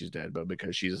because she's dead, but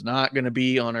because she's not going to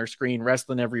be on our screen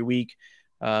wrestling every week.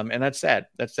 And that's sad.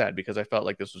 That's sad because I felt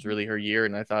like this was really her year,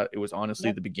 and I thought it was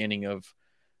honestly the beginning of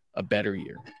a better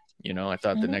year. You know, I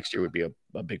thought the next year would be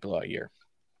a big blowout year.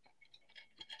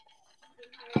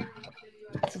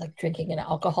 It's like drinking an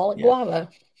alcoholic guava.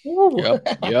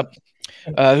 Yep.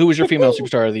 Who was your female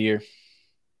superstar of the year?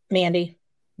 Mandy.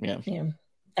 Yeah.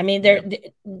 I mean,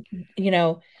 you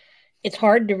know, it's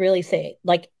hard to really say.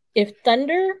 Like, if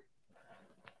Thunder,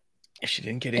 if she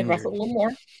didn't get injured, wrestle a little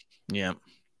more,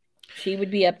 she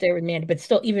would be up there with Mandy. But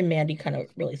still, even Mandy kind of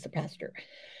really surpassed her.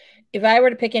 If I were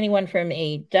to pick anyone from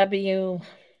AEW,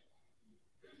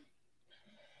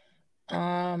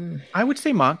 I would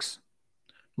say Mox.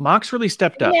 Mox really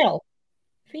stepped up.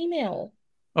 Female.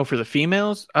 Oh, for the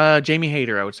females, Jamie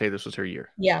Hayter. I would say this was her year.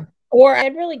 Yeah, or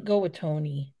I'd really go with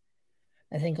Tony.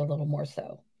 I think a little more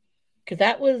so, because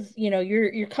that was, you know,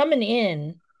 you're coming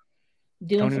in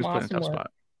doing Tony some was awesome work,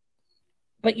 spot.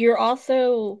 But you're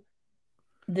also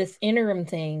this interim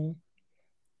thing,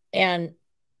 and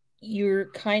you're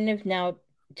kind of now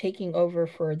taking over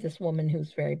for this woman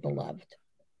who's very beloved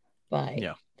by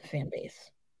the fan base.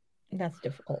 And that's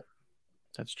difficult.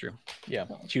 That's true. Yeah,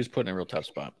 she was put in a real tough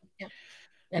spot. Yeah.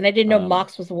 And I didn't know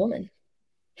Mox was a woman.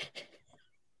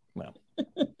 Well,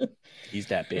 he's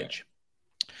that bitch.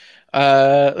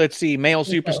 Let's see. Male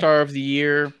Superstar of the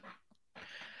Year.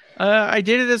 I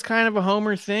did it as kind of a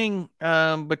homer thing.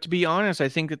 But to be honest, I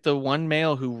think that the one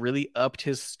male who really upped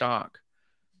his stock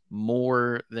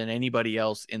more than anybody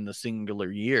else in the singular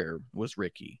year was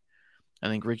Ricky. I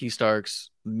think Ricky Starks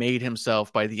made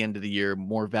himself by the end of the year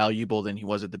more valuable than he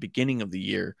was at the beginning of the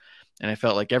year. And I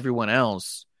felt like everyone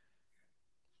else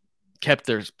kept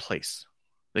their place.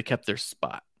 They kept their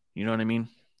spot. You know what I mean?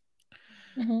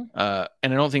 Mm-hmm.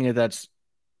 And I don't think that that's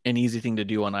an easy thing to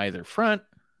do on either front.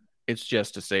 It's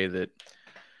just to say that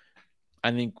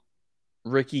I think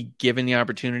Ricky, given the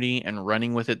opportunity and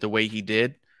running with it the way he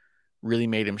did, really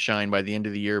made him shine by the end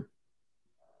of the year.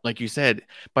 Like you said,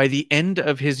 by the end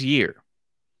of his year,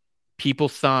 people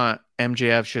thought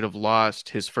MJF should have lost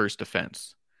his first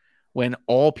defense. When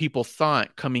all people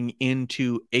thought coming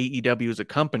into AEW as a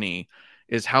company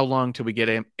is how long till we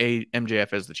get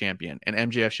MJF as the champion, and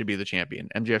MJF should be the champion.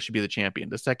 MJF should be the champion.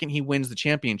 The second he wins the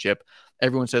championship,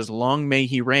 everyone says, long may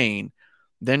he reign.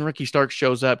 Then Ricky Starks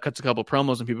shows up, cuts a couple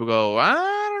promos, and people go, I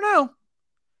don't know.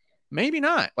 Maybe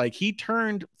not. Like, he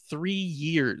turned 3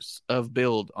 years of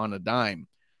build on a dime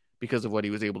because of what he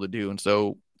was able to do. And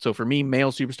so for me,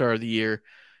 male superstar of the year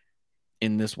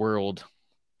in this world,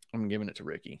 I'm giving it to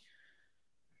Ricky.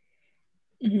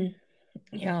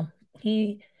 Mm-hmm. Yeah,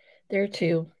 there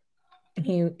too.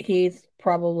 He's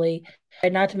probably,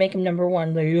 not to make him number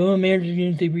one. Like, oh man,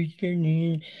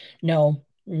 no.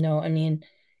 I mean,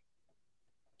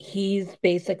 he's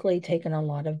basically taken a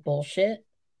lot of bullshit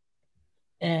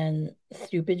and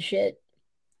stupid shit,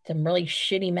 some really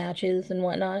shitty matches and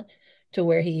whatnot, to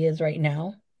where he is right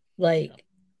now. Like,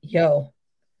 yo,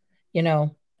 you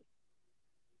know,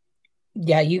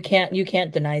 yeah, you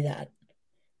can't deny that.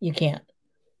 You can't.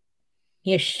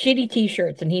 He has shitty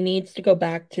t-shirts and he needs to go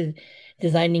back to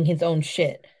designing his own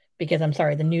shit, because I'm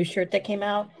sorry, the new shirt that came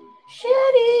out,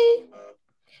 shitty.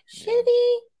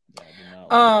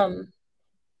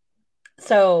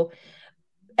 So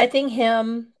I think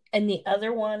him, and the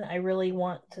other one I really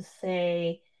want to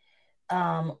say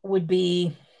would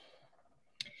be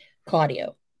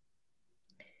Claudio.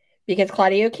 Because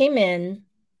Claudio came in,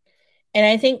 and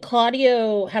I think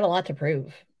Claudio had a lot to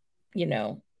prove, you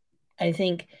know. I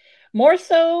think more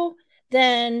so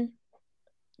than,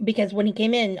 because when he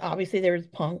came in, obviously there was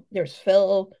Punk, there's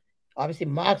Phil, obviously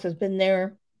Mox has been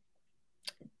there,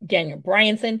 Daniel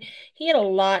Bryanson. He had a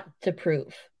lot to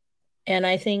prove. And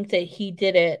I think that he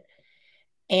did it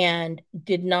and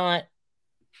did not,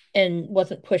 and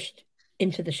wasn't pushed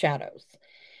into the shadows.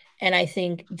 And I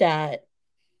think that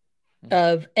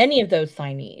of any of those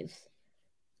signees,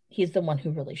 he's the one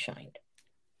who really shined.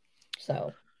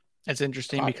 So that's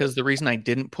interesting, because the reason I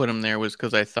didn't put him there was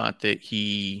because I thought that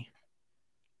he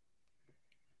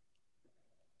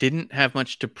didn't have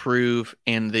much to prove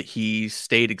and that he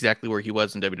stayed exactly where he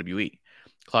was in WWE.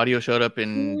 Claudio showed up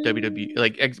in WWE.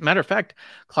 Like, as a matter of fact,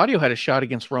 Claudio had a shot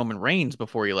against Roman Reigns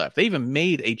before he left. They even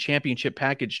made a championship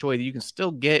package toy that you can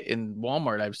still get in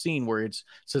Walmart, I've seen, where it's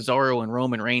Cesaro and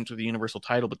Roman Reigns with the Universal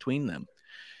title between them.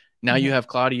 Now you have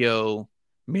Claudio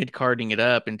mid-carding it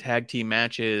up in tag team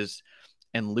matches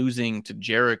and losing to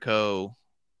Jericho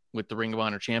with the Ring of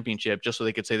Honor Championship, just so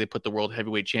they could say they put the World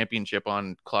Heavyweight Championship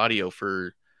on Claudio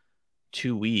for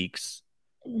 2 weeks.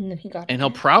 And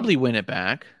he'll probably win it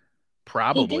back.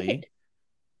 Probably.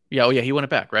 Yeah. Oh, yeah. He won it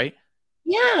back, right?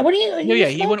 Yeah. What are you? Yeah.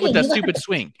 He won it with that stupid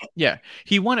swing. Yeah.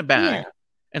 He won it back. Yeah.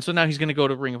 And so now he's going to go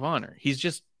to Ring of Honor. He's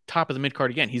just top of the mid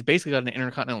card again. He's basically got an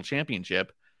Intercontinental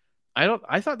Championship.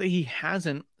 I thought that he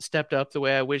hasn't stepped up the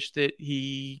way I wish that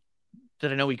I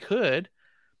know he could,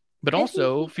 but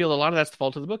also feel a lot of that's the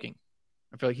fault of the booking.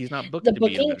 I feel like he's not booked to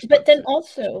be in there. But then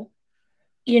also,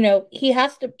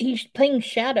 he's playing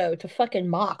shadow to fucking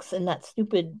Mox and that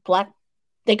stupid black.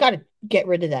 They got to get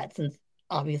rid of that, since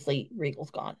obviously Regal's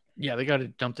gone. Yeah, they got to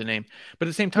dump the name. But at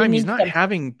the same time, he's not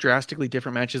having drastically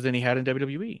different matches than he had in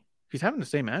WWE. He's having the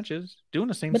same matches, doing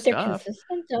the same stuff. But they're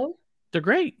consistent, though. They're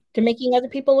great. They're making other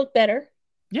people look better.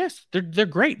 Yes, they're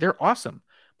great. They're awesome.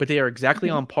 But they are exactly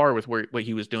on par with what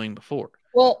he was doing before.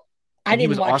 Well, he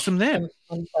was awesome then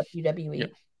on WWE. Yeah,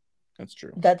 that's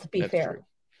true. That's fair. True.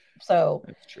 So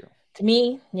that's true. To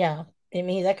me, yeah. I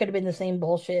mean, that could have been the same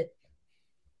bullshit.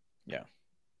 Yeah.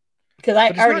 Because I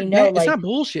already know, it's not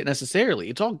bullshit necessarily.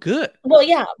 It's all good. Well,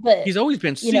 yeah, but he's always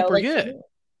been super good.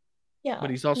 Yeah,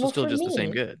 but he's also still just the same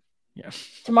good. Yeah.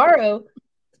 Tomorrow,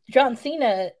 John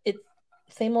Cena, it's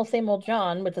same old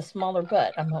John with a smaller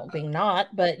butt. I'm hoping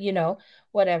not, but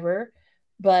whatever.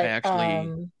 But I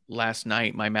actually last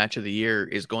night my match of the year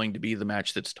is going to be the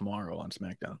match that's tomorrow on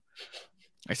SmackDown.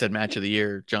 I said match of the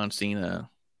year, John Cena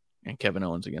and Kevin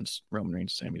Owens against Roman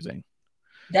Reigns and Sami Zayn.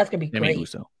 That's going to be great.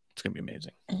 Uso. It's going to be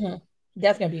amazing. Mm-hmm.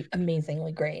 That's going to be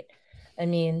amazingly great. I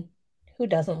mean, who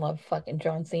doesn't love fucking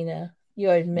John Cena? You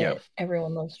admit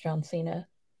everyone loves John Cena.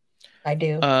 I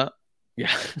do.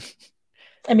 Yeah.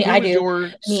 I mean, Who I was do.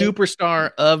 your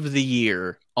superstar of the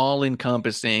year, all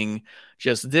encompassing?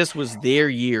 Just this was their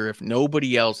year, if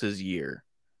nobody else's year.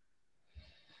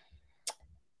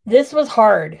 This was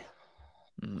hard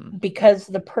because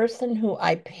the person who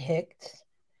I picked,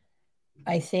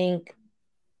 I think,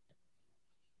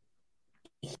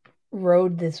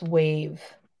 rode this wave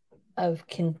of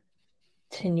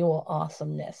continual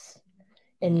awesomeness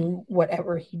in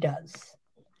whatever he does.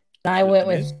 And I went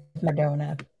with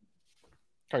Cardona.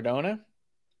 Cardona?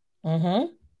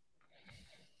 Mm-hmm.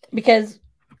 Because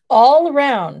all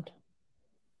around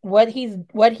what he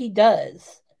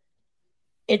does,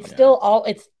 it's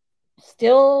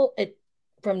still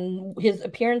from his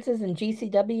appearances in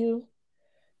GCW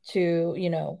to, you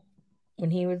know, when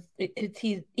he was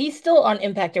he's still on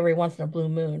Impact every once in a blue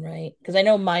moon, right? Because I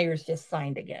know Myers just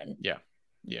signed again. Yeah.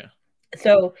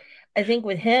 So I think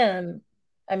with him,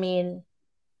 I mean,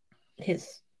 his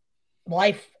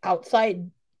life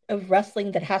outside of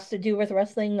wrestling that has to do with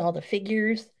wrestling, all the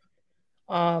figures.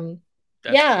 No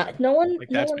one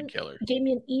gave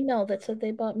me an email that said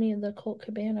they bought me the Colt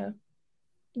Cabana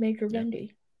Major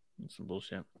Bendy. That's some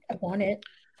bullshit. I want it.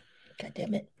 God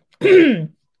damn it.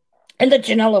 And the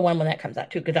Janela one when that comes out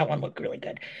too, because that one looked really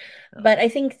good. Yeah. But I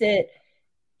think that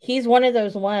he's one of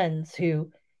those ones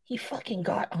who he fucking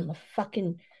got on the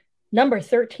fucking number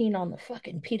 13 on the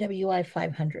fucking PWI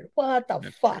 500. What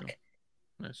the fuck?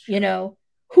 That's true. You know,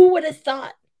 who would have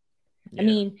thought? Yeah. I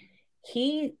mean,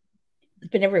 he's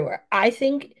been everywhere. I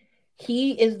think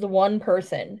he is the one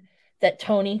person that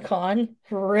Tony Khan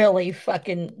really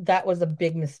fucking, that was a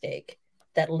big mistake.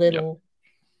 That little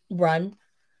run.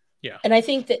 Yeah. And I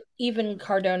think that even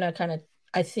Cardona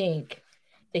I think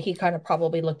that he kind of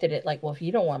probably looked at it like, well, if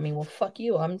you don't want me, well, fuck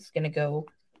you. I'm just going to go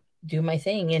do my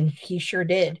thing. And he sure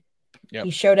did. Yep. He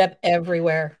showed up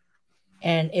everywhere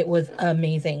and it was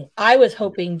amazing. I was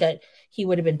hoping that he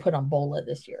would have been put on Bola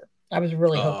this year. I was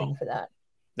really hoping for that.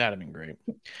 That'd have been great.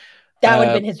 That would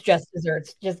have been his just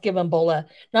desserts. Just give him Bola.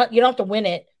 You don't have to win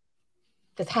it.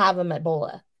 Just have him at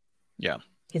Bola. Yeah.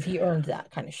 Because he earned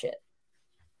that kind of shit.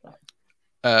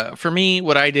 For me,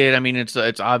 what I did, I mean,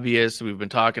 it's obvious. We've been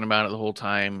talking about it the whole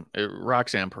time.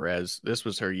 Roxanne Perez, this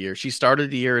was her year. She started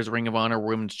the year as Ring of Honor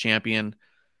Women's Champion,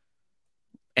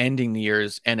 ending the year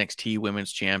as NXT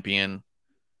Women's Champion.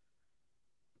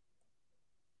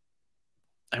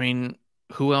 I mean,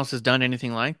 who else has done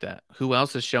anything like that? Who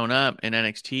else has shown up in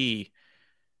NXT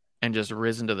and just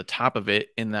risen to the top of it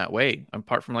in that way?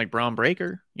 Apart from like Braun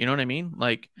Breaker, you know what I mean?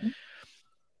 Like,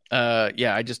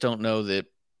 I just don't know that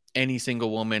any single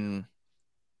woman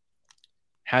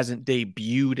hasn't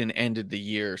debuted and ended the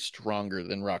year stronger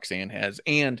than Roxanne has,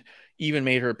 and even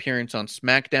made her appearance on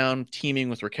SmackDown, teaming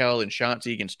with Raquel and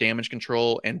Shotzi against Damage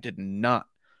Control, and did not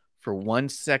for 1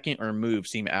 second or move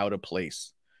seem out of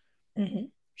place. Mm-hmm.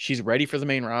 She's ready for the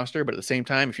main roster, but at the same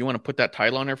time, if you want to put that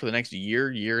title on her for the next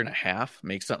year and a half,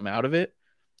 make something out of it,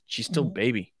 she's still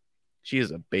baby. She is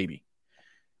a baby.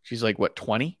 She's like, what,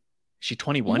 20? Is she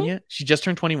 21 yet? She just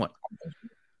turned 21.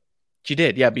 She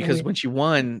did, yeah, because when she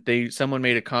won, someone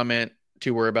made a comment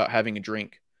to her about having a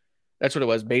drink. That's what it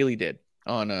was. Bailey did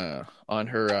on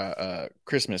her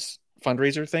Christmas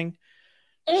fundraiser thing.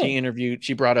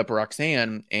 She brought up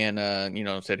Roxanne and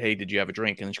said, "Hey, did you have a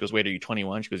drink?" And she goes, "Wait, are you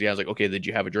 21?" She goes, "Yeah." I was like, "Okay, did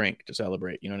you have a drink to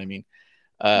celebrate?" You know what I mean?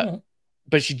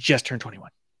 But she just turned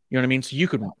 21. You know what I mean? So you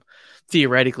could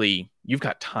theoretically, you've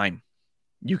got time.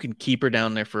 You can keep her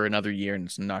down there for another year, and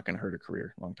it's not going to hurt her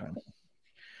career. Long time.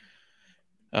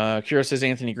 Kira says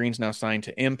Anthony Green's now signed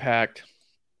to Impact.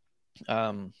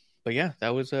 But yeah, that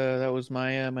was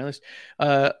my list.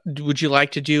 Would you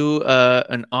like to do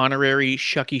an honorary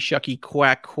shucky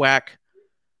quack quack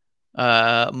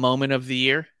moment of the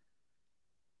year?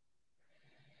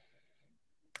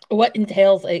 What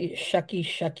entails a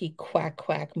shucky quack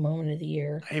quack moment of the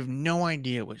year? I have no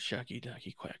idea what shucky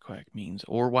ducky quack quack means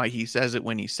or why he says it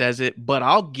when he says it, but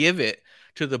I'll give it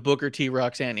to the Booker T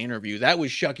Roxanne interview. That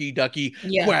was shucky ducky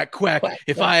quack quack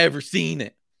if I ever seen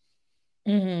it.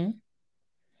 Mm-hmm.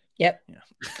 Yep. Yeah.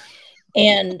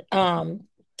 And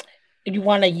you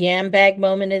want a yam bag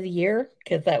moment of the year?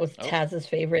 Because that was Taz's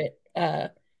favorite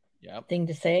thing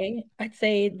to say. I'd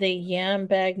say the yam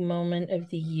bag moment of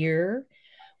the year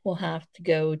will have to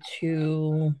go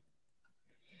to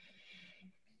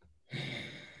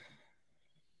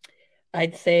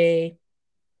I'd say,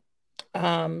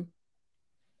 I'll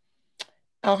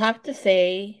have to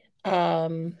say,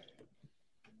 I'm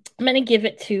gonna give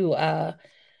it to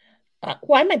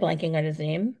why am I blanking on his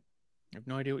name? I have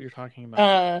no idea what you're talking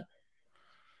about.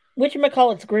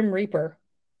 Whatchamacallit's Grim Reaper.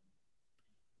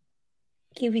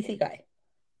 QVC guy.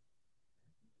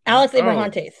 Alex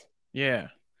Abrahantes. Yeah.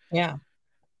 Yeah.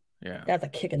 Yeah. That's a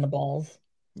kick in the balls.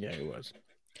 Yeah, it was.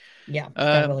 Yeah,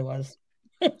 that really was.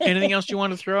 Anything else you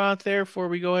want to throw out there before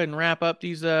we go ahead and wrap up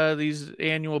these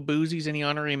annual Boozies? Any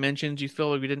honorary mentions you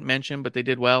feel like we didn't mention, but they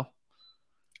did well?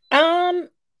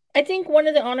 I think one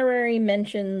of the honorary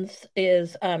mentions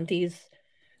is these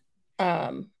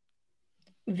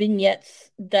vignettes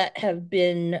that have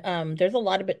been there's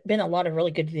been a lot of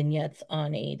really good vignettes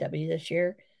on AEW this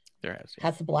year. There has.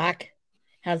 House of Black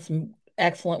has some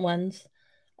excellent ones.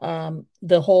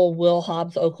 The whole Will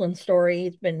Hobbs Oakland story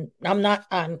has been I'm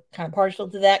kind of partial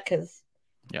to that because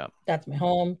that's my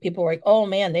home. People were like, oh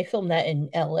man, they filmed that in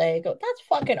LA. I go, that's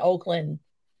fucking Oakland.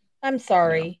 I'm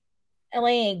sorry. LA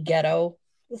ain't ghetto.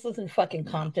 This isn't fucking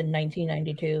Compton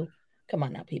 1992. Come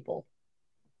on now, people.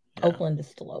 Oakland is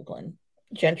still Oakland.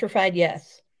 Gentrified,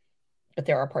 yes. But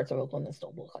there are parts of Oakland that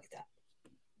still look like that.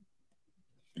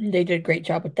 They did a great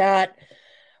job with that.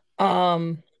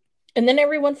 And then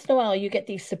every once in a while you get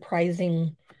these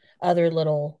surprising other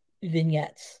little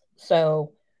vignettes.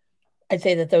 So I'd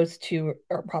say that those two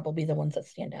are probably the ones that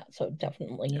stand out. So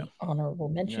definitely honorable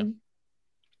mention.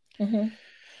 Yeah. Mm-hmm.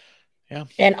 Yeah.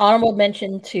 And honorable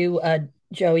mention to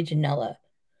Joey Janela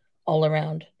all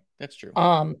around. That's true.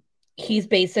 He's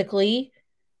basically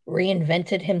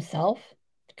reinvented himself.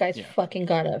 The guy's fucking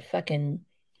got a fucking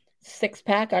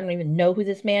six-pack. I don't even know who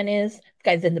this man is. This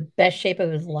guy's in the best shape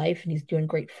of his life and he's doing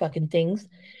great fucking things.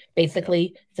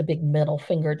 Basically, it's a big middle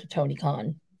finger to Tony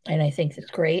Khan. And I think it's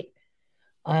great.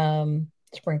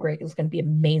 Spring Break is going to be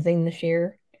amazing this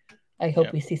year. I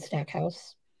hope we see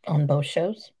Stackhouse on both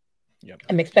shows. Yep.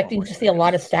 I'm expecting to see a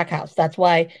lot of Stackhouse. That's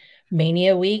why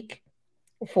Mania Week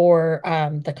for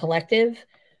the collective,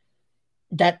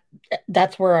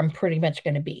 that's where I'm pretty much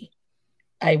going to be.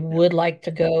 I would like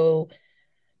to go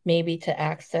maybe to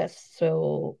Access,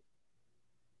 so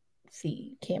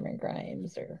see Cameron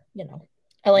Grimes or,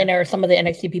 Elena or some of the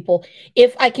NXT people.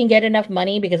 If I can get enough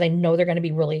money, because I know they're going to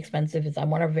be really expensive, if I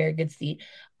want a very good seat,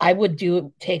 I would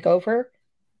do TakeOver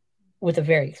with a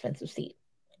very expensive seat.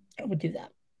 I would do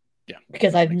that. Yeah.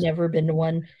 Because I've never been to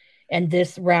one. And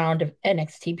this round of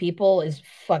NXT people is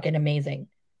fucking amazing.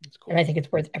 Cool. And I think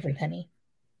it's worth every penny.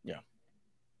 Yeah.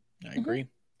 I agree.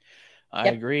 I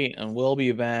agree. And we'll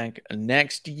be back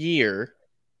next year.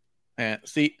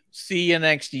 See you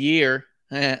next year.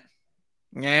 Right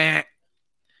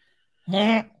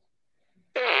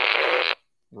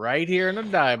here in the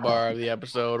dive bar of the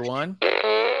episode 1.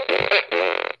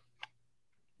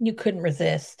 You couldn't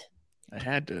resist. I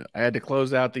had to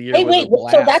close out the year. Hey, wait,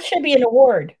 so that should be an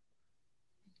award.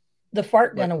 The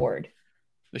fart gun award.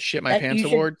 The shit my pants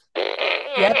award?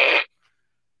 Yep.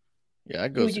 Yeah,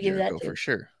 that goes to Jericho for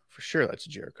sure. For sure, that's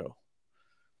Jericho.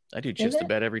 I do just the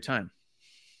bet every time.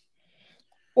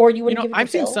 Or you wouldn't give it to I've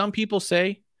seen Phil? some people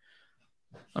say,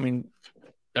 I mean,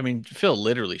 Phil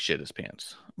literally shit his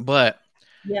pants. But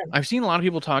I've seen a lot of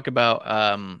people talk about,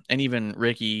 and even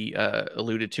Ricky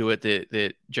alluded to it,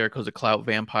 that Jericho's a clout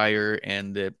vampire,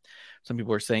 and that some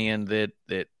people are saying that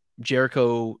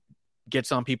Jericho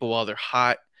gets on people while they're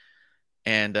hot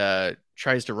and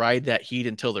tries to ride that heat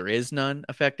until there is none,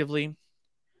 effectively.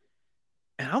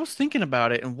 And I was thinking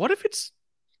about it, and what if it's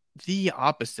the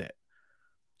opposite?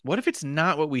 What if it's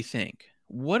not what we think?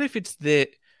 What if it's that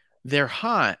they're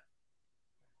hot,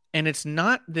 and it's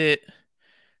not that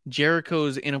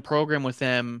Jericho's in a program with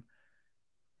them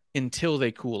until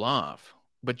they cool off,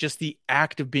 but just the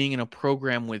act of being in a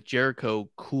program with Jericho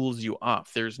cools you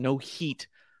off. There's no heat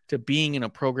to being in a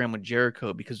program with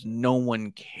Jericho because no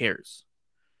one cares.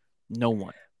 No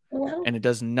one. Well, and it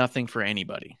does nothing for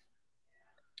anybody.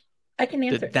 I can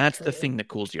answer. That's the thing that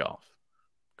cools you off.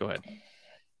 Go ahead.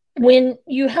 When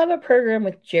you have a program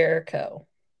with Jericho,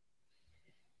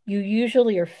 you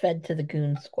usually are fed to the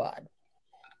goon squad.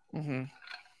 Mm-hmm.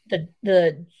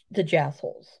 The jazz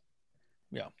holes.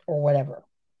 Yeah. Or whatever.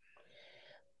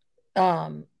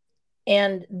 And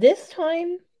this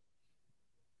time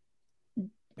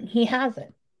he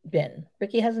hasn't been.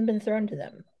 Ricky hasn't been thrown to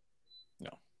them.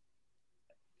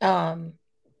 No.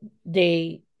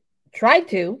 They tried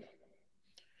to,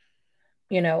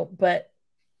 but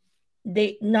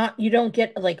you don't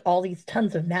get like all these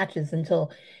tons of matches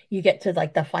until you get to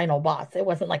like the final boss. It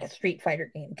wasn't like a Street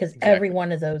Fighter game because every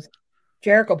one of those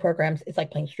Jericho programs is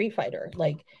like playing Street Fighter.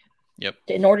 Like Yep.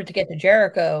 In order to get to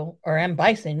Jericho or M.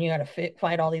 Bison, you got to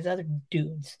fight all these other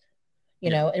dudes, you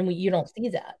know, and you don't see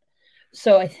that.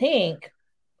 So I think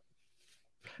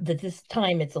that this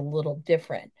time it's a little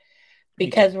different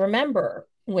because remember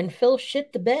when Phil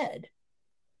shit the bed,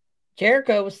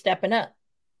 Jericho was stepping up.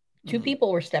 Two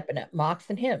people were stepping up, Mox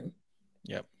and him.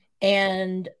 Yep.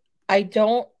 And I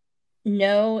don't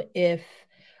think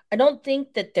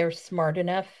that they're smart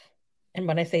enough. And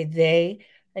when I say they,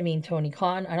 I mean Tony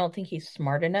Khan. I don't think he's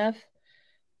smart enough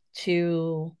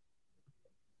to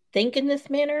think in this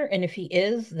manner. And if he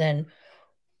is, then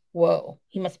whoa,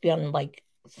 he must be on like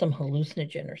some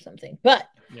hallucinogen or something. But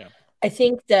I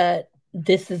think that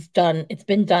it's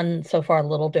been done so far a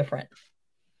little different.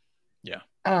 Yeah.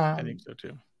 I think so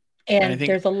too. And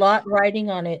there's a lot riding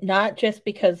on it, not just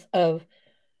because of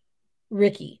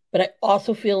Ricky, but I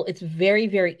also feel it's very,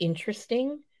 very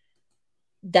interesting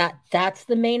that that's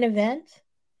the main event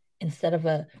instead of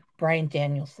a Bryan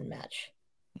Danielson match.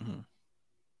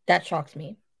 That shocks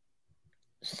me.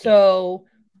 So,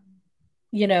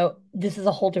 you know, this is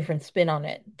a whole different spin on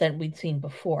it than we'd seen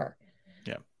before.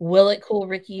 Yeah. Will it cool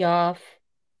Ricky off?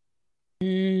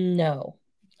 No,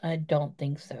 I don't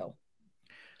think so.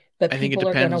 But people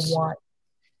are going to want...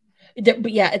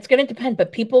 But yeah, it's going to depend.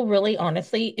 But people really,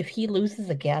 honestly, if he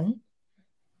loses again,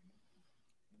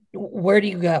 where do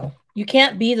you go? You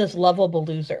can't be this lovable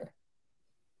loser.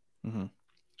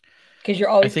 Because you're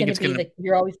always going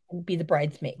to be the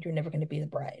bridesmaid. You're never going to be the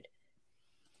bride.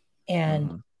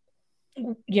 And,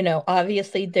 you know,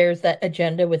 obviously there's that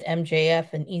agenda with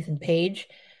MJF and Ethan Page.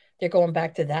 They're going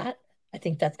back to that. I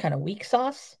think that's kind of weak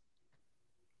sauce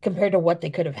compared to what they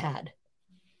could have had.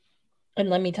 And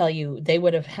let me tell you, they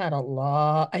would have had a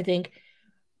lot. I think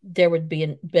there would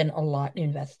been a lot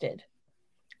invested.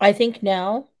 I think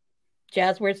now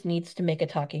Jazzwares needs to make a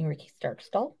talking Ricky Starks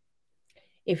doll.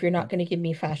 If you're not going to give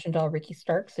me fashion doll Ricky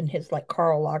Starks and his like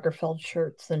Karl Lagerfeld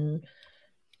shirts and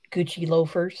Gucci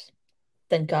loafers,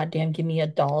 then goddamn give me a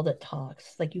doll that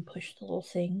talks. Like you push the little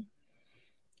thing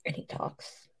and he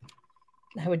talks.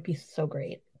 That would be so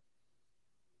great.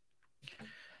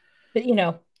 But you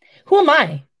know, who am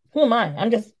I?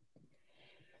 I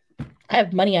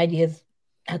have money ideas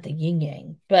at the yin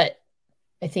yang, but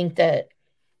I think that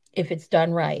if it's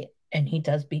done right and he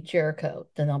does beat Jericho,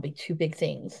 then there'll be two big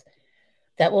things.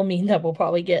 That will mean that we'll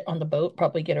probably get on the boat,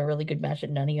 probably get a really good match that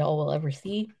none of y'all will ever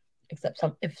see, except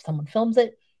if someone films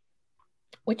it,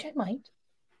 which I might.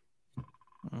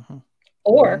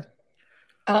 Or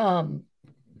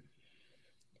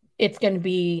it's going to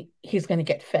be, he's going to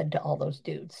get fed to all those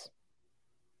dudes.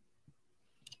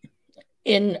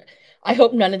 I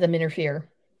hope none of them interfere.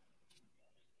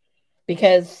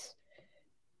 Because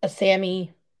a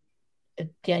Sammy, a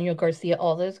Daniel Garcia,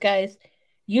 all those guys,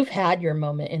 you've had your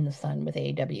moment in the sun with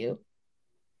AEW.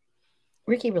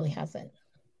 Ricky really hasn't.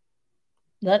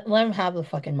 Let him have the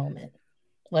fucking moment.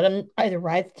 Let him either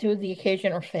rise to the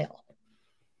occasion or fail.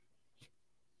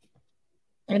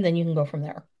 And then you can go from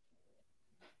there.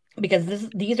 Because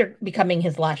these are becoming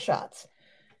his last shots.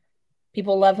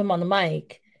 People love him on the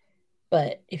mic,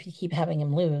 but if you keep having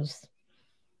him lose,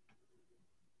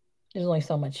 there's only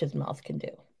so much his mouth can do.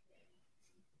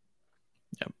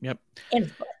 Yep. And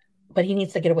his butt. But he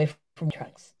needs to get away from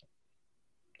trunks.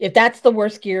 If that's the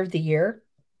worst gear of the year,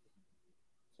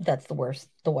 that's the worst.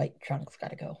 The white trunks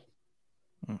got to go.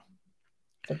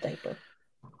 The diaper.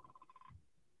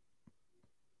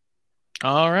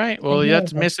 All right. Well,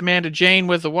 that's Miss Amanda Jane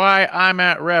with the Y. I'm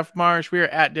at Ref Marsh. We're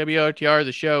at WOTR,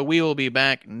 the show. We will be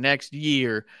back next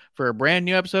year for a brand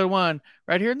new episode 1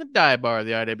 right here in the dive bar of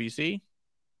the IWC.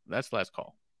 That's last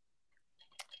call.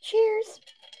 Cheers.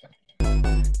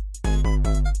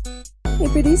 Hey,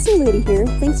 producer lady here.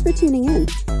 Thanks for tuning in.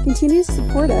 Continue to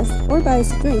support us or buy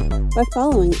us a drink by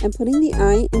following and putting the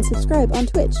I in subscribe on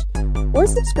Twitch. Or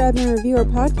subscribe and review our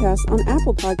podcast on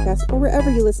Apple Podcasts or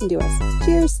wherever you listen to us.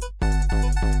 Cheers.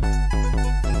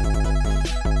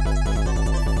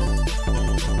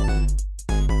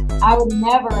 I would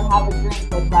never have a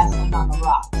drink with wrestling on the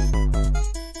rocks.